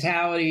their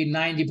mentality.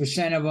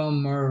 90% of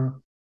them are.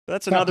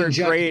 That's another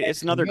great.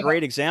 It's another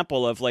great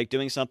example of like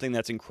doing something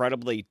that's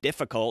incredibly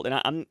difficult.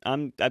 And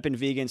I've been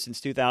vegan since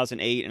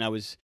 2008, and I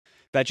was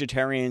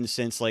vegetarian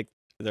since like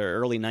the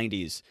early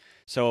 90s.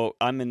 So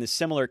I'm in the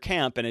similar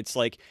camp, and it's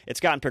like it's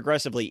gotten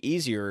progressively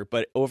easier,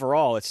 but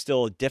overall it's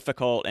still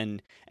difficult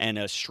and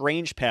a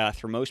strange path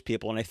for most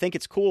people. And I think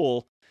it's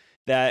cool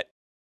that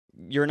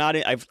you're not.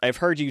 I've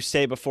heard you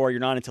say before you're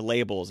not into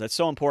labels. That's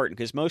so important,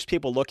 because most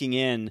people looking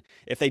in,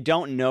 if they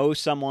don't know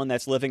someone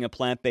that's living a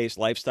plant-based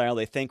lifestyle,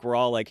 they think we're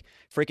all like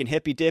freaking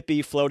hippy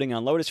dippy, floating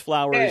on lotus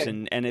flowers,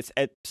 and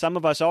some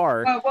of us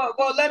are.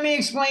 Well, let me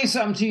explain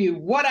something to you.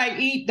 What I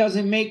eat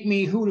doesn't make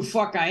me who the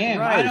fuck I am.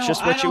 Right, it's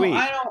just what you eat.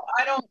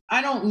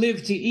 I don't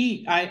live to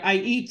eat. I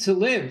eat to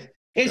live.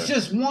 It's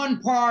just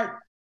one part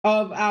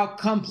of our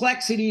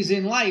complexities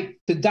in life,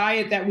 the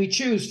diet that we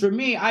choose. For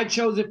me, I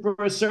chose it for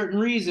a certain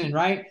reason,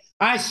 right?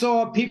 I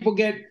saw people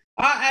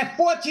at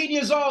 14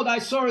 years old, I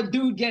saw a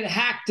dude get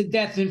hacked to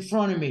death in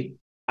front of me.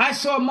 I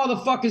saw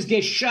motherfuckers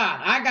get shot.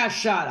 I got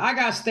stabbed.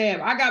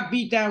 I got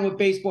beat down with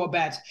baseball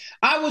bats.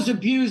 I was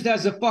abused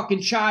as a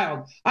fucking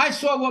child. I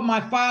saw what my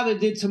father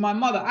did to my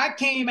mother. I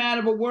came out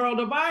of a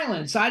world of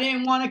violence. I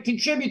didn't want to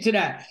contribute to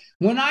that.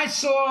 When I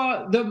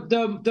saw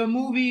the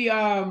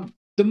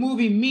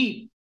movie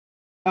Meat,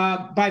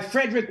 by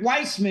Frederick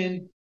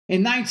Weissman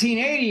in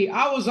 1980,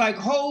 I was like,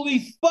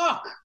 holy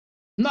fuck.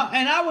 No,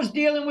 and I was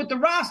dealing with the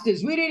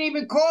rosters. We didn't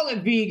even call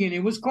it vegan.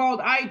 It was called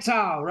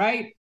ITAL,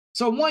 right?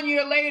 So 1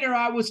 year later,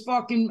 I was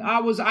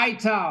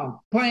ITAL,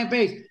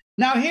 plant-based.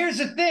 Now, here's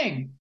the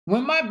thing.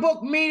 When my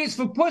book Meat is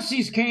for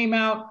Pussies came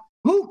out,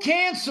 who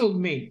canceled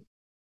me?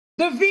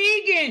 The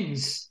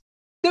vegans.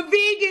 The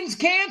vegans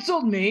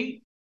canceled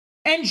me,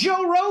 and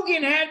Joe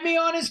Rogan had me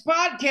on his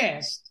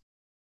podcast.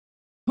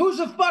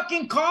 Who's a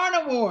fucking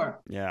carnivore?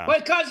 Yeah.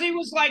 Because he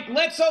was like,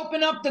 let's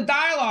open up the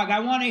dialogue. I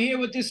want to hear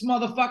what this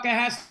motherfucker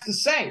has to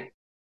say.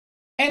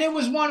 And it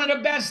was one of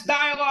the best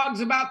dialogues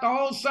about the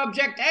whole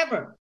subject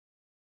ever.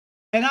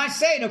 And I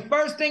say, the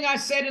first thing I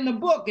said in the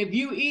book, if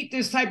you eat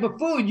this type of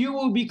food, you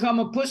will become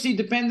a pussy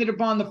dependent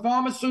upon the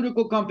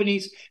pharmaceutical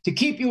companies to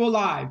keep you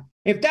alive.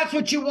 If that's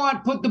what you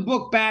want, put the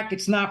book back.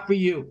 It's not for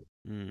you.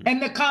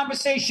 And the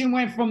conversation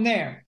went from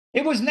there.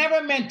 It was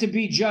never meant to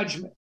be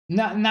judgment.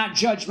 Not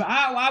judgment.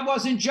 I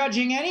wasn't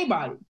judging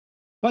anybody.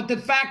 But the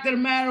fact of the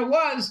matter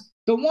was,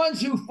 the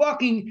ones who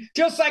fucking,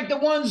 just like the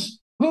ones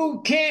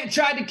who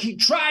tried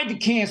to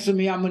cancel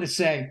me, I'm going to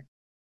say,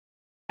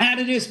 out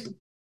of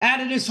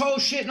this whole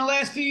shit in the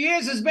last few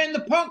years has been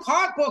the punk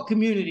hardcore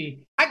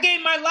community. I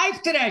gave my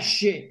life to that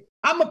shit.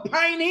 I'm a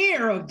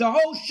pioneer of the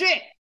whole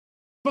shit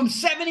from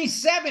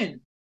 77.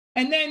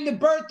 And then the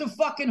birth of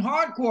fucking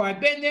hardcore.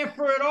 I've been there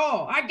for it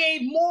all. I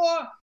gave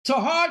more to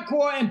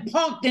hardcore and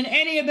punk than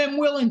any of them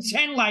will in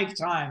 10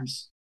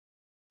 lifetimes.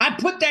 I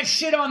put that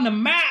shit on the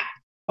map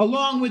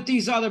along with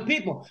these other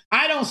people.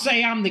 I don't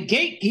say I'm the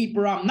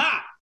gatekeeper, I'm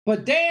not.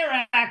 But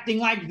they're acting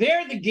like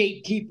they're the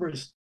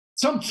gatekeepers.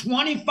 Some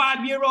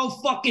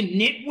 25-year-old fucking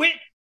nitwit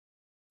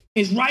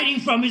is writing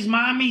from his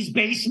mommy's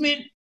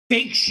basement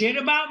fake shit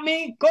about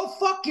me. Go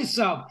fuck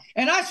yourself.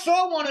 And I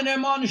saw one of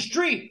them on the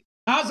street.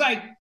 I was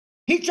like,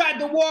 he tried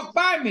to walk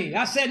by me.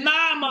 I said,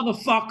 nah,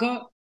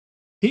 motherfucker.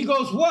 He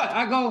goes, what?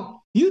 I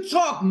go, you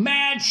talk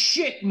mad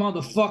shit,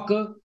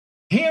 motherfucker.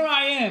 Here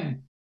I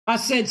am. I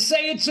said,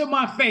 say it to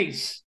my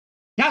face.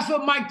 That's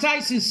what Mike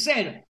Tyson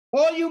said.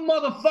 All you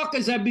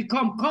motherfuckers have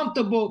become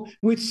comfortable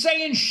with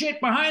saying shit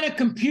behind a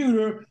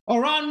computer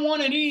or on one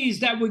of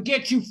these that would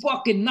get you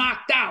fucking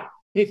knocked out.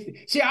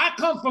 See, I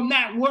come from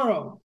that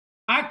world.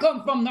 I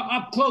come from the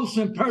up close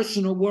and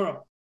personal world.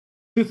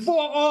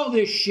 Before all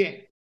this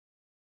shit,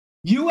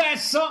 you had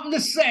something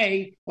to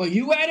say or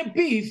you had a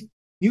beef,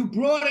 you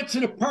brought it to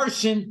the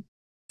person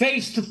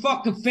face to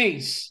fucking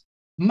face,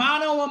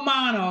 mano a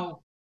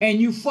mano,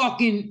 and you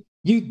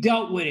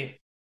dealt with it.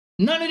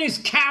 None of this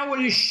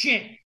cowardice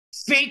shit,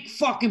 fake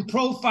fucking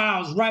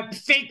profiles, right?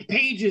 Fake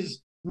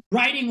pages,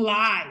 writing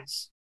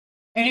lies.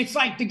 And it's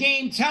like the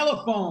game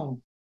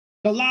telephone.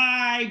 The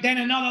lie, then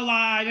another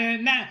lie,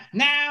 and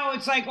now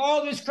it's like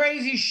all this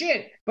crazy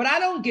shit. But I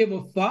don't give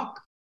a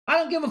fuck. I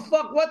don't give a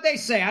fuck what they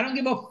say. I don't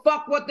give a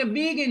fuck what the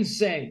vegans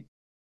say.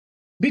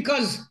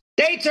 Because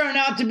they turn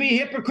out to be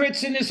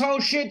hypocrites in this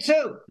whole shit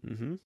too.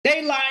 Mm-hmm.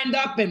 They lined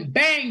up and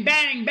bang,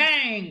 bang,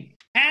 bang.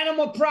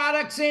 Animal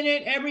products in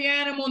it. Every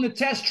animal in the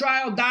test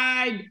trial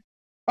died.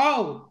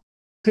 Oh,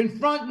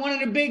 confront one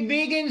of the big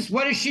vegans.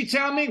 What does she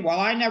tell me? Well,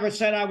 I never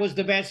said I was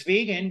the best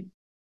vegan.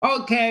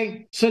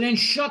 Okay, so then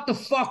shut the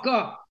fuck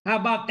up. How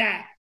about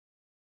that?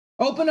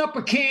 Open up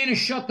a can and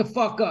shut the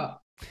fuck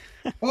up.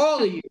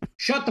 All of you,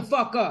 shut the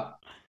fuck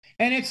up.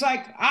 And it's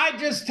like, I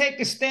just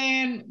take a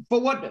stand for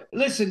what,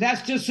 listen,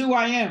 that's just who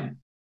I am.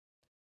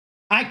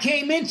 I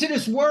came into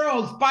this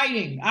world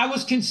fighting. I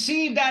was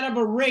conceived out of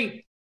a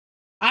rape.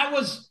 I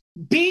was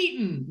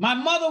beaten. My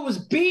mother was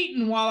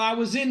beaten while I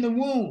was in the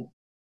womb.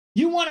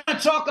 You want to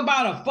talk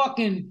about a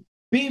fucking,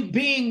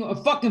 being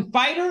a fucking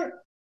fighter?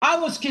 I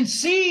was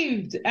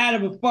conceived out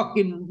of a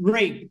fucking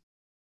rape.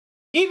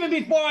 Even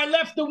before I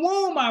left the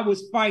womb, I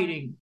was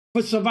fighting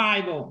for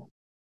survival.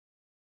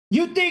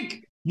 You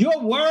think your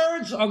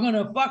words are going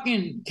to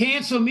fucking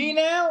cancel me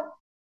now?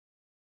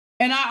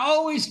 And I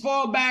always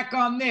fall back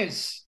on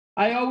this.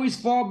 I always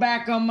fall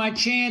back on my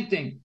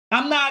chanting.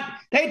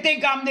 They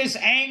think I'm this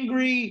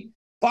angry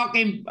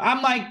fucking,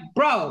 I'm like,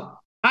 bro,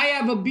 I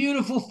have a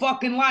beautiful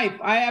fucking life.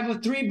 I have a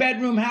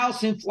 3-bedroom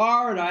house in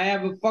Florida. I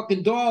have a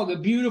fucking dog, a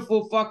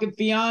beautiful fucking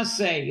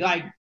fiance.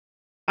 Like,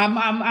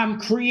 I'm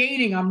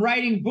creating. I'm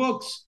writing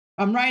books.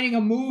 I'm writing a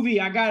movie.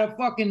 I got a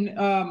fucking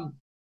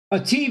a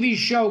TV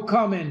show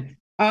coming.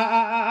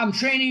 I'm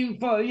training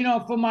for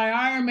my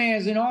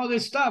Ironmans and all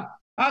this stuff.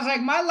 I was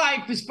like, my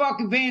life is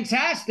fucking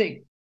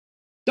fantastic.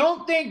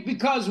 Don't think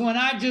because when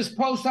I just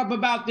post up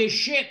about this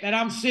shit that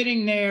I'm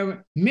sitting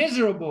there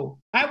miserable.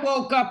 I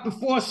woke up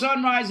before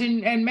sunrise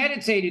and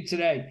meditated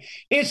today.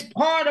 It's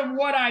part of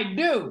what I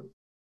do,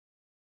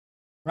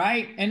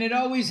 right? And it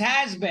always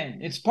has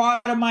been. It's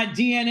part of my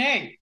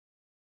DNA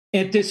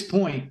at this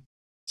point,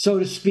 so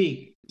to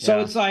speak. Yeah. So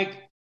it's like,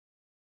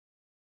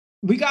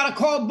 we got to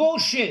call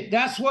bullshit.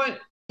 That's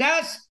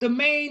the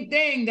main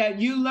thing that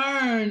you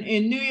learn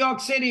in New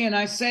York City. And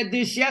I said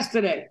this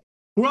yesterday.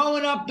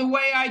 Growing up the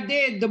way I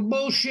did, the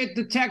bullshit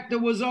detector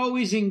was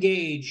always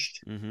engaged.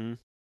 Mm-hmm.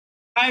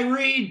 I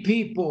read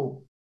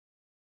people.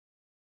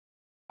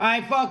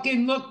 I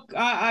fucking look,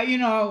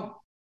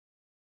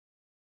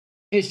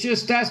 it's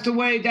just, that's the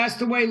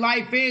way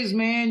life is,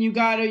 man. You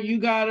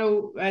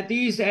gotta, at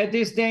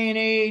this day and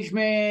age,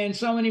 man,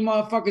 so many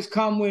motherfuckers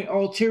come with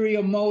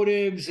ulterior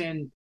motives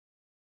and,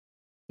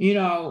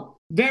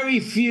 very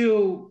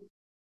few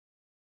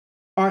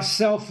are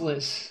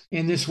selfless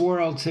in this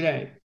world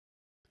today.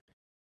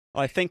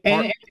 Well, I think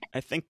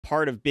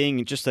part of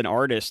being just an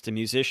artist, a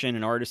musician,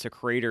 an artist, a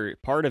creator,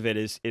 part of it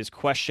is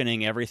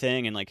questioning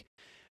everything and like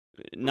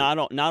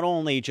not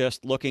only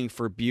just looking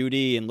for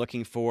beauty and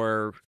looking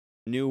for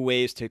new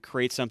ways to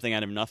create something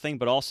out of nothing,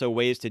 but also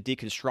ways to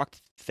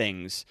deconstruct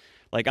things.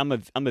 Like I'm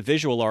a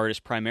visual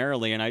artist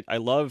primarily, and I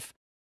love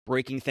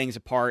breaking things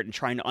apart and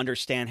trying to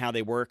understand how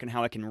they work and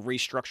how I can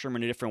restructure them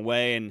in a different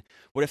way. And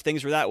what if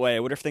things were that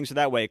way? What if things are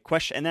that way?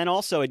 And then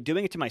also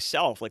doing it to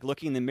myself, like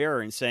looking in the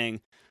mirror and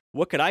saying,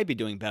 what could I be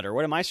doing better?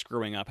 What am I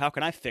screwing up? How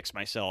can I fix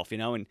myself?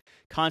 And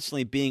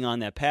constantly being on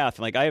that path.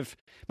 Like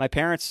my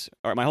parents,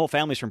 or my whole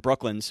family's from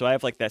Brooklyn, so I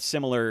have like that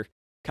similar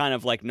kind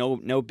of like no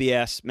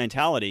BS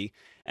mentality.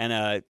 And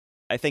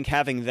I think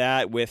having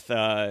that with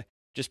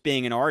just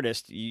being an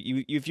artist,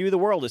 you view the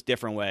world a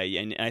different way.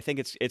 And I think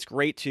it's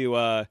great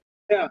to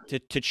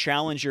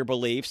challenge your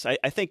beliefs.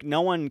 I think no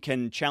one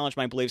can challenge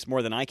my beliefs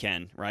more than I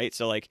can, right?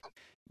 So like,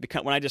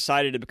 when I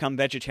decided to become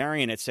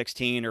vegetarian at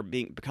 16 or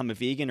become a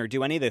vegan or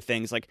do any of the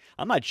things, like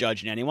I'm not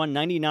judging anyone.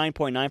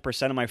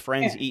 99.9% of my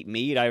friends eat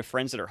meat. I have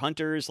friends that are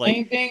hunters.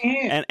 Like,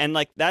 and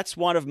like that's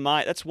one of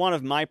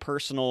my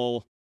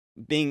personal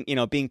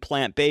being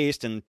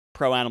plant-based and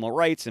pro animal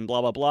rights and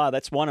blah, blah, blah.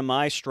 That's one of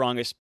my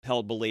strongest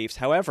held beliefs.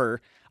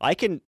 However, I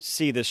can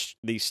see the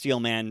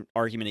steelman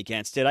argument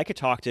against it. I could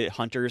talk to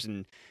hunters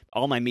and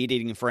all my meat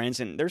eating friends,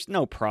 and there's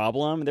no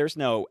problem.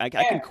 I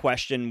can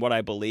question what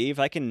I believe.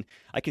 I can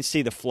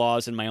see the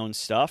flaws in my own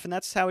stuff, and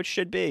that's how it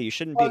should be. You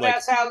shouldn't be like.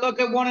 That's how I look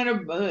at one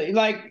of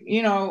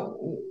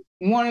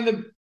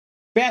the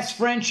best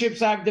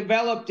friendships I've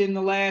developed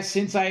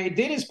since I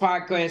did his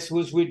podcast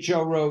was with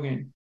Joe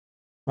Rogan,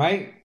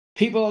 right?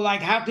 People are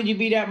like, how could you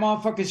be that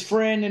motherfucker's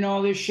friend and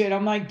all this shit?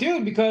 I'm like,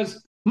 dude,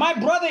 because my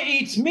brother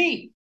eats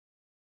meat.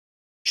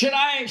 Should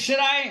I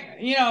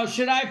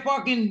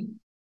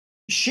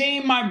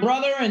shame my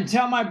brother and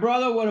tell my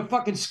brother what a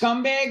fucking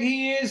scumbag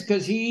he is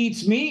because he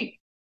eats meat.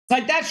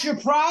 Like, that's your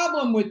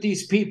problem with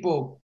these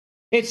people.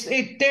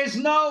 There's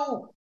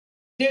no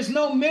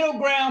middle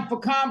ground for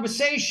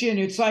conversation.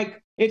 It's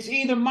like, it's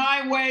either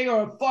my way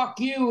or fuck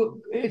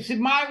you. It's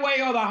my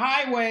way or the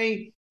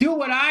highway. Do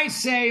what I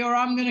say or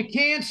I'm going to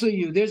cancel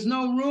you. There's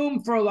no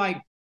room for,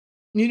 like,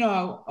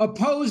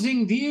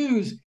 opposing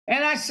views.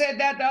 And I said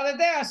that the other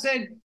day. I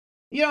said,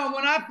 when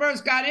I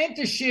first got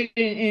into shit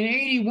in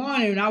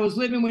 81 and I was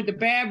living with the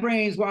Bad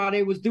Brains while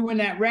they was doing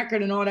that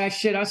record and all that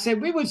shit, I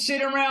said we would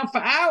sit around for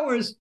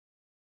hours,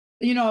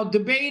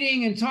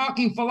 debating and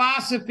talking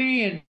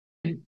philosophy, and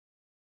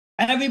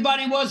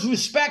everybody was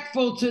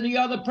respectful to the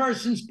other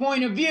person's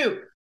point of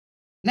view.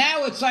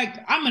 Now it's like,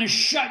 I'm going to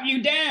shut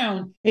you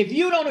down. If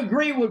you don't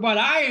agree with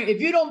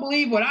if you don't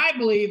believe what I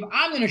believe,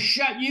 I'm going to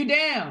shut you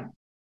down.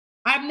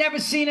 I've never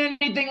seen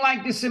anything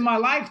like this in my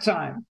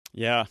lifetime.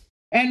 Yeah.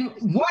 And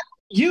what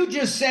you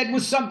just said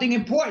was something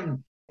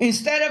important.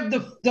 Instead of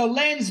the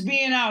lens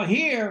being out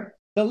here,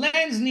 the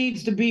lens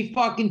needs to be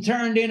fucking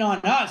turned in on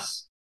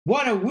us.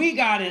 What have we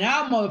got in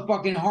our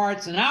motherfucking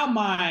hearts and our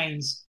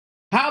minds?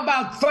 How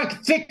about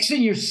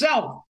fixing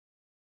yourself?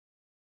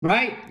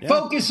 Right? Yeah.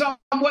 Focus on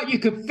what you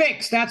could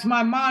fix. That's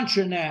my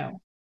mantra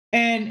now.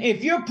 And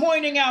if you're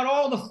pointing out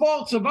all the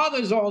faults of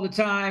others all the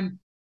time,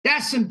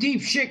 that's some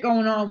deep shit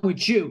going on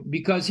with you.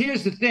 Because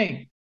here's the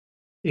thing.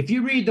 If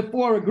you read the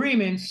 4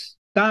 Agreements,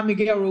 Don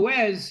Miguel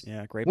Ruiz,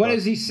 great what book.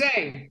 does he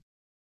say?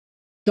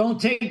 Don't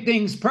take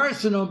things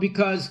personal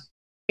because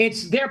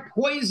it's their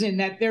poison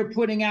that they're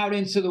putting out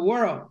into the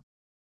world.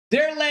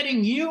 They're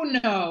letting you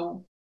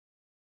know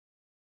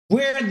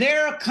where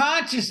their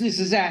consciousness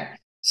is at.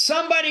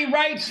 Somebody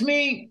writes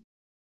me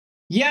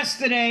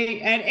yesterday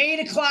at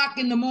 8:00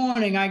 in the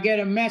morning, I get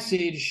a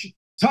message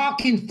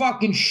talking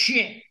fucking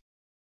shit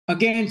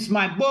against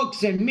my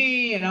books and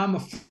me, and I'm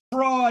a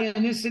fraud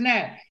and this and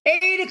that.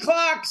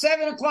 8:00,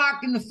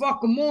 7:00 in the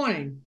fucking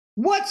morning.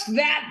 What's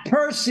that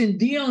person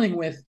dealing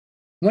with?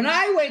 When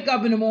I wake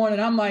up in the morning,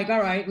 I'm like,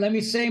 all right, let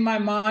me say my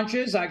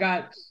mantras. I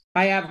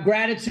have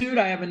gratitude.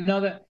 I have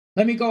another.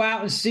 Let me go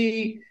out and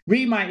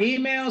read my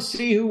emails,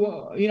 see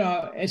who,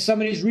 if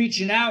somebody's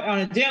reaching out on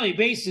a daily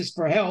basis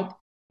for help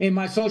in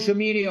my social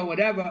media or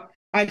whatever.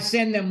 I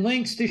send them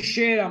links to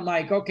shit. I'm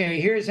like,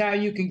 okay, here's how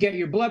you can get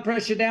your blood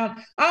pressure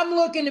down. I'm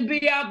looking to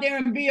be out there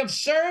and be of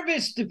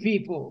service to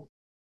people.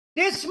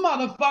 This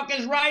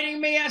motherfucker's writing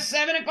me at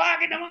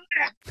 7:00 in the morning.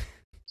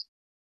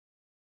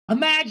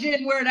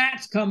 Imagine where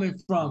that's coming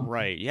from.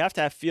 Right. You have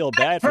to feel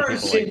bad for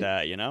people like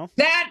that,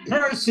 That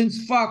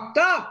person's fucked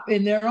up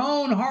in their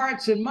own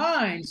hearts and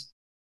minds.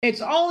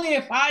 It's only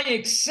if I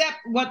accept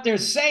what they're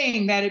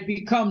saying that it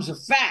becomes a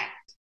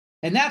fact.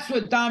 And that's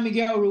what Don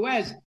Miguel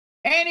Ruiz,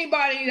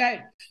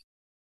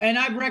 and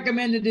I've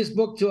recommended this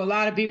book to a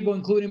lot of people,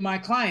 including my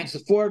clients, the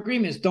 4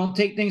 Agreements. Don't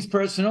take things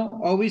personal.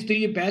 Always do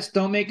your best.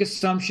 Don't make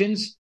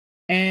assumptions.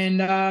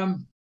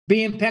 And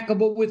be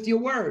impeccable with your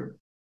word.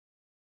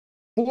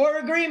 4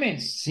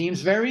 Agreements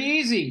seems very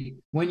easy.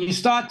 When you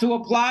start to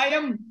apply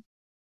them,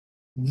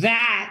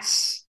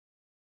 that's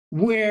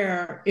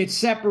where it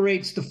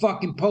separates the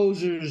fucking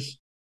posers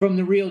from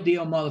the real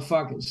deal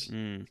motherfuckers.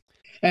 And,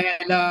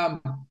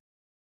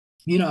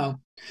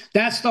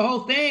 that's the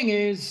whole thing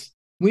is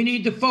we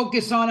need to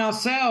focus on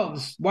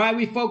ourselves. Why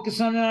we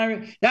focus on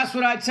that's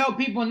what I tell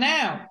people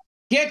now.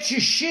 Get your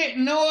shit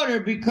in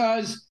order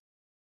because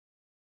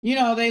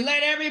they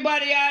let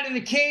everybody out of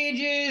the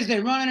cages.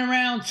 They're running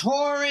around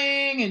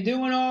touring and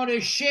doing all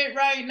this shit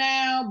right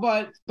now.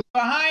 But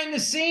behind the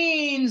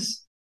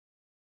scenes,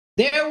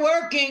 they're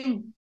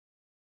working.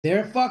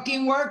 They're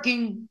fucking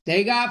working.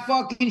 They got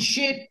fucking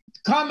shit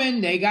coming.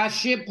 They got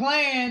shit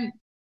planned.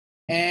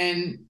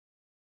 And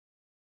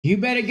you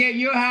better get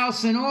your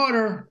house in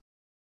order.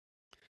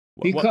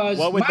 Because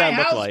what would that my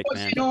look house like, was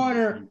man? in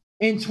order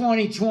in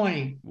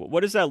 2020. What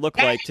does that look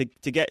like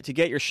to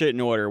get your shit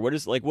in order? What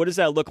does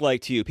that look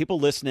like to you? People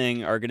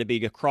listening are going to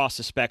be across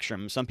the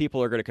spectrum. Some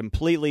people are going to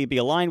completely be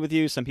aligned with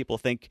you. Some people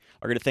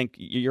are going to think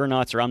you're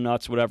nuts or I'm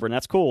nuts, whatever, and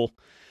that's cool.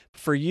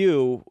 For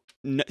you,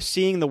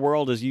 seeing the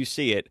world as you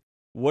see it,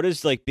 what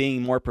does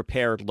being more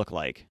prepared look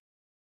like?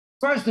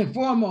 First and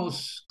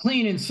foremost,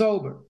 clean and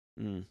sober.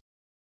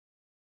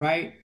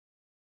 Right?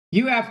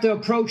 You have to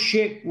approach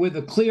shit with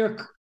a clear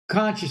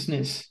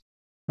consciousness,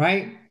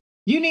 right?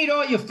 You need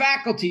all your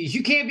faculties.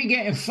 You can't be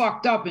getting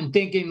fucked up and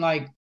thinking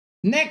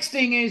next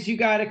thing is you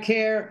got to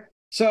care.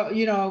 So,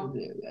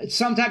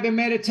 some type of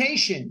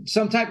meditation,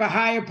 some type of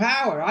higher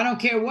power. I don't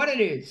care what it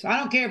is. I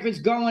don't care if it's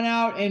going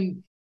out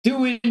and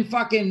doing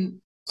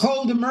fucking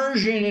cold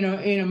immersion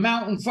in a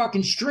mountain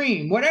fucking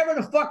stream. Whatever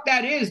the fuck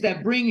that is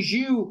that brings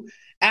you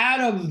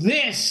out of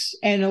this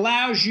and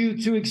allows you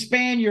to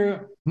expand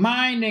your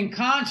mind and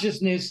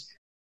consciousness,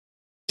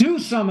 do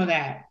some of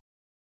that.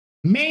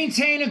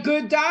 Maintain a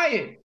good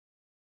diet.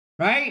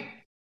 Right?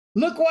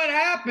 Look what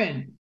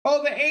happened.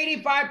 Over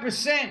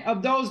 85%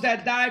 of those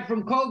that died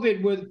from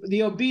COVID were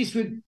the obese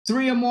with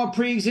 3 or more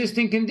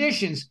pre-existing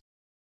conditions.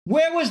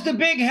 Where was the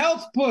big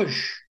health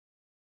push?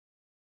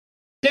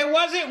 There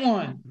wasn't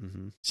one.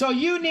 Mm-hmm. So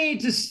you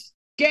need to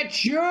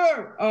get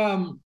your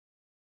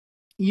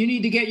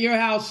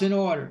house in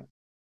order.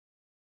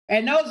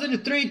 And those are the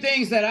three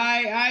things that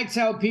I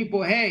tell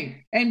people,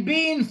 hey, and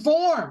be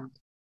informed.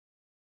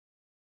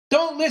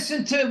 Don't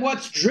listen to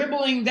what's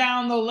dribbling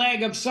down the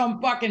leg of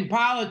some fucking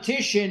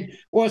politician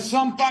or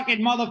some fucking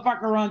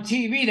motherfucker on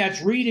TV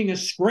that's reading a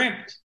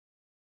script.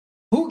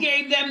 Who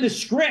gave them the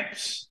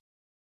scripts?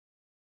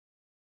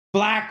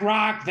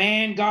 BlackRock,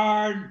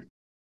 Vanguard.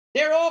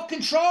 They're all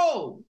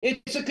controlled.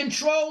 It's a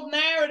controlled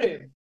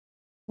narrative.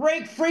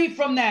 Break free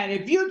from that.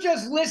 If you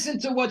just listen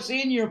to what's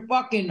in your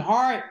fucking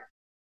heart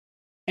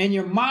and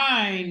your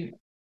mind,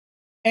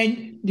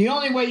 and the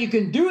only way you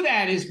can do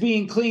that is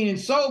being clean and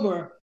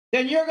sober,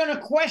 then you're going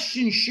to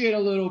question shit a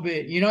little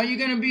bit. You know, you're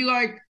going to be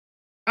like,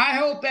 I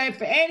hope that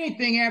for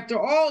anything, after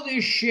all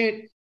this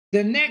shit,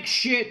 the next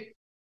shit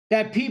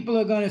that people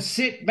are going to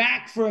sit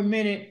back for a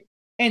minute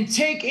and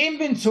take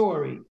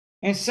inventory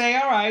and say,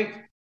 all right,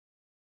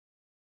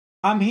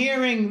 I'm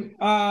hearing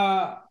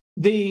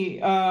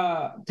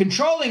the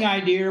controlling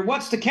idea.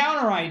 What's the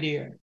counter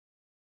idea?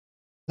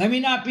 Let me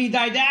not be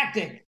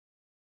didactic.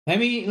 Let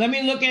me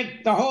look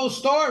at the whole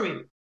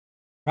story,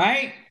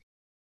 right?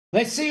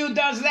 Let's see who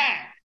does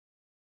that.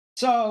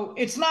 So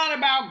it's not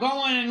about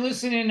going and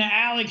listening to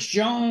Alex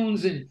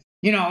Jones and,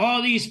 you know,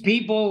 all these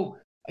people,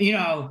 you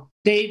know,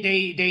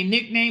 they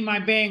nickname my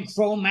band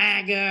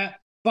Cro-Mags.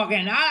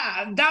 Fucking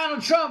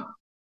Donald Trump,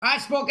 I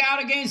spoke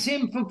out against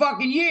him for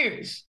fucking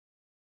years.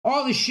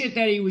 All the shit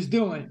that he was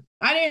doing.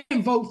 I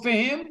didn't vote for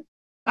him.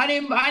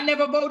 I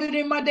never voted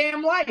in my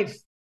damn life.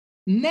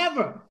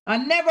 Never. I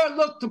never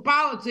looked to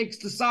politics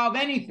to solve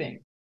anything.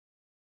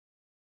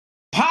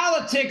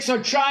 Politics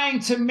are trying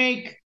to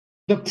make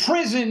the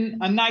prison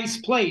a nice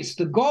place.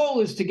 The goal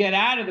is to get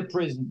out of the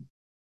prison.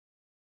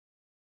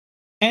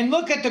 And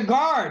look at the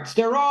guards.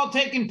 They're all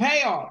taking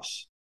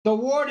payoffs. The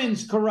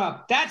warden's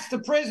corrupt. That's the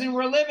prison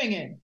we're living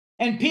in.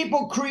 And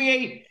people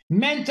create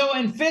mental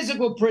and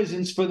physical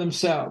prisons for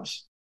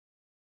themselves.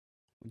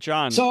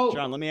 John,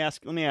 let me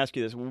ask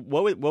you this.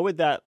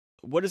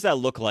 What does that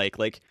look like?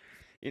 Like,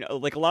 you know,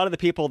 like a lot of the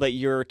people that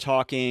you're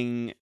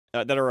talking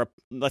that are,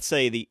 let's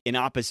say, in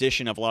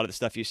opposition of a lot of the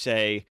stuff you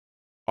say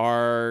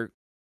are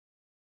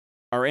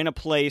in a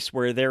place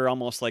where they're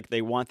almost like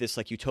they want this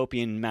like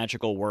utopian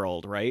magical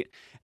world, right?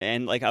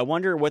 And like I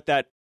wonder what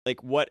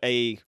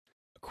a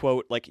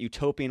quote like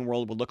utopian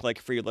world would look like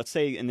for you. Let's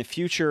say in the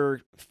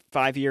future,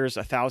 5 years,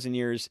 1,000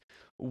 years,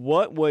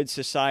 what would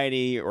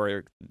society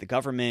or the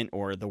government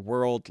or the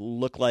world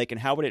look like,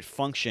 and how would it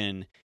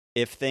function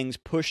if things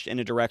pushed in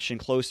a direction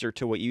closer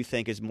to what you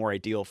think is more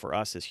ideal for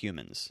us as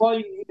humans?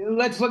 Well,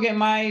 let's look at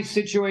my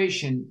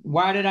situation.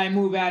 Why did I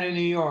move out of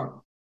New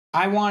York?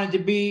 I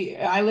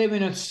live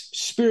in a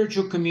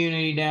spiritual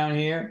community down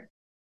here.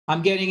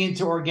 I'm getting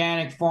into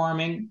organic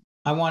farming.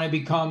 I want to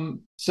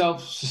become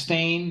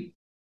self-sustained.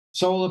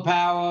 Solar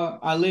power.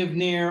 I live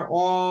near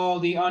all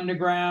the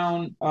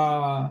underground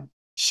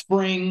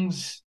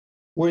springs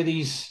where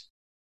these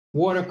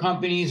water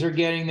companies are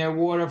getting their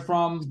water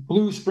from.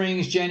 Blue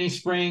Springs, Jenny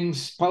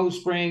Springs,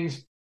 Post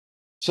Springs.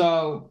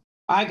 So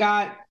I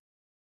got,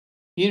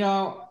 you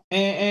know,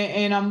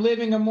 and I'm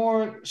living a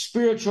more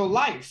spiritual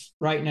life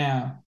right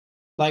now.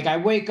 Like I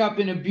wake up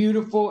in a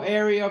beautiful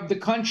area of the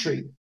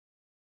country.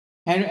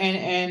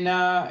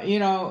 And you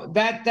know,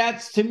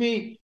 that's to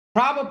me,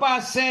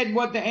 Prabhupada said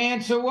what the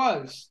answer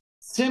was.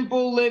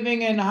 Simple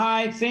living and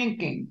high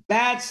thinking.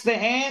 That's the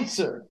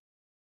answer.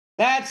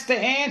 That's the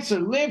answer.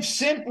 Live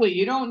simply.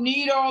 You don't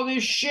need all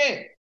this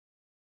shit.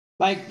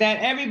 Like that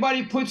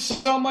everybody puts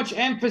so much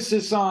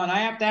emphasis on. I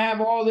have to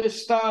have all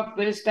this stuff,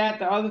 this, that,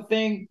 the other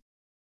thing.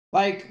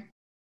 Like,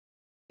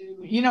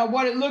 you know,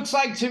 what it looks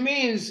like to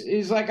me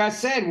is like I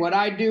said, what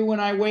I do when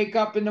I wake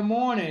up in the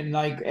morning.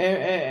 Like,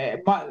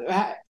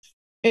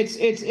 it's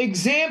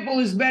example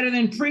is better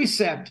than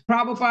precept.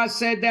 Prabhupada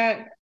said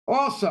that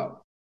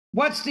also.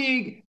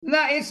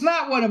 It's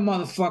not what a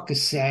motherfucker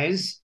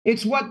says.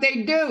 It's what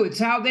they do. It's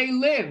how they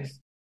live.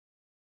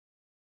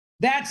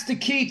 That's the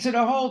key to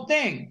the whole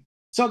thing.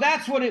 So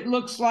that's what it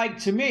looks like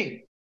to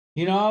me,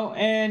 you know?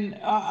 And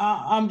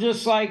I'm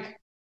just like,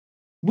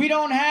 we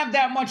don't have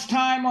that much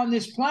time on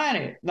this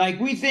planet. Like,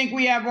 we think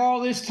we have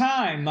all this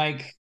time.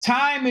 Like,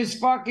 time is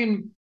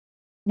fucking,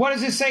 what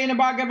does it say in the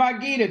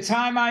Bhagavad Gita?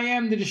 Time I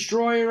am the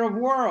destroyer of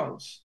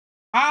worlds.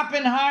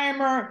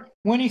 Oppenheimer,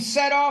 when he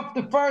set off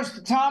the first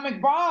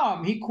atomic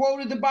bomb, he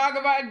quoted the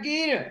Bhagavad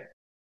Gita.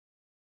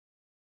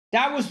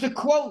 That was the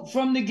quote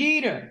from the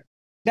Gita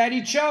that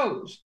he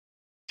chose.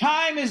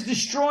 Time is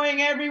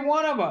destroying every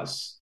one of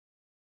us.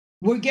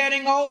 We're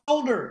getting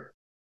older.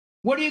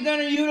 What are you going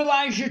to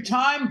utilize your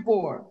time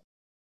for?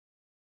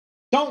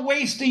 Don't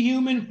waste the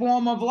human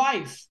form of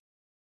life.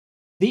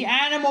 The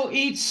animal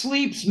eats,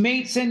 sleeps,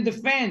 mates, and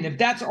defends. If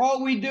that's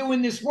all we do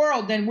in this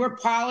world, then we're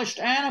polished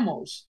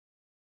animals.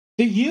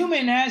 The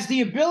human has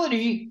the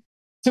ability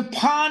to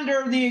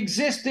ponder the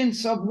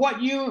existence of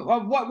what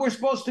we're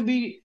supposed to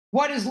be.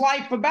 What is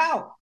life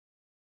about?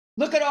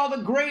 Look at all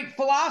the great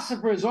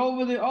philosophers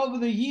over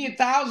the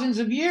thousands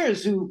of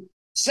years who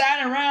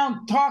sat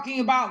around talking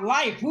about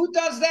life. Who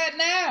does that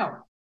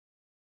now?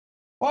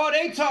 All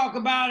they talk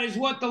about is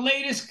what the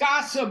latest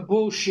gossip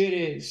bullshit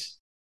is.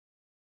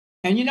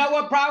 And you know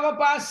what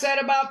Prabhupada said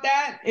about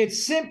that?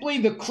 It's simply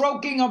the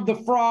croaking of the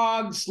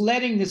frogs,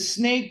 letting the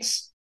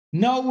snakes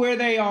know where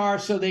they are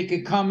so they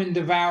could come and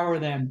devour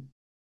them.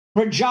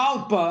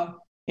 Prajalpa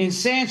in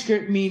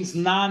Sanskrit means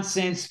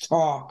nonsense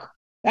talk.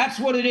 That's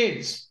what it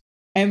is.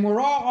 And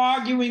we're all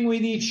arguing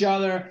with each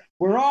other.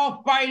 We're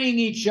all fighting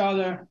each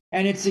other.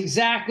 And it's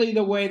exactly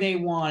the way they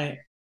want it.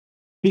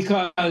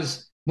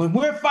 Because when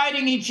we're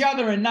fighting each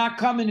other and not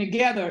coming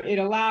together, it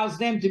allows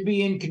them to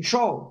be in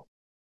control.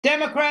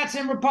 Democrats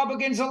and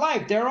Republicans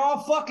alike, they're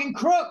all fucking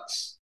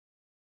crooks.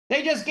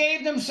 They just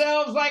gave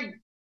themselves like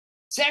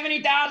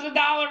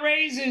 $70,000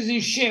 raises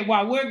and shit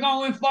while we're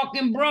going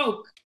fucking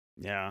broke.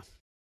 Yeah.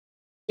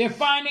 They're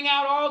finding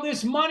out all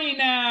this money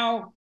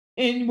now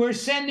and we're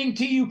sending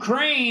to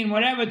Ukraine,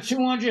 whatever,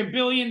 $200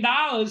 billion.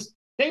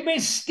 They've been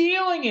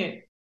stealing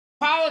it.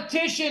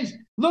 Politicians,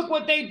 look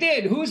what they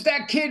did. Who's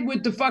that kid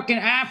with the fucking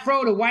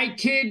afro, the white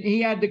kid?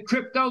 He had the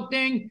crypto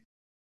thing.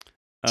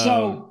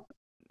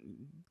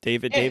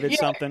 David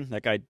something.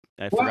 That guy.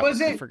 I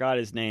forgot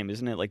his name.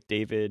 Isn't it like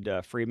David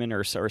Friedman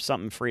or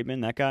something Friedman?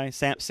 That guy,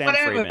 Sam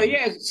Whatever, Friedman.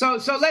 Yeah. So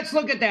let's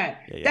look at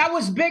that. Yeah. That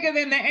was bigger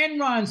than the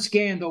Enron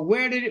scandal.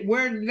 Where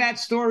did that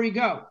story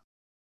go?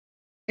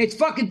 It's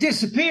fucking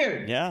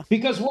disappeared. Yeah.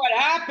 Because what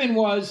happened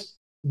was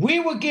we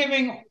were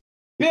giving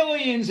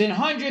billions and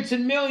hundreds of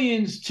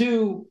millions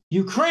to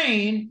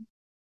Ukraine.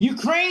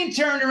 Ukraine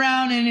turned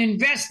around and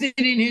invested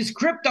in his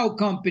crypto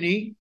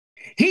company.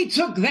 He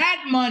took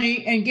that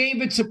money and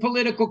gave it to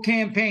political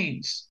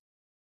campaigns.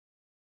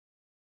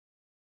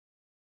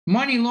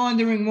 Money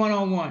laundering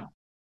 101.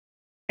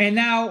 And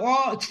now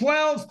all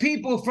 12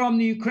 people from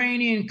the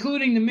Ukrainian,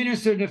 including the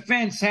Minister of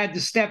Defense, had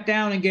to step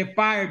down and get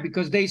fired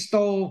because they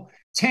stole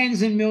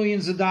tens and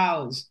millions of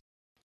dollars.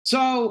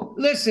 So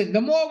listen,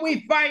 the more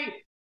we fight,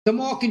 the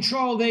more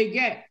control they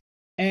get.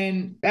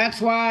 And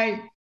that's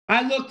why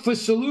I look for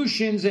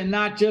solutions and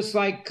not just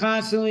like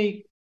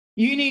constantly,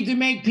 you need to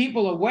make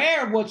people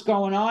aware of what's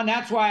going on.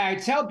 That's why I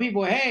tell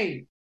people,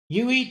 hey,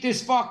 you eat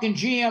this fucking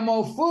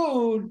GMO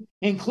food,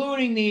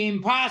 including the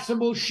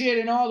impossible shit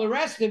and all the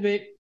rest of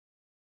it,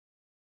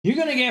 you're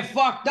going to get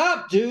fucked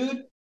up,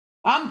 dude.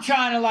 I'm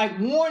trying to like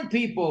warn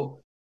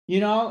people, you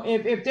know,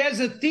 if there's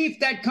a thief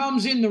that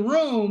comes in the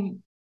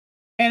room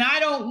and I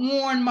don't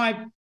warn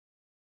my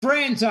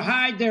friend to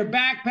hide their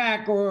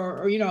backpack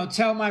or you know,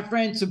 tell my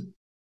friend to,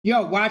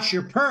 watch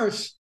your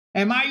purse.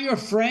 Am I your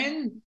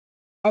friend?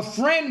 A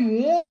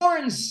friend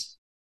warns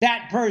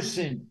that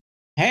person,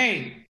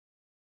 hey,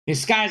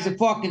 this guy's a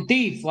fucking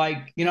thief.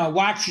 Like,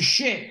 watch your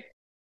shit.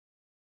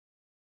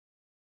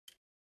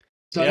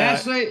 So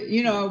that's what,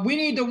 we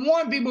need to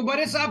warn people, but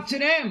it's up to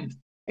them.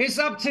 It's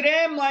up to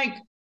them. Like,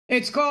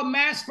 it's called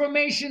mass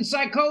formation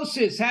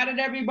psychosis. How did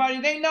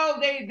everybody, they know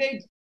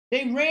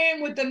they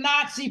ran with the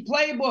Nazi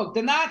playbook.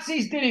 The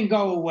Nazis didn't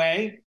go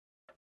away.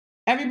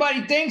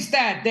 Everybody thinks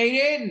that. They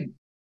didn't.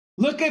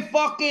 Look at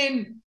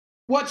fucking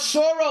what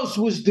Soros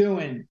was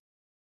doing.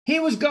 He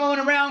was going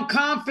around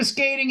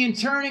confiscating and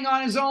turning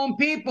on his own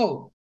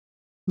people.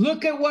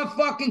 Look at what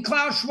fucking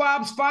Klaus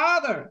Schwab's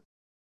father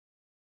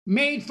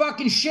made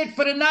fucking shit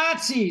for the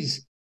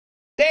Nazis.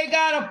 They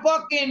got a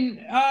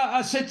fucking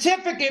a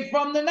certificate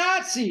from the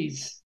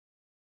Nazis.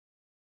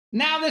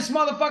 Now this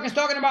motherfucker's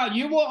talking about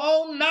you will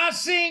own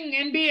nothing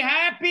and be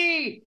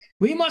happy.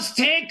 We must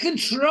take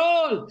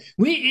control.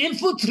 We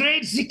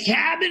infiltrate the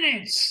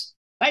cabinets.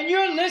 And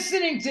you're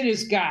listening to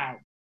this guy.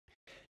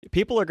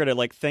 People are going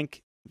to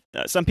think.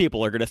 Some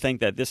people are going to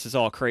think that this is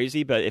all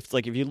crazy, but if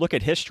you look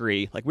at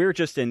history, like we were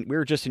just in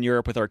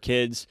Europe with our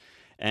kids,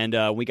 and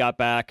we got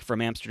back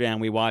from Amsterdam.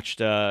 We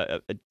watched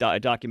a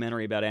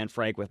documentary about Anne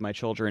Frank with my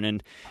children,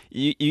 and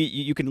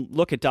you can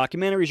look at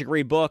documentaries, you can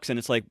read books, and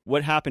it's like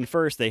what happened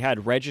first. They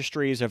had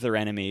registries of their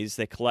enemies.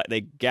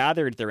 They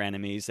gathered their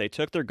enemies. They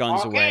took their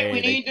guns away.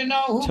 We need to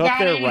know who took got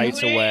their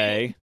rights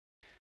away.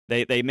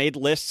 They made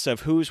lists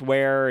of who's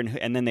where,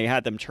 and then they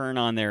had them turn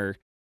on their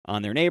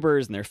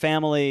neighbors and their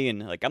family.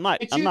 And like I'm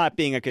not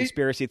being a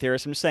conspiracy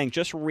theorist. I'm just saying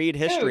just read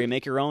history and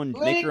make your own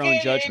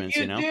judgments.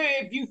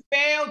 If you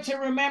fail to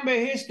remember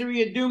history,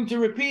 you're doomed to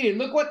repeat it.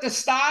 Look what the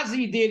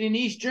Stasi did in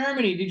East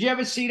Germany. Did you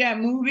ever see that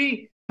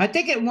movie? I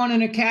think it won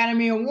an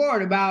Academy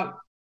Award about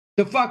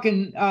the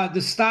fucking the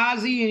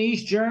Stasi in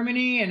East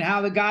Germany and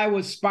how the guy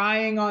was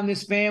spying on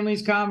this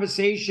family's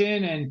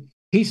conversation and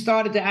he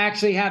started to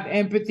actually have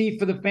empathy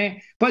for the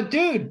family. But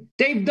dude,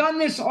 they've done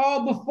this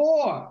all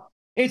before.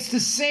 It's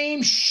the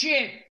same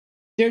shit.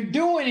 They're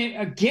doing it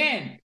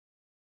again.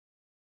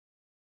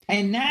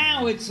 And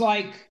now it's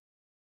like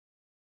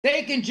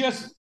they can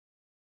just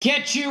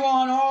get you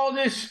on all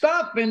this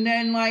stuff. And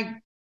then like,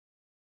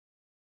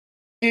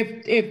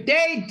 if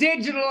they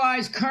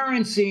digitalize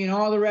currency and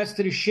all the rest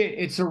of the shit,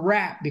 it's a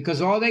wrap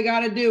because all they got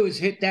to do is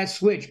hit that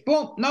switch.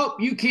 Boom. Nope.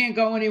 You can't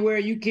go anywhere.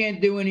 You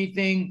can't do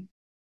anything.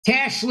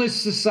 Cashless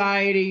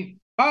society.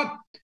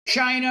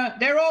 China.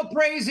 They're all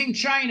praising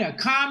China.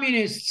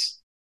 Communists.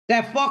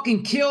 that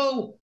fucking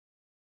kill.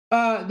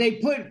 They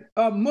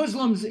put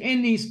Muslims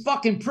in these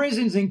fucking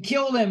prisons and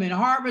kill them and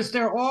harvest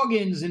their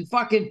organs and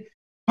fucking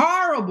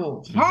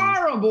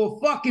horrible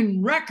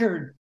fucking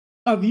record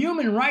of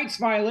human rights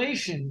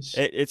violations.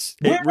 It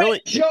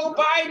really. Joe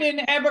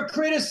Biden ever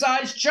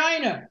criticized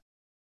China?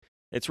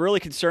 It's really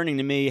concerning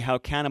to me how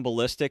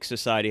cannibalistic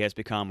society has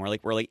become. We're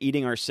like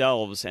eating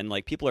ourselves, and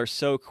like people are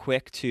so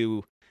quick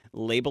to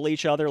label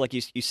each other. Like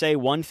you say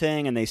one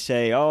thing and they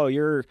say, "Oh,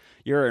 you're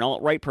an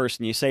alt-right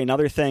person." You say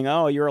another thing,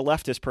 "Oh, you're a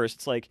leftist person."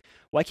 It's like,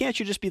 why can't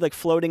you just be like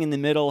floating in the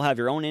middle, have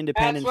your own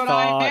independent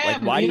thought?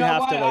 Like, why do you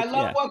have to like? I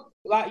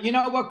love you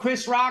know what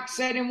Chris Rock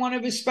said in one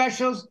of his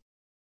specials?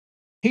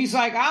 He's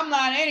like, I'm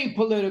not any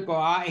political.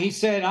 He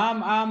said,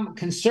 I'm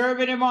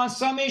conservative on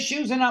some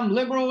issues and I'm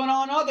liberal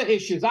on other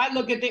issues. I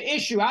look at the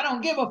issue. I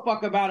don't give a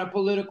fuck about a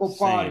political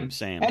party.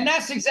 Same. And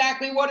that's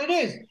exactly what it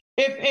is.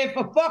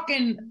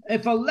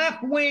 If a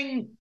left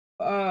wing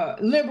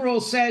liberal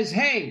says,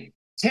 hey,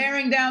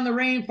 tearing down the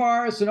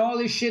rainforest and all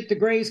this shit to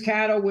graze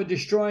cattle, we're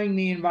destroying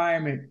the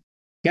environment.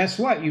 Guess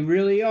what? You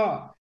really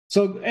are.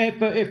 So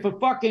if a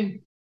fucking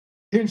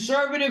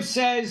conservative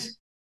says,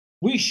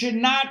 we should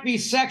not be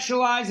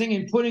sexualizing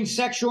and putting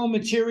sexual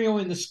material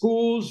in the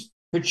schools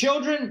for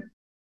children,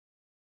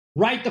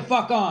 right the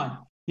fuck on.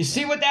 You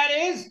see what that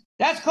is?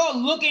 That's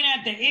called looking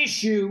at the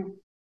issue.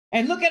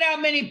 And look at how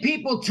many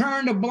people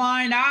turned a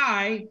blind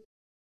eye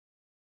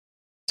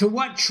to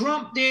what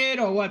Trump did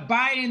or what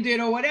Biden did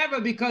or whatever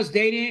because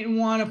they didn't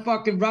want to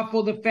fucking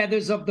ruffle the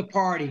feathers of the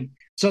party.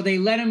 So they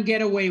let him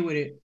get away with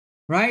it,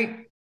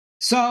 right?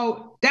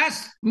 So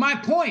that's my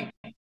point.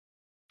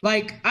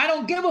 Like, I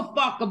don't give a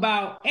fuck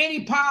about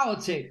any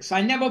politics.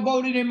 I never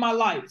voted in my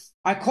life.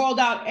 I called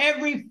out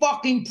every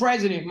fucking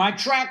president. My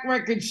track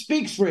record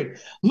speaks for it.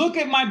 Look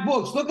at my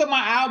books. Look at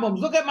my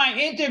albums. Look at my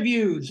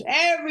interviews.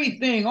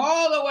 Everything,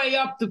 all the way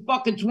up to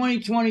fucking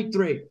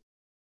 2023.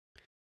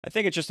 I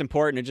think it's just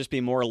important to just be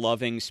more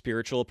loving,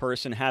 spiritual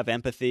person, have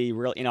empathy.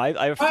 Real,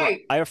 I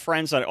have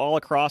friends that all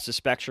across the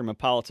spectrum of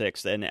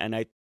politics, and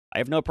I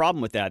have no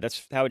problem with that.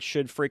 That's how it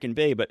should freaking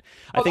be. But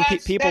I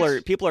think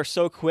people are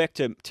so quick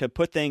to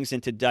put things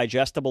into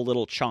digestible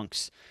little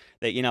chunks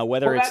that,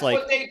 whether it's like.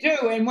 That's what they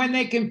do. And when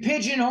they can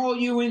pigeonhole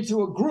you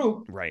into a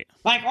group, right?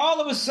 Like all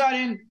of a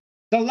sudden,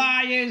 the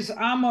lie is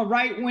I'm a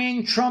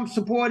right-wing,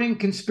 Trump-supporting,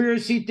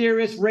 conspiracy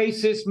theorist,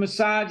 racist,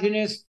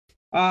 misogynist,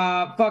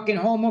 fucking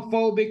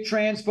homophobic,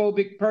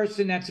 transphobic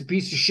person that's a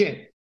piece of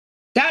shit.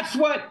 That's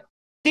what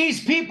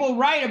these people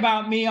write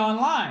about me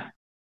online,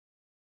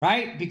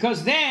 right?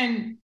 Because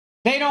then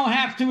they don't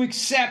have to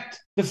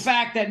accept the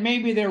fact that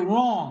maybe they're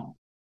wrong,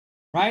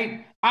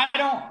 right?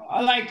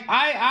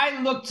 I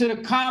look to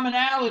the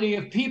commonality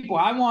of people.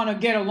 I want to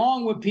get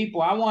along with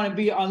people. I want to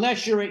be,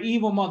 unless you're an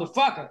evil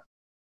motherfucker.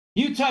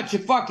 You touch a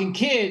fucking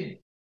kid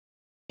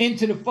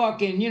into the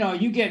fucking,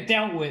 you get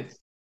dealt with.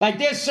 Like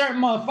there's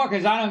certain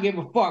motherfuckers, I don't give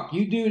a fuck.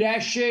 You do that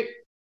shit,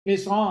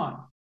 it's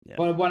on. Yeah.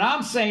 But what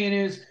I'm saying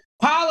is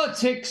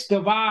politics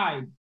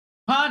divide.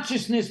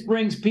 Consciousness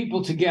brings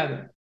people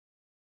together.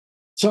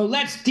 So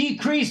let's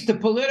decrease the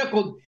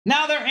political.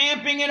 Now they're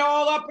amping it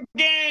all up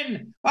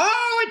again.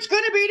 Oh, it's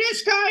going to be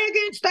this guy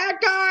against that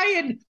guy.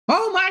 And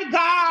oh my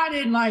God.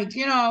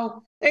 And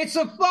it's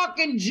a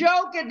fucking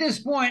joke at this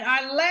point.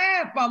 I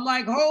laugh. I'm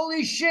like,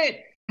 holy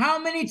shit. How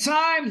many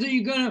times are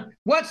you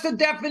what's the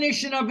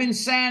definition of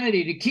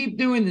insanity? To keep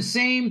doing the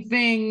same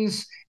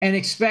things and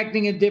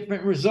expecting a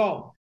different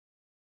result.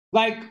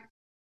 Like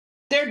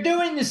they're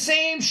doing the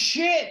same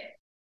shit.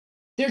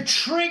 They're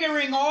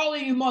triggering all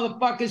of you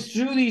motherfuckers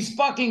through these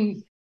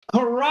fucking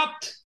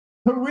corrupt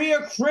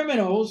career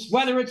criminals,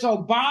 whether it's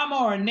Obama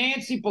or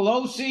Nancy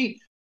Pelosi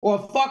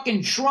or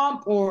fucking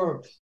Trump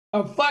or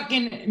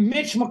fucking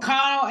Mitch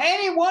McConnell,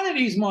 any one of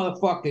these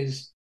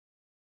motherfuckers.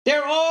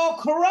 They're all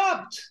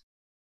corrupt.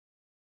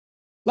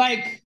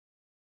 Like,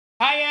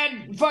 I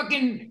had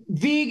fucking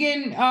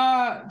vegan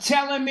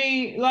telling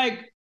me,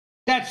 like,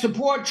 that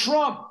support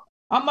Trump.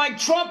 I'm like,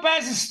 Trump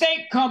has a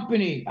steak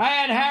company. I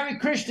had Harry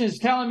Christians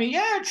telling me,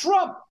 yeah,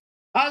 Trump.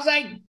 I was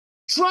like,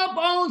 Trump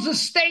owns a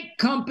steak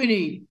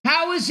company.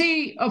 How is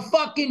he a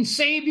fucking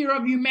savior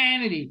of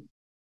humanity?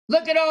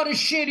 Look at all the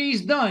shit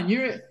he's done.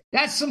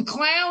 That's some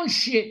clown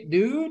shit,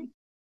 dude.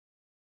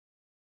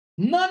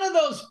 None of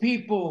those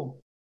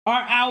people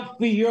are out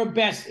for your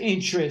best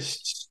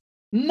interests.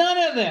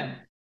 None of them.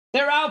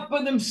 They're out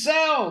for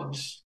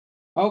themselves.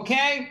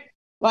 Okay?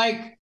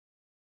 Like,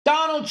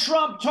 Donald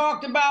Trump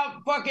talked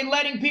about fucking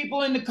letting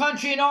people in the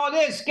country and all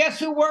this. Guess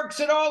who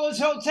works at all his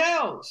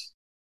hotels?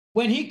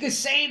 When he could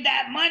save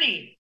that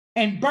money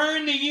and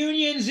burn the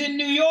unions in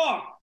New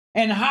York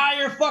and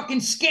hire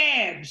fucking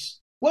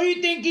scabs. What do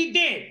you think he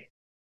did?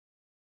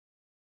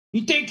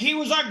 You think he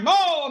was like,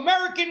 no,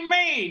 American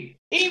made?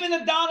 Even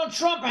the Donald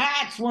Trump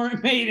hats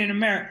weren't made in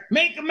America.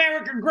 Make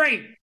America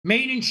great.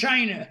 Made in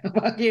China.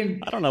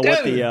 Fucking, I don't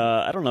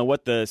know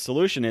what the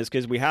solution is,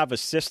 because we have a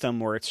system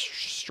where it's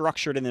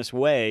structured in this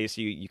way,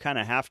 so you kind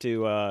of have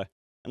to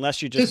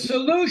Unless you The just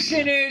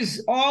solution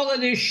is all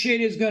of this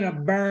shit is going to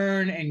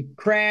burn and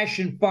crash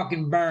and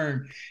fucking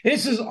burn.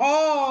 This is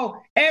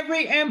all,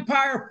 every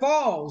empire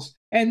falls.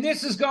 And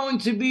this is going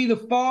to be the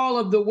fall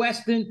of the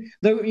Western,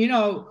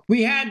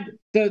 we had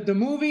the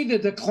movie, The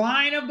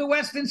Decline of the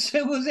Western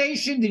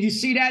Civilization. Did you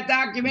see that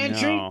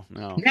documentary?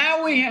 No.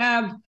 Now we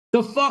have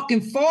the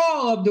fucking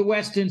fall of the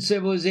Western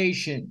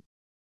civilization.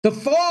 The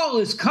fall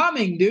is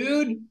coming,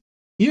 dude.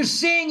 You're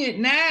seeing it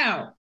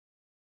now.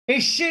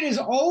 This shit is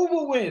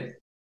over with.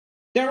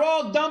 They're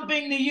all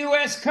dumping the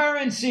U.S.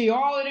 currency,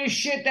 all of this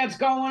shit that's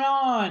going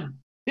on.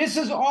 This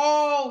is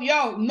all,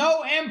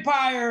 no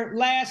empire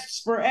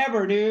lasts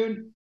forever,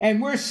 dude.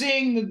 And we're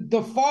seeing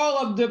the fall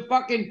of the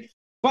fucking,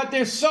 but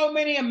there's so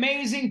many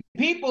amazing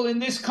people in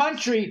this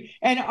country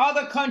and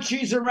other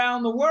countries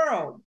around the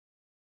world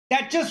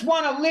that just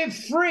want to live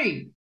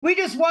free. We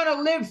just want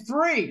to live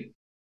free.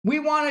 We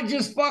want to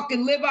just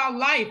fucking live our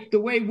life the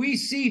way we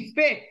see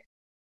fit,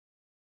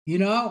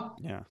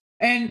 Yeah.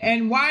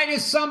 And why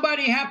does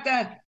somebody have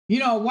to,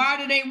 why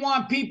do they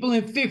want people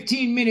in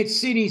 15-minute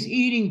cities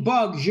eating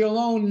bugs? You'll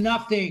own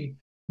nothing.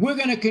 We're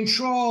going to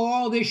control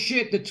all this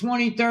shit, the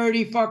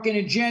 2030 fucking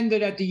agenda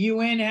that the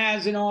UN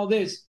has and all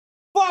this.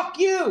 Fuck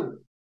you.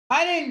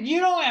 You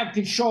don't have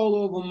control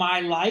over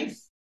my life.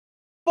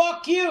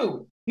 Fuck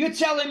you. You're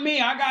telling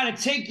me I got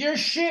to take your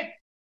shit?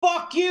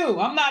 Fuck you.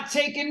 I'm not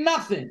taking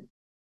nothing.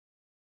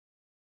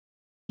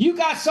 You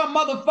got some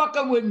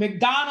motherfucker with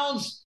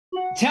McDonald's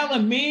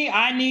telling me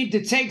I need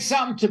to take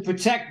something to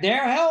protect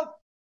their health?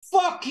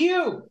 Fuck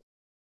you.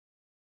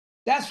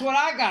 That's what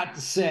I got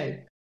to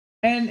say.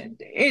 And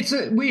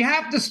we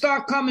have to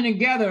start coming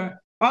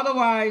together.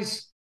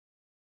 Otherwise,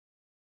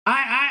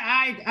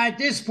 I at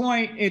this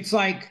point, it's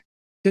like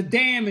the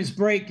dam is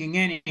breaking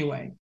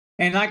anyway.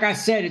 And like I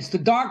said, it's the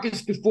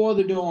darkest before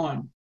the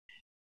dawn.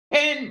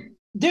 And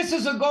this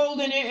is a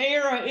golden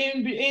era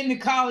in the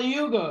Kali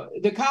Yuga.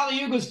 The Kali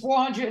Yuga is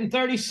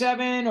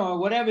 437 or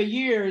whatever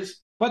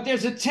years, but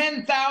there's a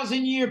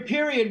 10,000-year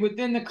period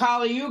within the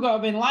Kali Yuga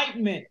of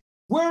enlightenment.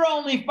 We're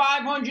only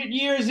 500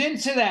 years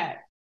into that.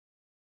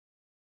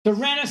 The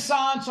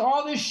Renaissance,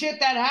 all this shit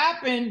that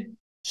happened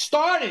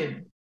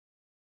started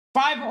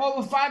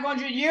over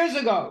 500 years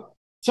ago.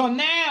 So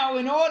now,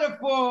 in order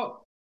for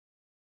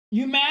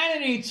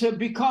humanity to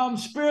become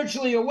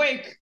spiritually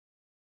awake,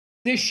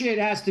 this shit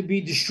has to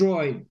be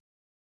destroyed.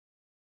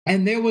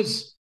 And there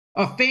was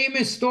a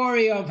famous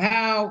story of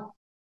how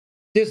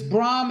this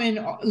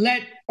Brahmin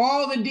let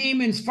all the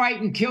demons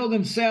fight and kill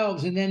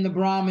themselves, and then the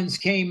Brahmins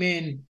came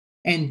in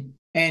and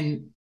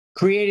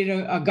created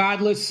a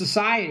godless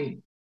society,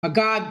 a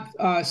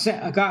God-centered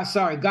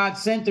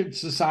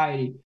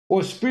society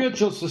or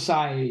spiritual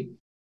society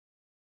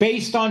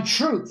based on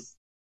truth.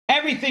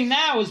 Everything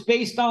now is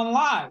based on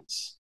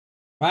lies,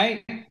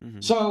 right? Mm-hmm.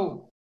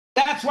 So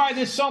that's why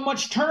there's so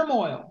much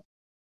turmoil.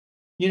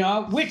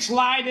 Which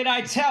lie did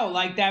I tell?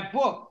 Like that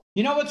book.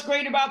 You know what's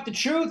great about the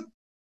truth?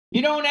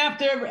 You don't have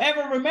to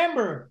ever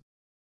remember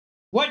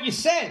what you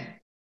said.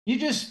 You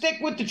just stick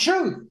with the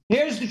truth.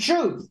 Here's the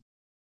truth.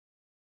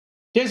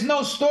 There's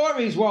no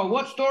stories. Well,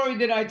 what story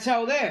did I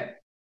tell there?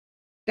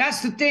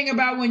 That's the thing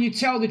about when you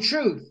tell the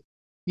truth.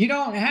 You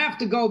don't have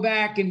to go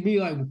back and be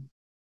like,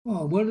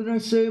 oh, what did I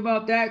say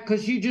about that?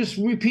 Because you just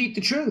repeat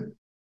the truth.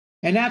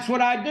 And that's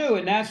what I do.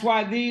 And that's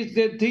why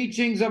the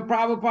teachings of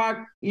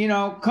Prabhupada,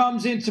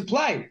 comes into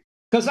play.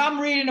 Because I'm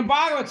reading a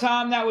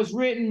Bhagavatam that was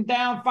written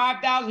down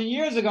 5,000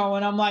 years ago.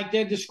 And I'm like,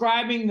 they're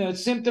describing the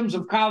symptoms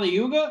of Kali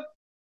Yuga.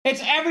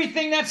 It's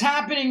everything that's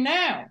happening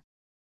now.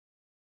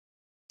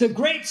 The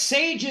great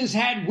sages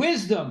had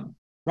wisdom,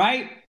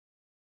 right?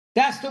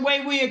 That's the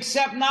way we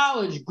accept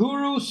knowledge.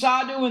 Guru,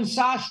 sadhu, and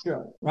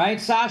sastra, right?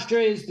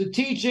 Sastra is the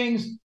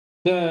teachings.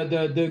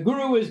 The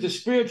guru is the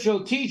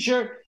spiritual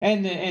teacher,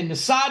 and the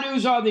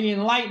sadhus are the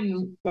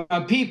enlightened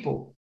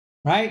people,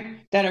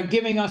 right? That are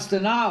giving us the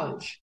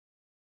knowledge.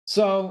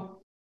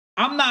 So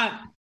I'm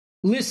not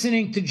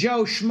listening to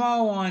Joe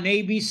Schmo on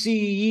ABC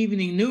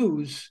Evening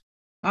News.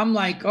 I'm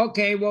like,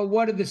 okay, well,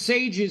 what do the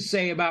sages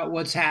say about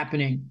what's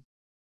happening?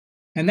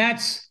 And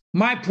that's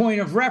my point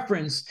of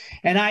reference,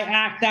 and I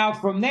act out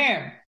from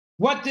there.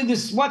 What's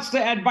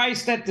the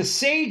advice that the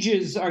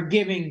sages are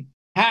giving?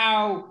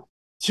 How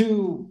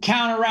to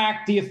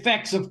counteract the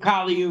effects of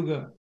Kali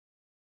Yuga?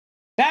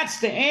 That's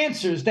the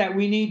answers that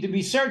we need to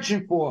be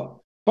searching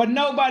for. But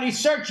nobody's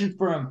searching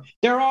for them.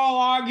 They're all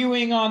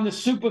arguing on the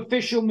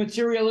superficial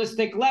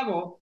materialistic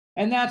level,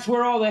 and that's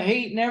where all the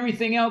hate and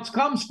everything else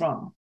comes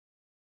from.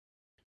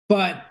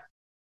 But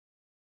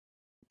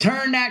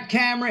turn that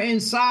camera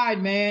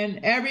inside,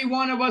 man. Every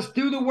one of us,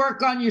 do the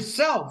work on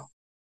yourself.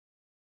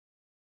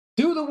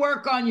 Do the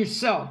work on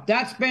yourself.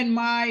 That's been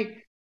my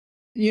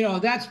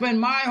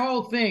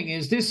whole thing.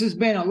 This has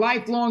been a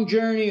lifelong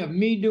journey of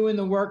me doing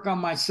the work on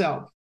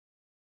myself.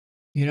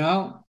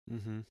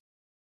 Mm-hmm.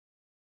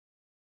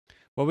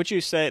 What would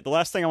you say? The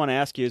last thing I want to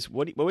ask you is,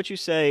 what would you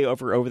say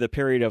over the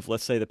period of,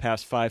 let's say, the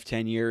past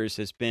 5-10 years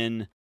has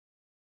been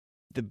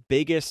the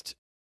biggest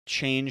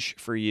change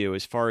for you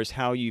as far as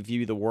how you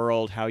view the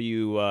world, how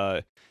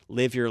you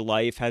live your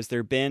life? Has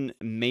there been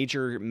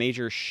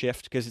major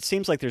shift? Because it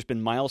seems like there's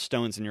been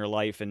milestones in your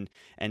life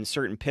and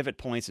certain pivot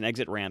points and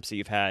exit ramps that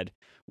you've had.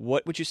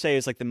 What would you say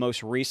is like the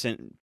most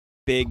recent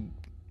big,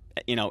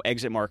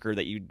 exit marker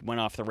that you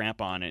went off the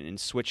ramp on and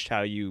switched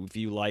how you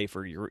view life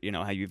or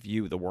how you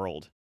view the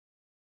world?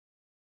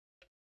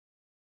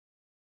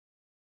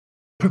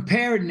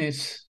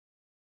 Preparedness.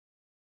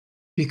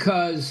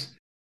 Because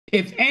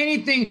if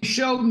anything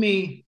showed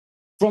me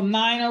from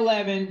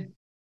 9/11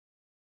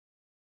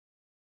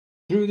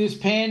 through this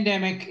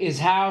pandemic is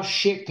how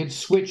shit could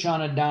switch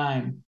on a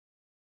dime.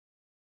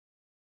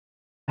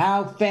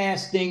 How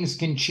fast things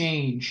can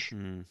change.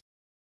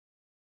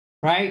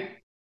 Right?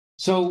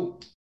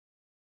 So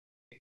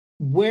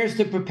where's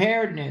the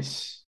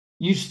preparedness?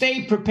 You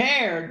stay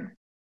prepared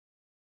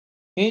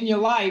in your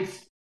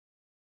life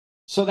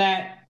so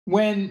that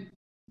when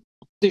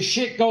the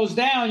shit goes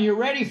down, you're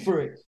ready for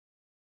it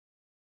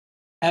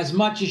as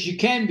much as you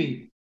can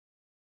be.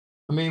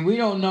 I mean, we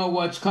don't know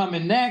what's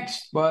coming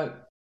next,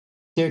 but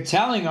they're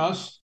telling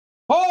us,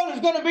 oh,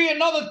 there's going to be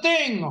another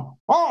thing.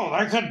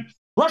 Oh,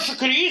 Russia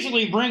could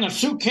easily bring a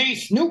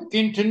suitcase nuke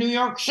into New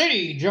York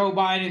City, Joe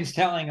Biden's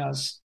telling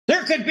us.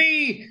 There could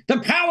be,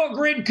 the power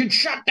grid could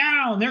shut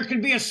down. There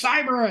could be a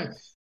cyber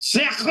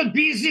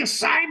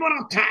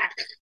attack.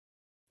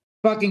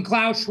 Fucking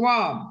Klaus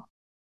Schwab.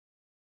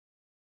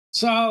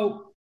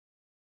 So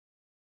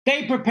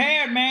stay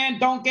prepared, man.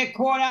 Don't get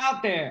caught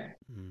out there.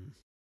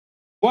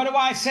 What do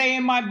I say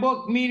in my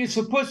book, Meat is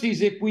for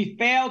Pussies? If we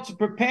fail to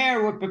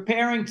prepare, we're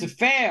preparing to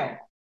fail.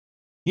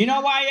 You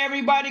know why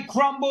everybody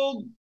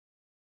crumbled?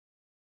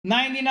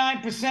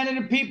 99% of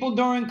the people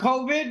during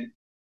COVID,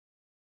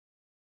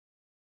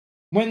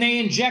 when they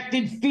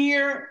injected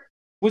fear,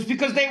 was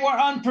because they were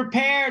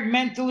unprepared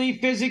mentally,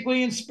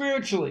 physically, and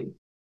spiritually.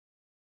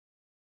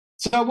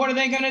 So what are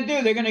they going to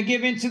do? They're going to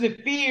give into the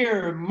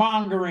fear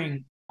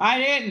mongering. I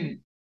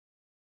didn't.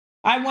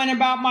 I went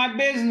about my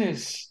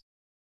business.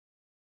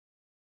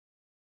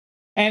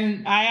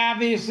 And I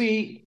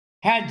obviously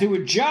had to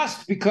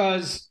adjust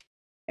because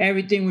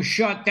everything was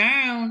shut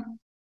down.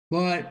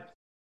 But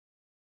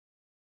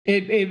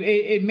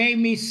it made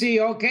me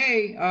see,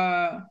 okay,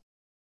 I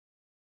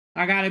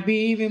got to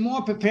be even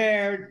more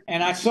prepared.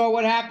 And I saw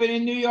what happened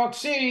in New York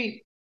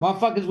City.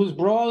 Motherfuckers was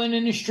brawling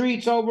in the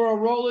streets over a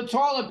roll of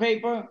toilet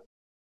paper.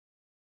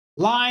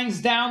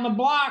 Lines down the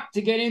block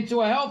to get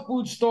into a health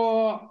food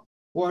store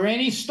or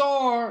any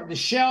store, the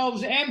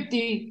shelves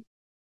empty.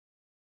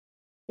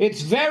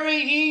 It's very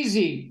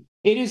easy.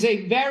 It is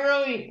a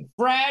very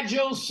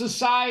fragile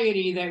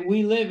society that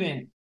we live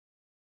in.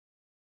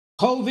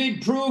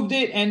 COVID proved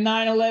it and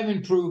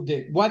 9/11 proved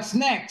it. What's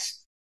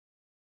next?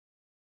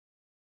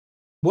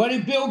 What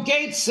did Bill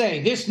Gates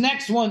say? This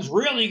next one's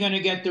really going to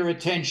get their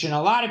attention.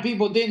 A lot of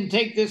people didn't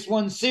take this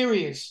one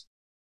serious.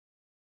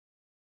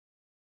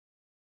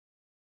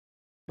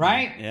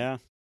 Right? Yeah.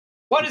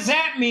 What does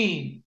that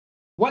mean?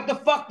 What the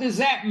fuck does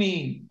that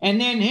mean?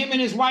 And then him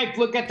and his wife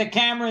look at the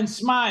camera and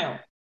smile.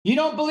 You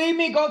don't believe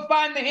me? Go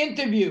find the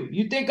interview.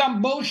 You think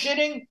I'm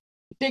bullshitting?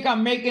 You think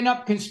I'm making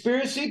up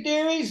conspiracy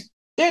theories?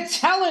 They're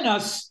telling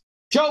us,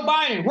 Joe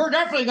Biden, we're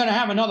definitely going to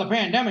have another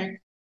pandemic.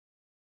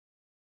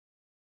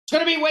 It's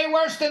going to be way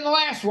worse than the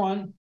last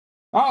one.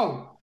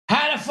 Oh,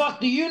 how the fuck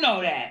do you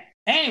know that?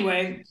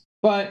 Anyway,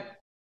 but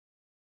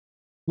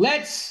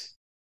let's,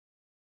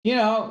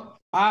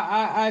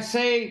 I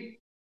say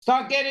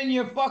start getting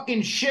your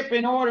fucking ship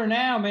in order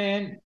now,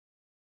 man.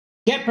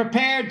 Get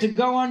prepared to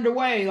go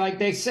underway, like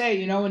they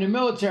say, in the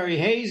military,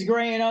 haze,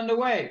 gray, and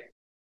underway.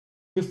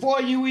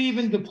 Before you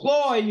even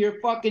deploy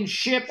your fucking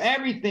ship,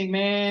 everything,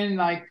 man,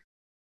 like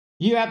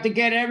you have to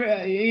get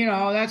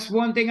that's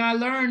one thing I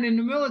learned in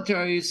the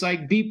military. It's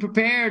like, be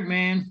prepared,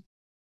 man.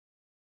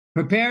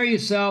 Prepare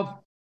yourself.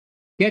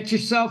 Get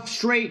yourself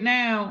straight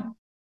now.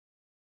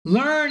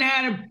 Learn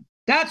how to,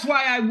 that's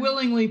why I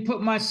willingly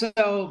put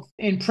myself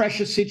in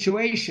pressure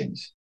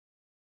situations.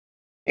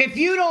 If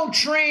you don't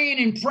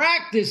train and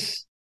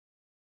practice,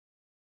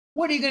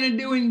 what are you going to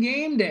do in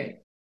game day?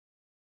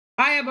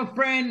 I have a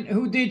friend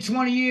who did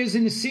 20 years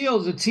in the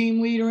SEALs, a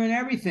team leader and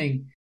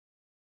everything.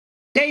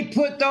 They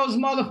put those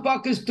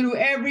motherfuckers through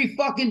every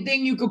fucking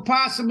thing you could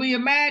possibly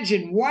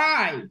imagine.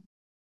 Why?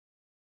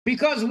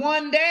 Because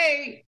one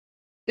day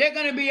they're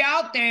going to be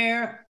out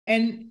there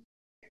and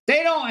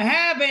they don't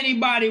have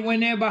anybody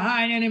when they're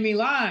behind enemy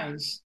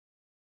lines.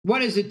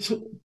 What is it?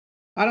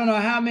 I don't know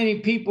how many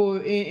people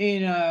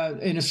in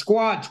a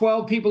squad,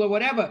 12 people or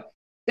whatever.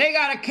 They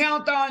got to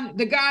count on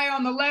the guy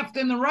on the left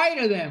and the right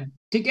of them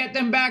to get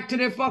them back to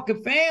their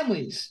fucking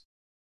families.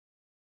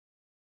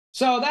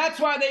 So that's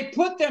why they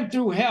put them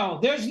through hell.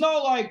 There's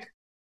no like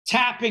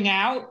tapping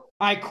out,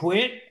 I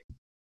quit.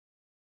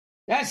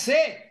 That's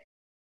it.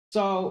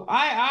 So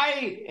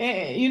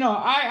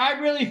I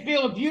really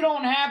feel if you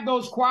don't have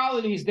those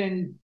qualities,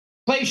 then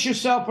place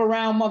yourself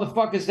around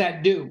motherfuckers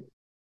that do.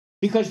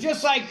 Because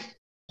just like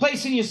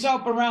placing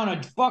yourself around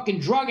a fucking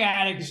drug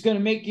addict is going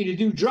to make you to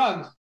do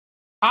drugs,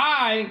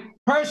 I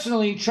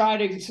personally try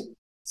to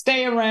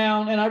stay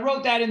around. And I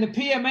wrote that in the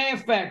PMA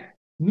effect.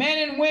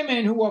 Men and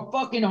women who are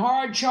fucking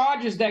hard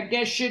chargers that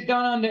get shit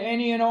done under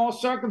any and all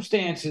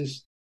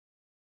circumstances.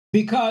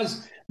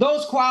 Because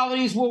those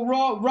qualities will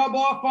rub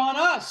off on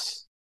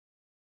us.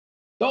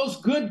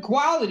 Those good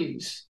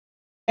qualities.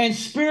 And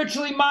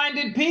spiritually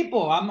minded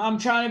people. I'm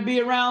trying to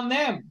be around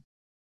them.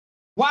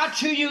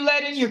 Watch who you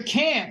let in your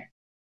camp.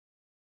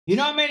 You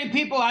know how many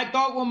people I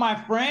thought were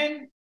my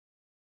friend?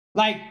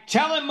 Like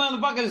telling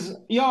motherfuckers,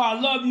 yo, I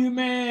love you,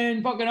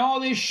 man, fucking all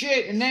this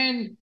shit. And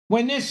then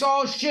when this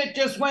all shit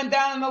just went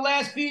down in the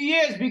last few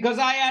years because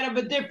I had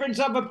a difference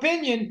of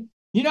opinion,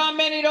 you know how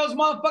many of those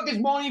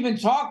motherfuckers won't even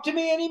talk to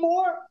me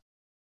anymore?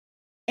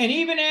 And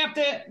even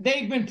after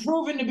they've been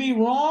proven to be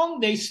wrong,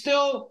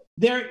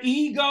 their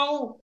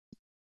ego,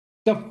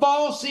 the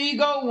false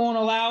ego won't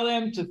allow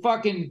them to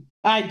fucking.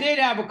 I did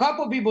have a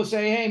couple people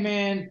say, hey,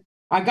 man,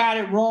 I got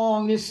it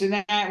wrong, this and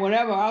that,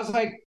 whatever. I was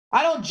like,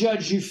 I don't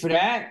judge you for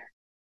that.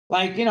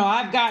 Like, you know,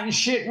 I've gotten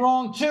shit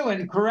wrong too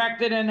and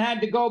corrected and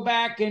had to go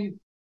back and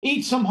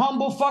eat some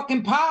humble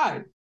fucking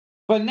pie.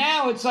 But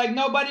now it's like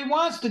nobody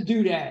wants to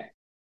do that.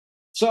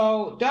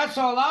 So that's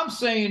all I'm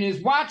saying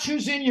is watch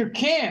who's in your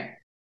camp.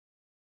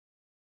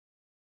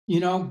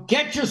 You know,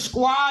 get your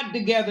squad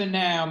together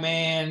now,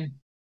 man.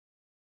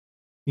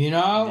 You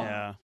know?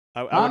 Yeah.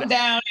 I'm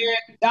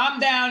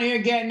down here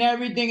getting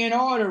everything in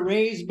order,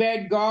 raised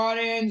bed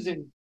gardens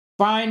and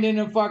finding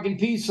a fucking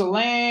piece of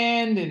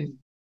land and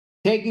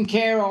taking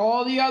care of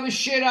all the other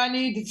shit I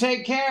need to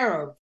take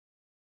care of.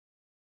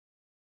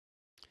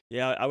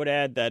 Yeah, I would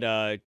add that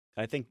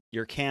I think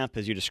your camp,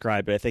 as you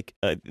described it, I think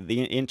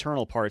the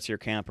internal parts of your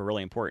camp are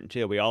really important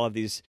too. We all have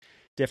these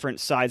different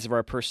sides of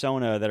our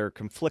persona that are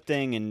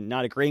conflicting and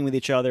not agreeing with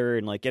each other,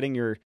 and like getting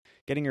your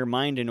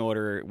mind in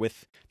order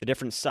with the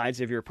different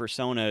sides of your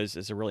personas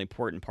is a really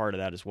important part of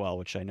that as well,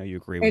 which I know you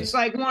agree with. It's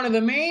like one of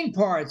the main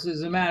parts,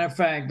 as a matter of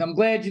fact. I'm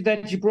glad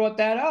that you brought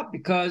that up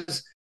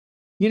because,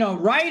 you know,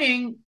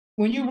 writing,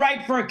 when you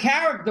write for a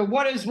character,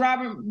 what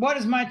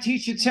does my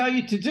teacher tell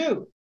you to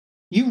do?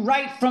 You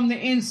write from the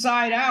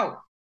inside out.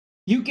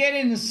 You get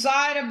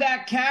inside of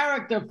that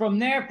character from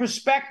their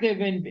perspective,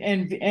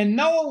 and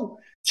no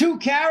two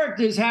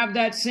characters have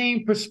that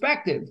same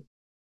perspective.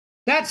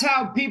 That's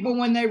how people,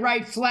 when they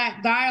write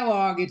flat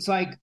dialogue, it's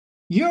like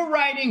you're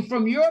writing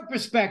from your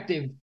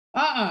perspective.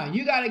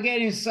 You got to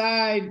get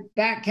inside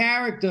that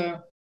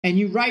character and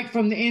you write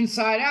from the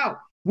inside out.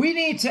 We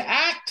need to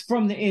act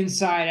from the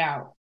inside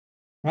out,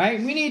 right?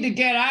 We need to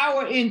get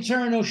our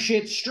internal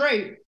shit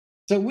straight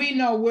so we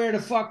know where the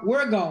fuck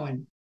we're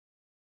going.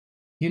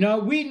 You know,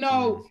 we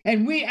know,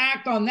 and we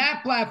act on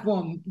that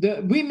platform.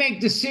 We make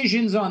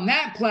decisions on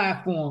that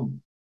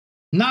platform.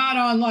 Not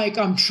on like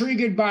I'm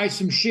triggered by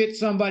some shit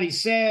somebody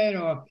said,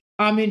 or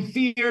I'm in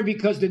fear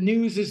because the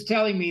news is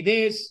telling me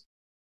this.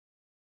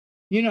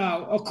 You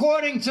know,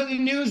 according to the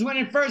news when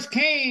it first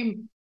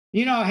came,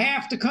 you know,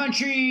 half the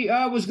country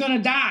was going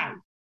to die,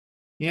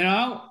 you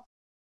know?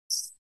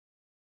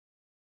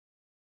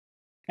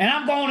 And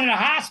I'm going to the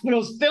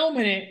hospitals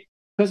filming it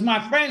because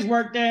my friends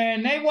work there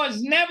and they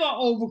was never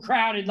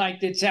overcrowded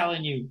like they're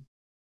telling you.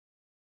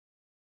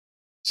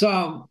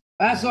 So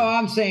that's all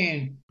I'm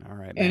saying. All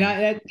right, man.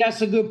 And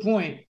that's a good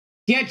point.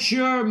 Get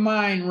your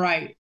mind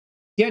right.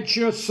 Get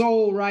your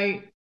soul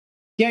right.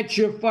 Get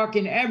your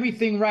fucking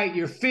everything right.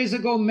 Your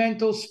physical,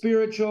 mental,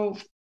 spiritual.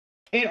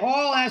 It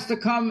all has to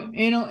come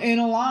in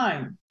a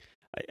line.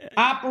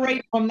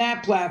 Operate from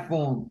that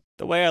platform.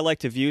 The way I like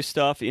to view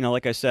stuff, you know,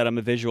 like I said, I'm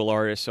a visual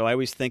artist, so I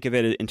always think of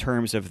it in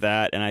terms of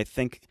that. And I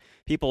think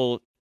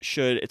people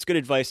it's good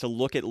advice to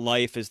look at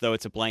life as though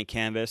it's a blank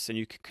canvas, and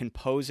you can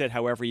compose it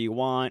however you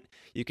want.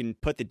 You can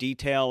put the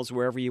details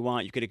wherever you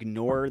want. You could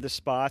ignore the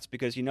spots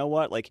because you know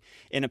what? Like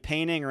in a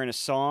painting or in a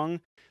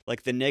song,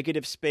 like the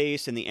negative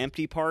space and the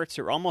empty parts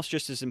are almost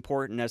just as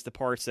important as the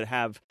parts that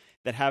have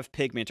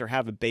pigment or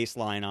have a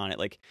baseline on it.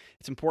 Like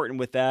it's important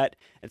with that.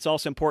 It's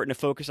also important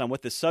to focus on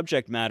what the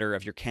subject matter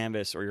of your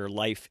canvas or your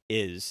life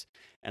is.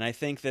 And I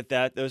think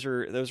that those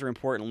are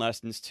important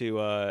lessons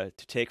to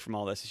take from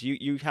all this.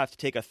 You have to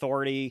take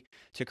authority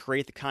to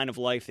create the kind of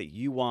life that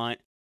you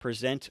want,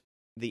 present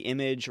the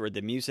image or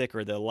the music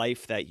or the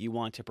life that you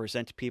want to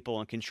present to people,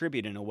 and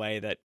contribute in a way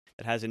that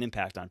has an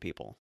impact on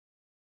people.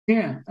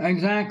 Yeah,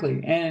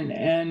 exactly.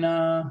 And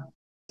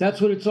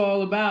that's what it's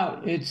all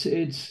about.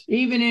 It's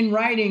even in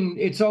writing,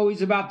 it's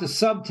always about the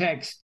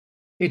subtext.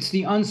 It's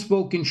the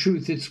unspoken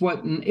truth. It's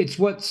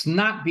what's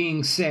not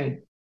being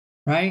said,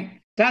 right?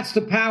 That's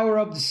the power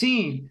of the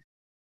scene.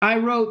 I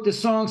wrote the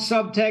song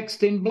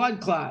Subtext in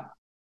Blood Clot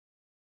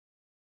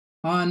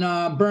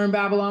on Burn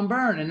Babylon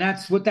Burn, and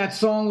that's what that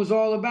song was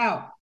all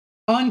about.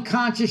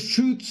 Unconscious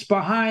truths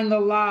behind the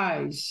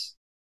lies,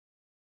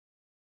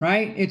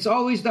 right? It's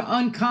always the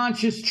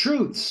unconscious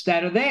truths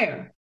that are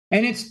there.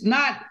 And it's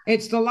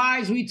the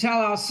lies we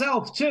tell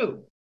ourselves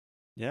too.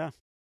 Yeah.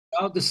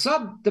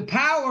 The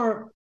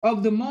power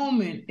of the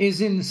moment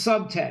is in the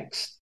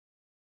subtext,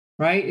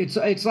 right?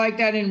 It's like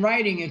that in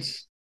writing.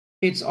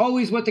 It's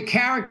always what the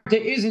character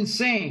isn't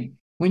saying.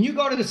 When you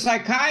go to the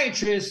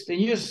psychiatrist and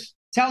you're just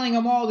telling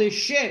them all this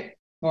shit,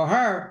 or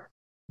her,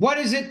 what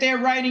is it they're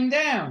writing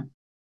down?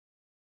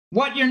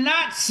 What you're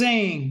not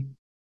saying.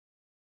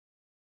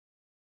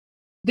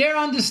 They're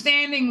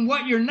understanding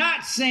what you're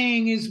not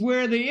saying is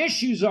where the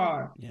issues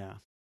are. Yeah.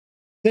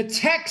 The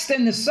text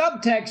and the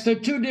subtext are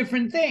two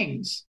different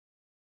things.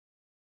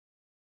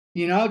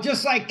 You know,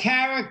 just like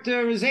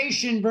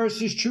characterization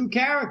versus true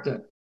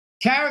character.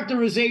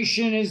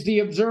 Characterization is the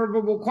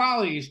observable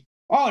qualities.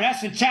 Oh,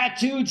 that's a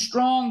tattooed,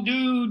 strong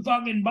dude,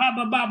 fucking blah,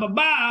 blah, blah, blah,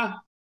 blah.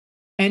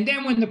 And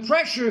then when the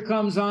pressure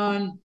comes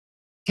on,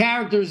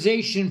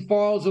 characterization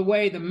falls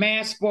away, the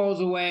mask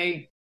falls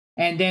away,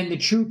 and then the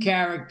true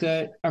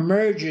character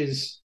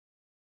emerges.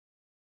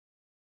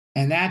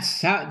 And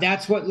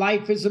that's what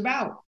life is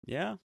about.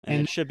 Yeah,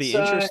 and it should be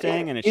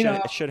interesting, and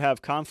it should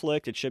have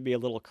conflict. It should be a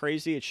little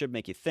crazy. It should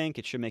make you think.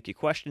 It should make you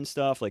question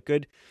stuff. Like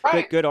good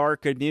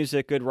art, good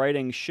music, good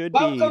writing should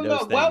be those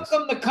things.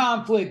 Welcome the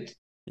conflict.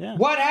 Yeah.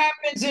 What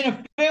happens in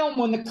a film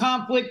when the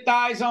conflict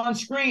dies on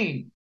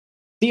screen?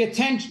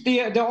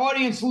 The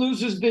audience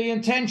loses the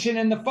intention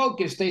and the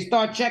focus. They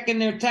start checking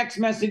their text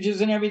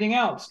messages and everything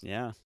else.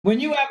 Yeah. When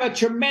you have a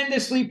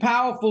tremendously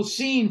powerful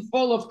scene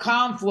full of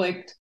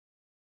conflict,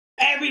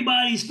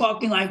 everybody's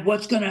fucking like,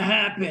 what's going to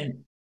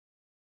happen?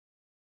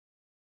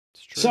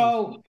 It's true.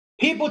 So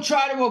people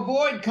try to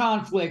avoid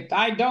conflict.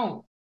 I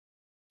don't.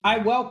 I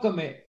welcome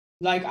it.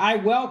 Like, I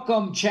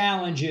welcome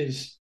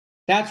challenges.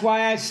 That's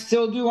why I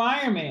still do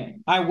Iron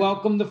Man. I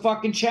welcome the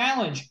fucking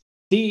challenge.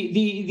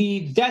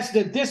 The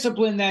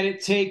discipline that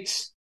it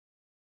takes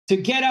to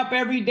get up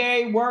every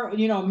day, work,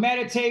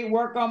 meditate,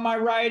 work on my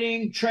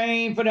writing,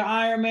 train for the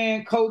Iron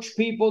Man, coach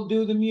people,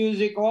 do the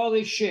music, all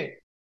this shit,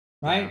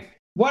 right? Yeah.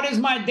 What is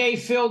my day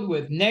filled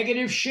with?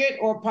 Negative shit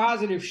or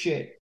positive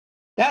shit?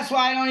 That's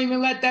why I don't even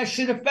let that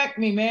shit affect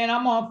me, man.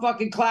 I'm on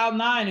fucking cloud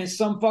 9 and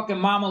some fucking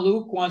Mama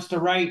Luke wants to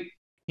write,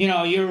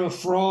 you're a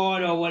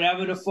fraud or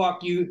whatever the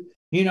fuck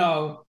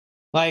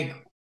like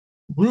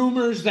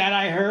rumors that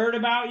I heard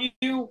about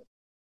you.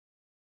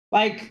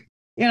 Like,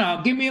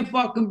 give me a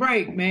fucking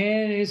break,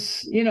 man.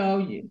 It's, you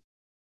got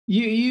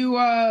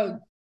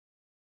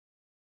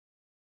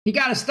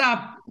to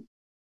stop.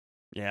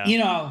 Yeah. You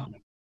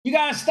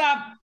got to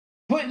stop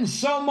putting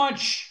so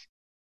much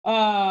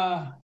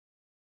care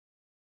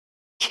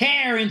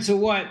into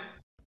what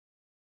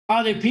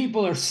other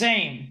people are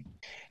saying.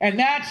 And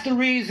that's the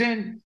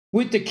reason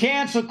with the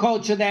cancel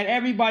culture that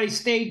everybody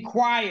stayed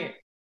quiet.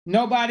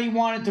 Nobody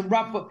wanted to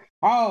ruffle.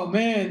 Oh,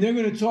 man, they're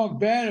going to talk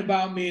bad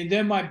about me, and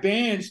then my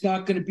band's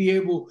not going to be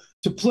able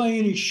to play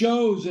any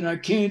shows, and I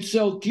can't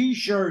sell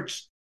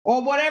T-shirts,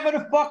 or whatever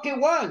the fuck it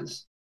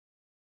was.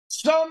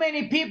 So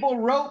many people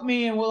wrote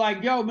me and were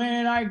like, yo,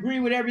 man, I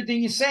agree with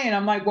everything you're saying.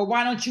 I'm like, well,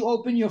 why don't you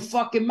open your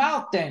fucking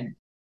mouth then?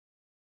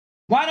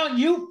 Why don't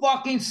you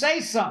fucking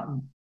say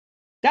something?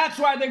 That's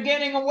why they're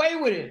getting away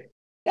with it.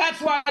 That's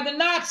why the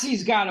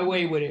Nazis got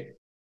away with it.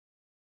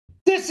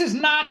 This is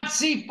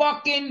Nazi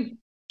fucking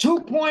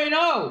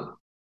 2.0,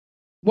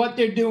 what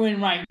they're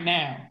doing right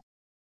now.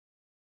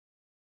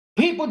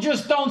 People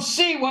just don't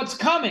see what's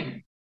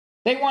coming.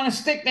 They want to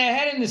stick their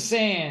head in the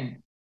sand.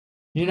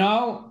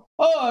 Oh,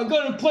 I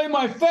got to play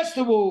my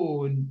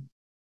festival. And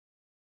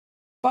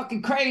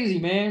fucking crazy,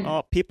 man.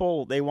 Oh,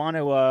 people, they want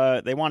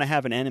to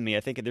have an enemy.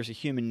 I think there's a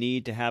human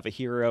need to have a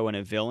hero and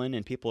a villain,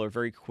 and people are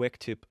very quick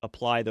to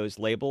apply those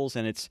labels,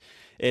 and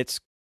it's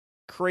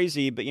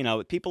crazy. But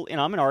people,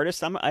 I'm an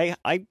artist.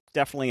 I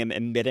definitely am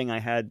admitting I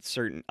have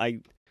some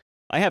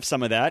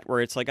of that where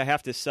it's like I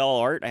have to sell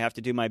art, I have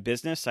to do my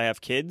business, I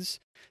have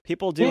kids.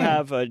 People do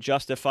have a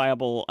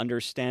justifiable,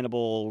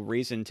 understandable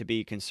reason to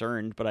be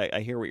concerned, but I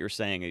hear what you're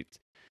saying.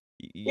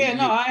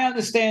 I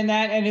understand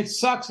that, and it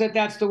sucks that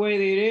that's the way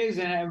that it is,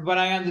 but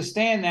I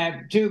understand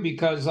that too,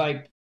 because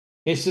like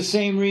it's the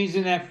same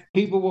reason that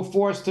people were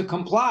forced to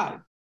comply.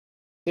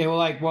 They were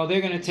like, well,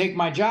 they're going to take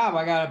my job.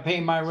 I got to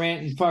pay my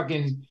rent and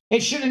fucking...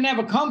 It should have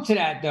never come to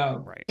that,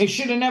 though. Right. It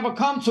should have never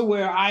come to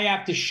where I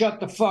have to shut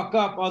the fuck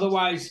up.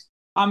 Otherwise,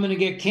 I'm going to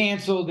get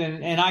canceled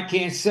and I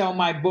can't sell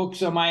my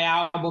books or my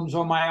albums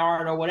or my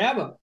art or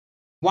whatever.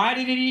 Why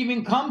did it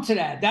even come to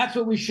that? That's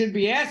what we should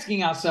be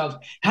asking ourselves.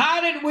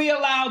 How did we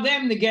allow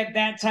them to get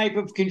that type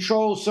of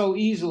control so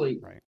easily?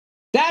 Right.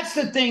 That's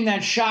the thing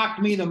that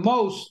shocked me the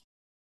most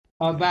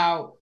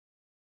about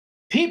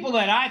people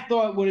that I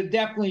thought would have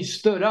definitely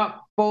stood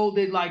up,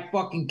 folded like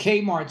fucking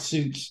Kmart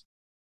suits.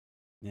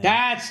 Yeah.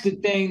 That's the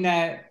thing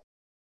that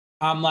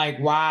I'm like,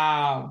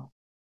 wow.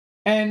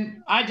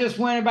 And I just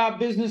went about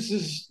business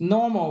as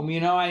normal.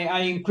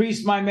 I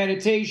increased my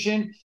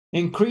meditation,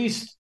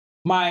 increased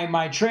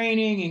my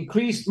training,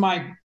 increased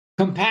my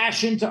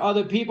compassion to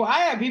other people. I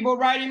had people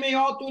writing me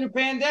all through the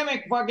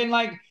pandemic, fucking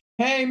like,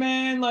 hey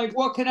man, like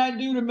what can I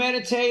do to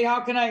meditate?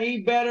 How can I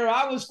eat better?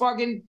 I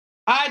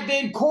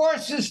did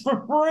courses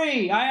for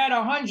free. I had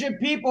 100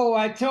 people.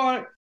 I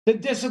taught the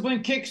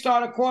Discipline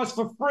Kickstarter course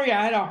for free.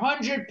 I had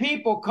 100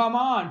 people come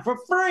on for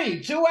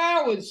free, 2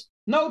 hours,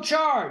 no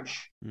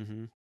charge.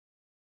 Mm-hmm.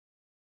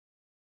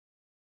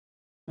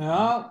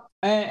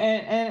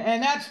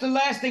 And that's the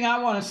last thing I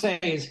want to say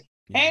is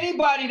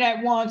anybody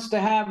that wants to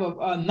have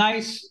a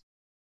nice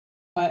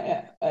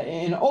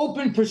an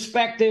open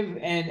perspective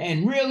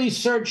and really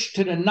search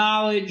to the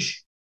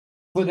knowledge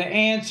for the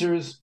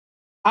answers,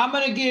 I'm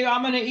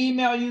gonna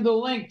email you the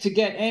link to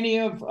get any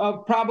of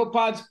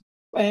Prabhupada's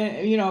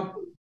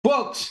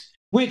books,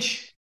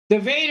 which the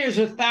Vedas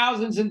are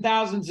thousands and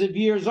thousands of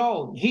years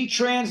old. He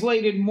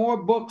translated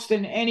more books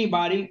than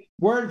anybody,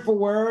 word for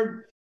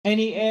word, and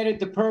he added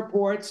the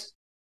purports.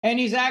 And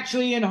he's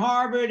actually in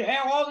Harvard and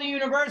all the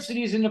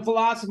universities in the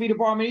philosophy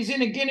department. He's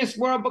in the Guinness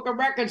World Book of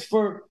Records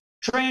for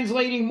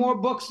translating more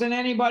books than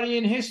anybody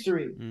in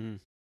history. Mm.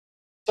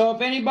 So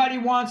if anybody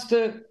wants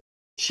to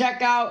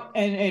check out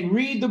and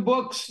read the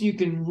books, you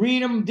can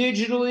read them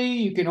digitally,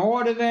 you can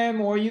order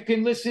them, or you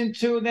can listen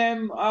to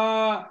them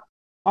on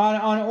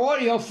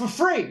audio for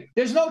free.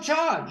 There's no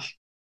charge.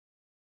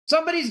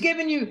 Somebody's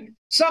giving you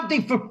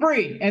something for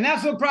free. And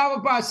that's what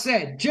Prabhupada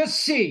said. Just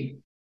see,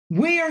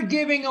 we are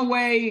giving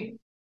away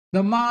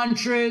the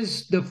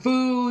mantras, the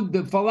food,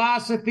 the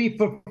philosophy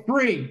for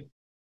free.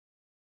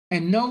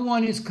 And no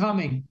one is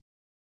coming.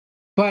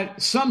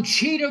 But some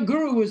cheetah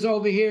guru is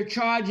over here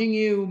charging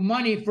you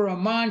money for a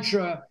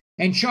mantra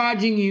and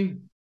charging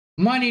you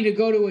money to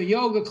go to a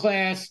yoga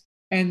class,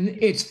 and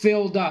it's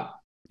filled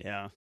up.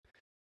 Yeah.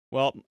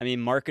 Well, I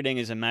mean, marketing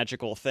is a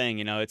magical thing.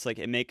 You know, it's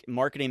like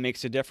marketing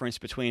makes a difference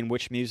between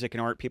which music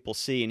and art people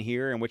see and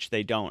hear and which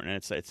they don't.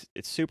 And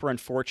it's super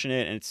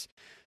unfortunate. And it's,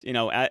 you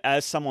know,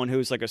 as someone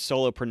who's like a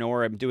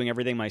solopreneur, I'm doing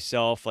everything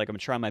myself. Like I'm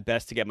trying my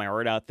best to get my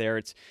art out there.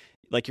 It's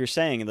like you're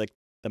saying, like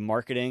the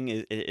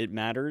marketing, it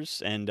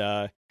matters. And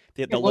well,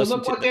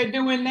 look what they're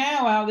doing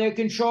now, how they're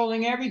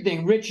controlling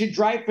everything. Richard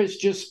Dreyfuss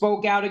just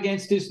spoke out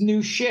against this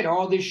new shit,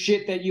 all this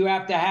shit that you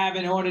have to have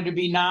in order to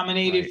be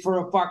nominated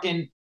for a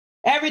fucking...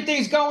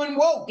 Everything's going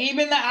woke,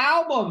 even the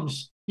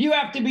albums. You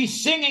have to be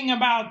singing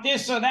about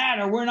this or that,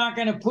 or we're not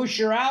going to push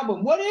your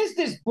album. What is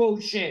this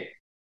bullshit?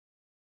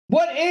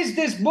 What is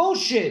this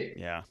bullshit?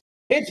 Yeah.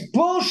 It's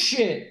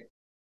bullshit.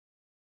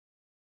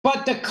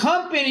 But the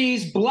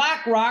companies,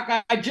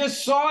 BlackRock, I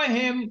just saw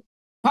him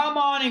come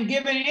on and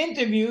give an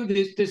interview,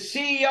 the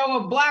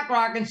CEO of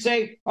BlackRock, and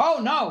say, oh,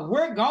 no,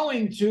 we're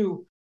going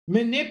to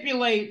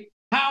manipulate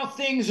how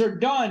things are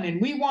done, and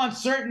we want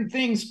certain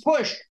things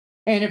pushed.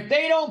 And if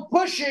they don't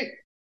push it,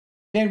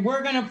 then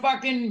we're going to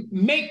fucking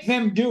make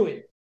them do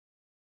it.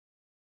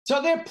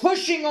 So they're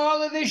pushing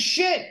all of this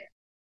shit.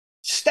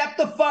 Step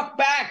the fuck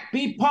back.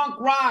 Be punk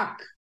rock.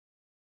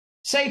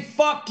 Say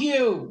fuck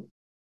you.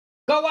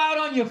 Go out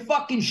on your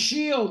fucking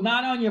shield,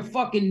 not on your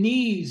fucking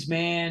knees,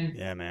 man.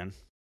 Yeah, man.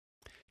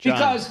 John.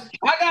 Because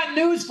I got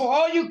news for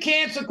all you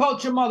cancer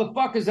culture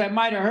motherfuckers that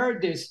might have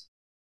heard this.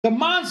 The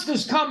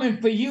monster's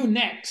coming for you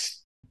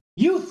next.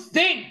 You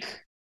think...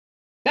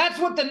 That's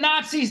what the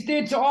Nazis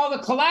did to all the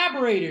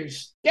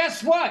collaborators.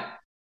 Guess what?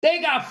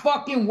 They got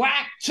fucking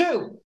whacked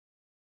too.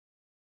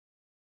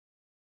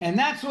 And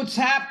that's what's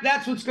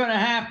going to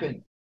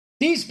happen.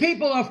 These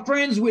people are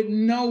friends with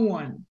no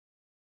one.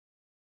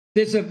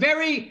 There's a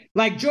very,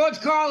 like George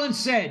Carlin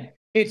said,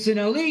 it's an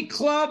elite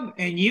club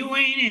and you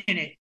ain't in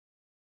it.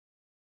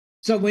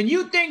 So when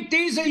you think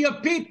these are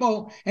your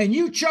people and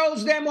you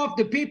chose them off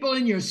the people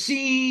in your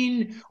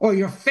scene or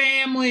your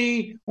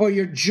family or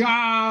your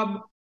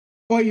job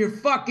or your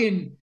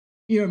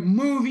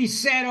movie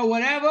set or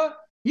whatever,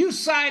 you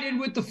sided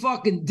with the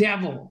fucking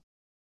devil.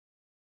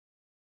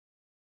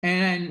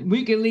 And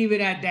we can leave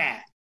it at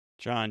that.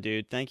 John,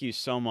 dude, thank you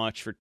so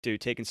much for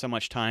taking so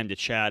much time to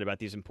chat about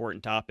these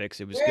important topics.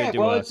 It was good to...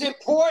 Well, it's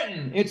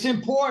important. It's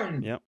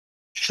important. Yep.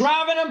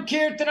 Shravanam,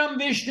 Kirtanam,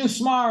 Vishnu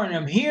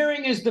Smaranam.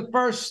 Hearing is the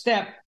first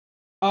step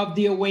of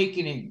the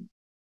awakening,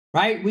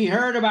 right? We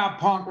heard about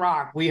punk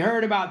rock. We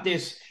heard about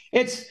this.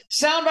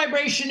 Sound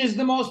vibration is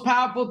the most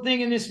powerful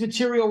thing in this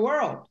material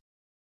world.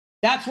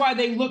 That's why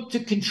they look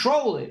to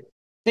control it.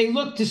 They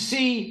look to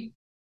see,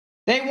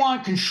 they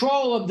want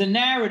control of the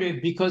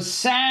narrative because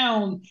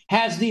sound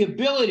has the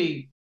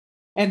ability,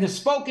 and the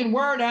spoken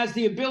word has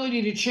the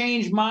ability to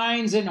change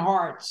minds and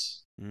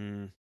hearts.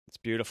 It's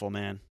beautiful,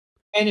 man.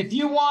 And if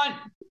you want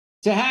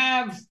to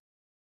have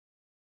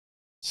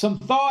some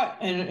thought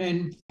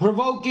and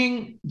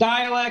provoking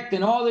dialect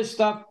and all this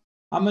stuff,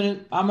 I'm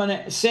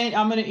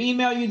gonna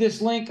email you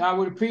this link. I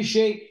would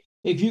appreciate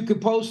if you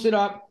could post it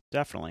up.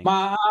 Definitely.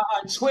 On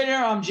Twitter,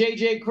 I'm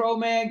JJ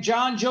Cro-Mag.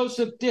 John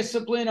Joseph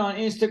Discipline on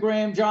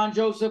Instagram. John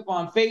Joseph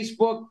on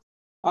Facebook.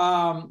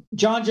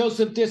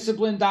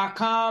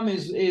 JohnJosephDiscipline.com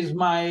is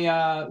my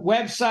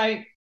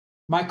website.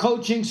 My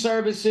coaching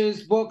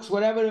services, books,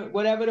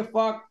 whatever the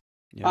fuck.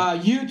 Yeah.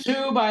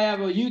 YouTube, I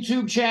have a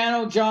YouTube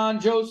channel, John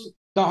Joseph,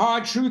 The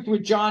Hard Truth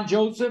with John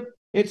Joseph.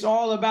 It's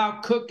all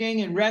about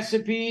cooking and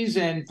recipes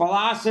and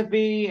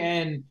philosophy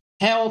and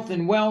health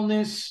and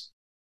wellness.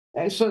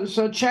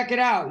 So check it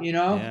out, you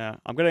know. Yeah,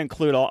 I'm gonna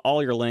include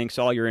all your links,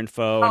 all your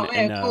info. Oh,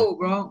 man, cool,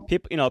 bro.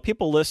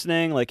 People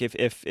listening, like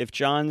if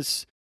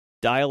John's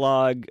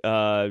dialogue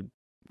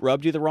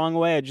rubbed you the wrong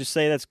way, I'd just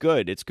say that's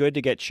good. It's good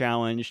to get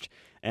challenged.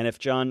 And if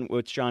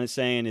what John is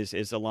saying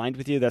is aligned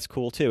with you, that's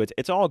cool too.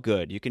 It's all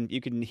good. You can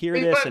hear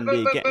this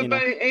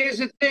but here's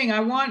the thing. I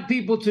want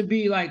people to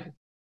be like,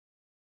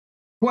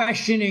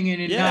 questioning it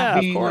and not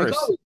being like,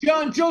 oh,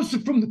 John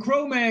Joseph from the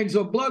Cro-Mags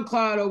or Blood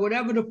Clot or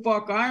whatever the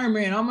fuck, Iron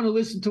Man, I'm going to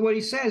listen to what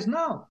he says.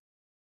 No.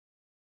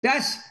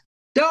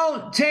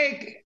 Don't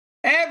take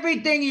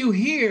everything you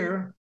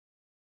hear,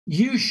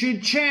 you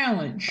should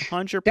challenge.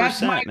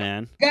 100%,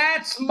 man.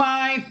 That's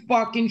my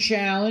fucking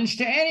challenge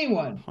to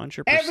anyone.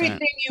 100%.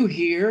 Everything you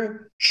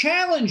hear,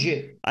 challenge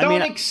it.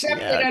 Don't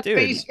accept it at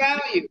face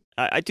value.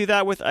 I do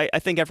that with, I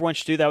think everyone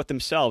should do that with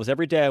themselves.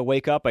 Every day I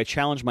wake up, I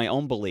challenge my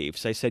own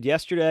beliefs. I said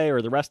yesterday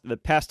or the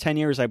past 10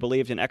 years I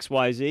believed in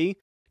XYZ.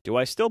 Do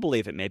I still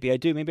believe it? Maybe I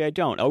do, maybe I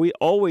don't.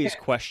 Always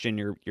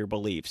question your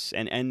beliefs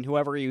and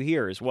whoever you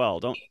hear as well.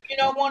 Don't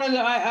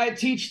I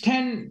teach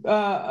 10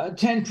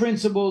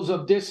 principles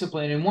of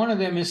discipline, and one of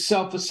them is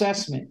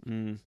self-assessment.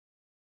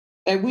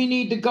 And we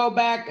need to go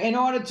back in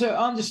order to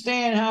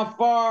understand how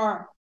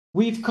far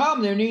we've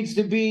come. There needs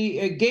to be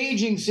a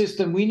gauging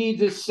system. We need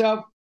to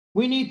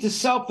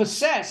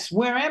self-assess.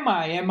 Where am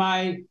I? Am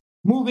I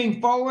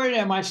moving forward?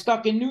 Am I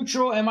stuck in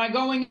neutral? Am I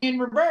going in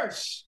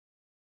reverse?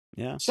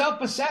 Yeah.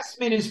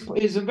 Self-assessment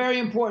is a very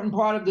important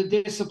part of the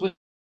discipline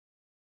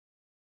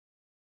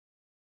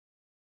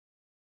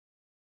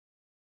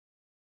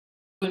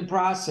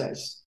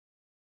process.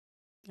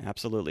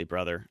 Absolutely,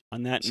 brother.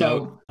 On that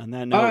note, all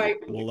right.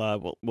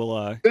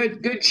 we'll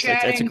good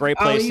chatting. It's a great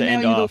place to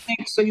end off.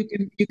 So you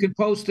can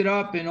post it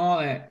up and all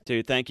that.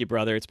 Dude, thank you,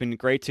 brother. It's been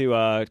great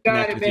to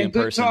connect with you in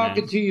person. Good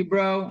talking to you,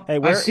 bro. Hey,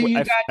 I see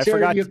you got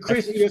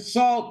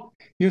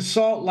your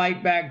salt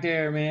light back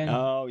there, man.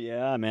 Oh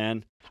yeah,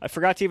 man. I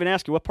forgot to even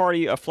ask you, what part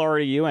of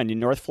Florida are you in? You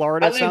North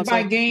Florida? I live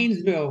by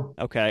Gainesville.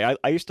 Okay,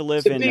 I used to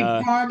live in a big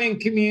farming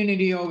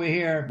community over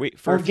here.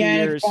 For organic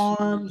a few years,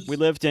 farms. We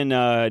lived in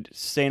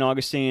St.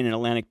 Augustine and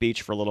Atlantic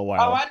Beach for a little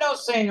while. Oh, I know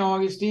St.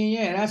 Augustine.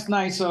 Yeah, that's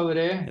nice over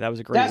there. Yeah, that was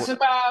a great. That's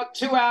about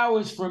 2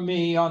 hours from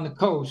me on the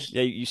coast.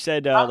 Yeah, you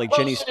said like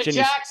Jenny's.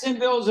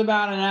 Jacksonville's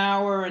about an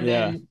hour, and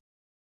then.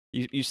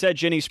 You said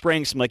Jenny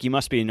Springs, like you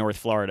must be in North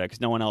Florida because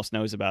no one else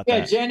knows about that.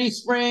 Yeah, Jenny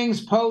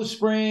Springs, Post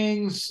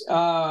Springs,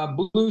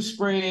 Blue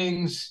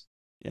Springs.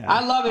 Yeah.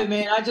 I love it,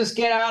 man. I just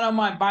get out on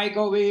my bike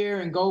over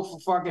here and go for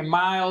fucking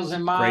miles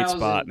and miles.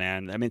 Great spot,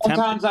 man. I mean,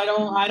 sometimes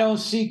I don't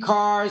see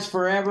cars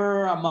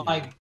forever. I'm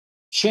like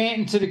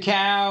chanting to the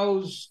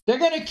cows. They're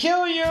gonna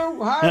kill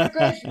you. Hare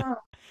Krishna.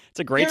 It's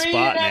a great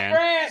spot, man.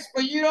 Grass,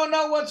 but you don't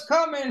know what's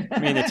coming. I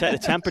mean, the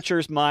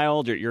temperature's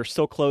mild. You're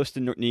still close to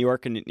New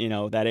York and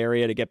that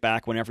area to get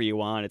back whenever you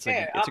want. It's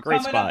a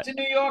great spot. I'm coming up to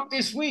New York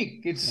this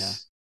week.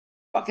 It's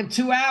fucking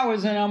 2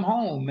 hours and I'm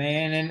home,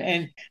 man.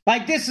 And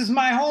like this is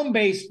my home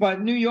base, but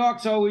New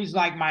York's always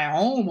like my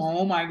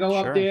home. I go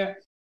up there.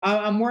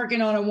 I'm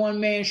working on a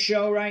one-man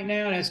show right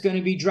now that's going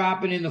to be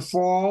dropping in the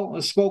fall,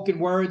 a spoken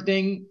word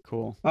thing.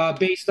 Cool.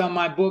 Based on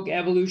my book,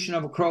 Evolution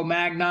of a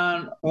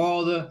Cro-Magnon,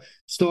 all the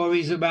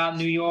stories about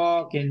New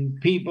York and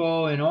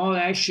people and all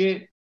that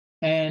shit.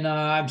 And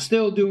I'm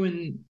still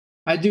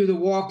I do the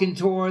walking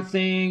tour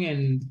thing,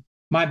 and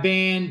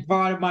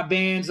part of my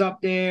band's up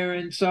there.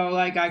 And so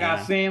like I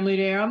got family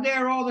there. I'm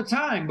there all the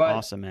time. But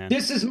awesome, man.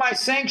 This is my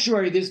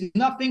sanctuary. There's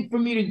nothing for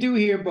me to do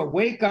here but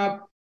wake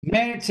up,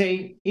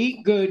 meditate,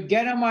 eat good,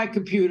 get on my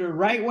computer,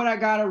 write what I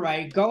gotta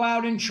write, go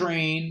out and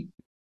train.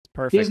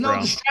 Perfect. There's no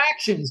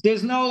distractions.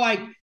 There's no like,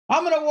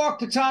 I'm gonna walk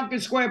to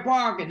Tompkins Square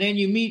Park, and then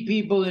you meet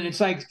people and it's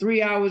like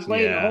 3 hours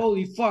later,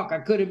 holy fuck, I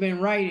could have been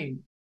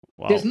writing.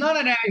 Wow. There's none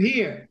of that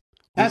here.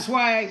 That's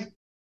why,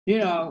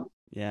 Yeah,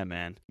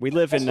 man. We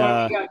live in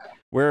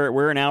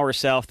we're an hour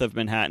south of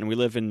Manhattan. We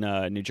live in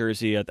New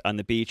Jersey on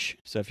the beach.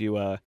 So if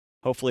you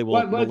hopefully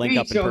we'll link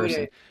up in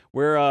person.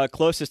 We're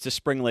closest to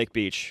Spring Lake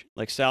Beach,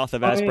 like south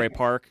of Asbury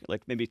Park,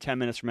 like maybe 10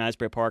 minutes from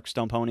Asbury Park,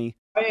 Stone Pony.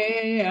 Oh,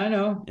 yeah, I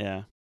know.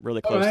 Yeah,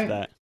 really close to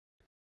that.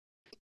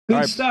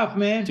 Good stuff,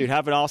 man. Dude,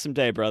 have an awesome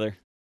day, brother.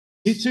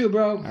 You too,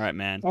 bro. All right,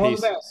 man. All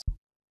Peace. The best.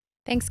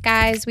 Thanks,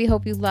 guys. We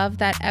hope you loved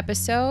that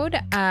episode.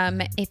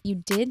 If you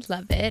did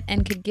love it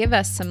and could give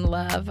us some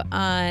love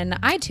on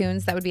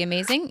iTunes, that would be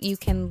amazing. You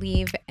can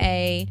leave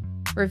a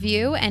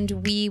review and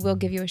we will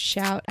give you a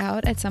shout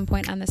out at some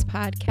point on this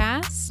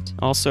podcast.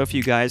 Also, if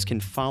you guys can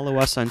follow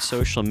us on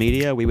social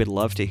media, we would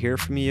love to hear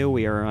from you.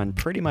 We are on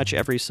pretty much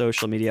every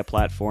social media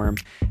platform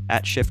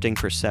at Shifting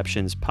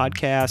Perceptions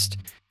Podcast,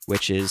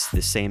 which is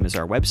the same as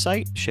our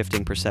website,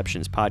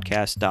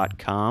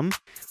 shiftingperceptionspodcast.com.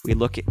 We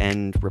look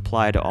and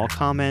reply to all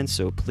comments,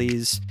 so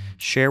please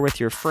share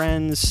with your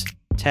friends,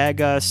 tag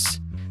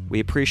us. We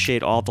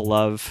appreciate all the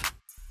love.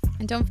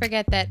 And don't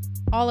forget that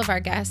all of our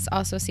guests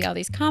also see all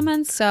these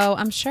comments, so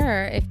I'm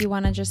sure if you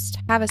want to just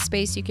have a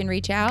space you can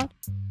reach out,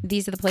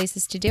 these are the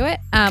places to do it.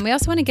 We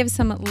also want to give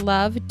some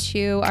love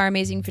to our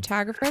amazing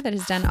photographer that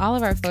has done all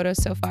of our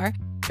photos so far,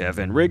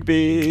 Kevin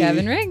Rigby.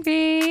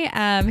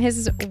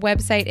 His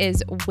website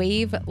is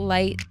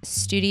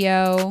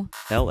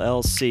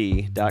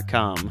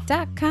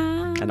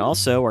wavelightstudio.com. And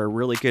also our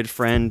really good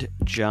friend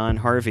John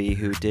Harvey,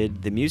 who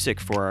did the music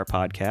for our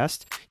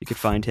podcast. You could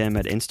find him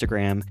at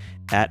Instagram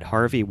at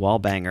Harvey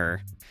Wallbanger.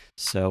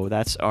 So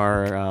that's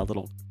our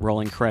little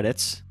rolling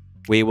credits.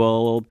 We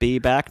will be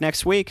back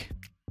next week.